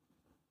situation?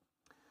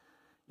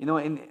 You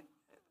know,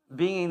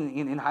 being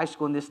in high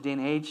school in this day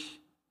and age,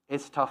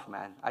 it's tough,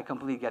 man. I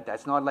completely get that.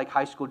 It's not like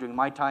high school during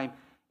my time.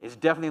 It's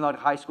definitely not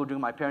high school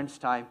during my parents'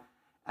 time.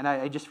 And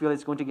I just feel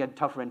it's going to get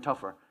tougher and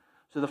tougher.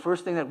 So the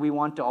first thing that we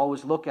want to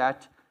always look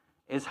at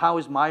is how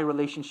is my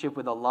relationship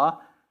with Allah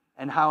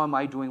and how am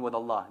I doing with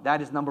Allah.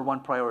 That is number one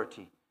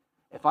priority.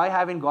 If I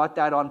haven't got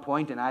that on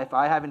point and if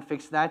I haven't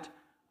fixed that,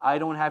 I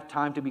don't have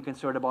time to be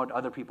concerned about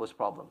other people's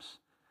problems.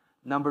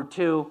 Number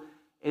two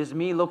is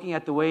me looking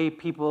at the way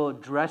people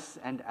dress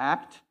and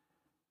act.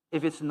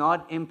 If it's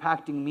not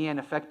impacting me and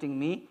affecting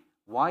me,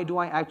 why do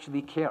I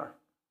actually care?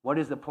 What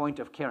is the point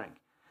of caring?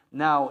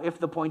 Now, if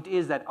the point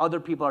is that other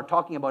people are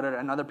talking about it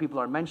and other people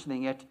are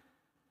mentioning it,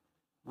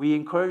 we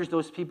encourage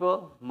those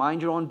people,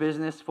 mind your own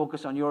business,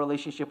 focus on your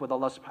relationship with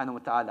Allah subhanahu wa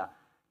ta'ala.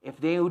 If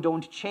they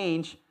don't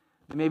change,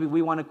 then maybe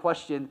we want to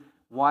question,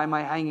 why am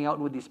I hanging out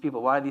with these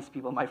people? Why are these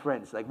people my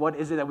friends? Like, what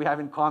is it that we have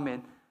in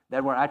common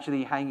that we're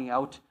actually hanging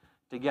out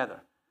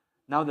together?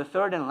 Now, the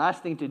third and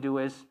last thing to do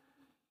is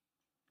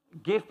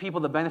give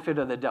people the benefit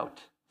of the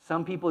doubt.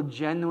 Some people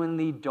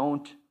genuinely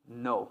don't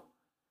know.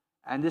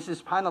 And this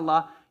is,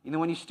 subhanAllah, you know,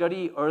 when you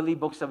study early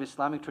books of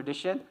Islamic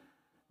tradition,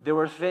 there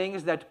were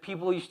things that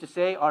people used to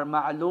say are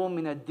ma'loom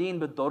min ad-din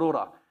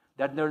bid-darura,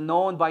 that they're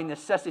known by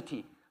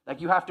necessity.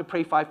 Like you have to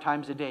pray 5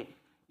 times a day.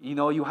 You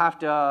know, you have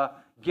to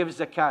give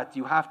zakat,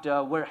 you have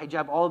to wear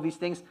hijab, all of these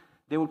things,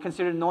 they were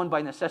considered known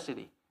by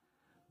necessity.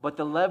 But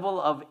the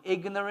level of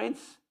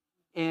ignorance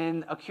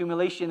in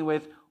accumulation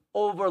with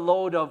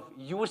overload of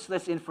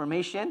useless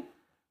information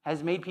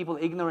has made people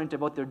ignorant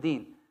about their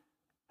deen.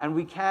 And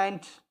we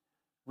can't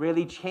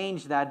really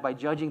change that by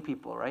judging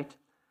people, right?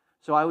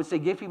 So I would say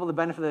give people the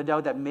benefit of the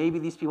doubt that maybe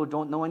these people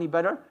don't know any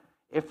better.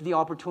 If the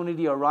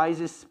opportunity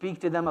arises,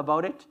 speak to them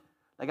about it.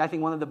 Like I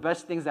think one of the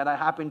best things that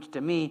happened to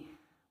me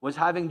was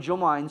having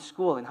Jummah in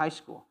school, in high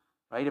school,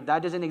 right? If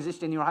that doesn't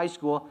exist in your high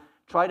school,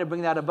 try to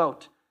bring that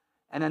about.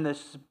 And then the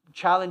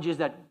challenges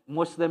that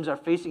Muslims are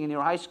facing in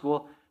your high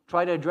school,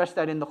 try to address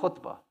that in the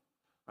khutbah,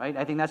 right?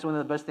 I think that's one of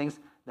the best things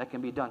that can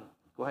be done.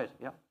 Go ahead,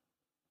 yeah.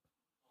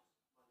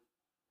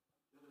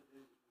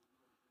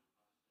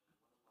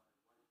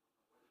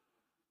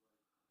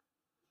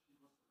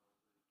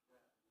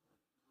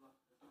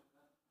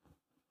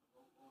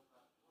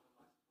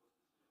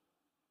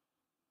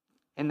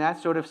 In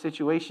that sort of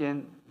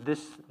situation,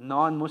 this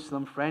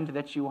non-Muslim friend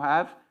that you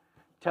have,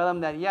 tell him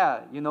that,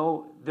 yeah, you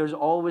know, there's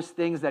always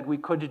things that we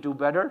could do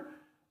better,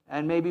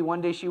 and maybe one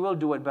day she will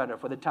do it better.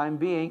 For the time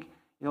being,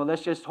 you know,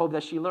 let's just hope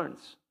that she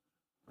learns,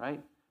 right?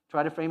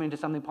 Try to frame it into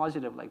something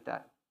positive like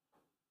that,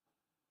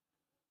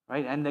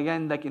 right? And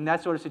again, like in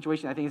that sort of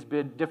situation, I think it's a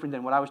bit different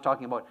than what I was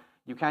talking about.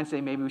 You can't say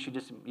maybe we should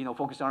just, you know,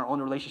 focus on our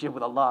own relationship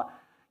with Allah,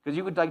 because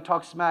you could like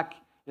talk smack.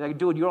 You're like,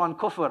 dude, you're on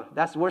kufr.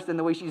 That's worse than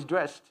the way she's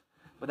dressed.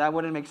 But that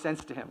wouldn't make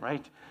sense to him,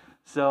 right?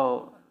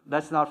 So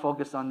let's not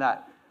focus on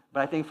that.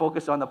 But I think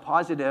focus on the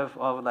positive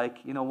of like,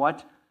 you know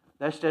what?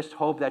 Let's just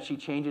hope that she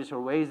changes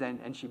her ways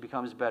and she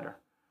becomes better,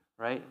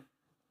 right?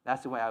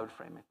 That's the way I would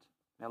frame it.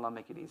 May Allah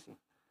make it easy.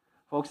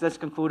 Folks, let's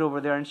conclude over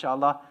there,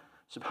 inshallah.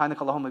 Subhanak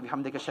Allahumma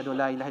bihamdika ashhadu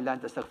la ilaha illa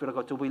anta astaghfiruka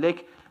wa atubu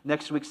ilaik.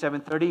 Next week,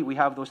 7:30, we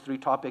have those 3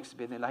 topics,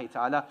 bi'idhnillahi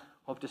ta'ala.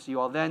 Hope to see you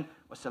all then.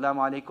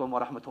 Wassalamu alaikum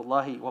wa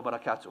rahmatullahi wa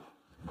barakatuh.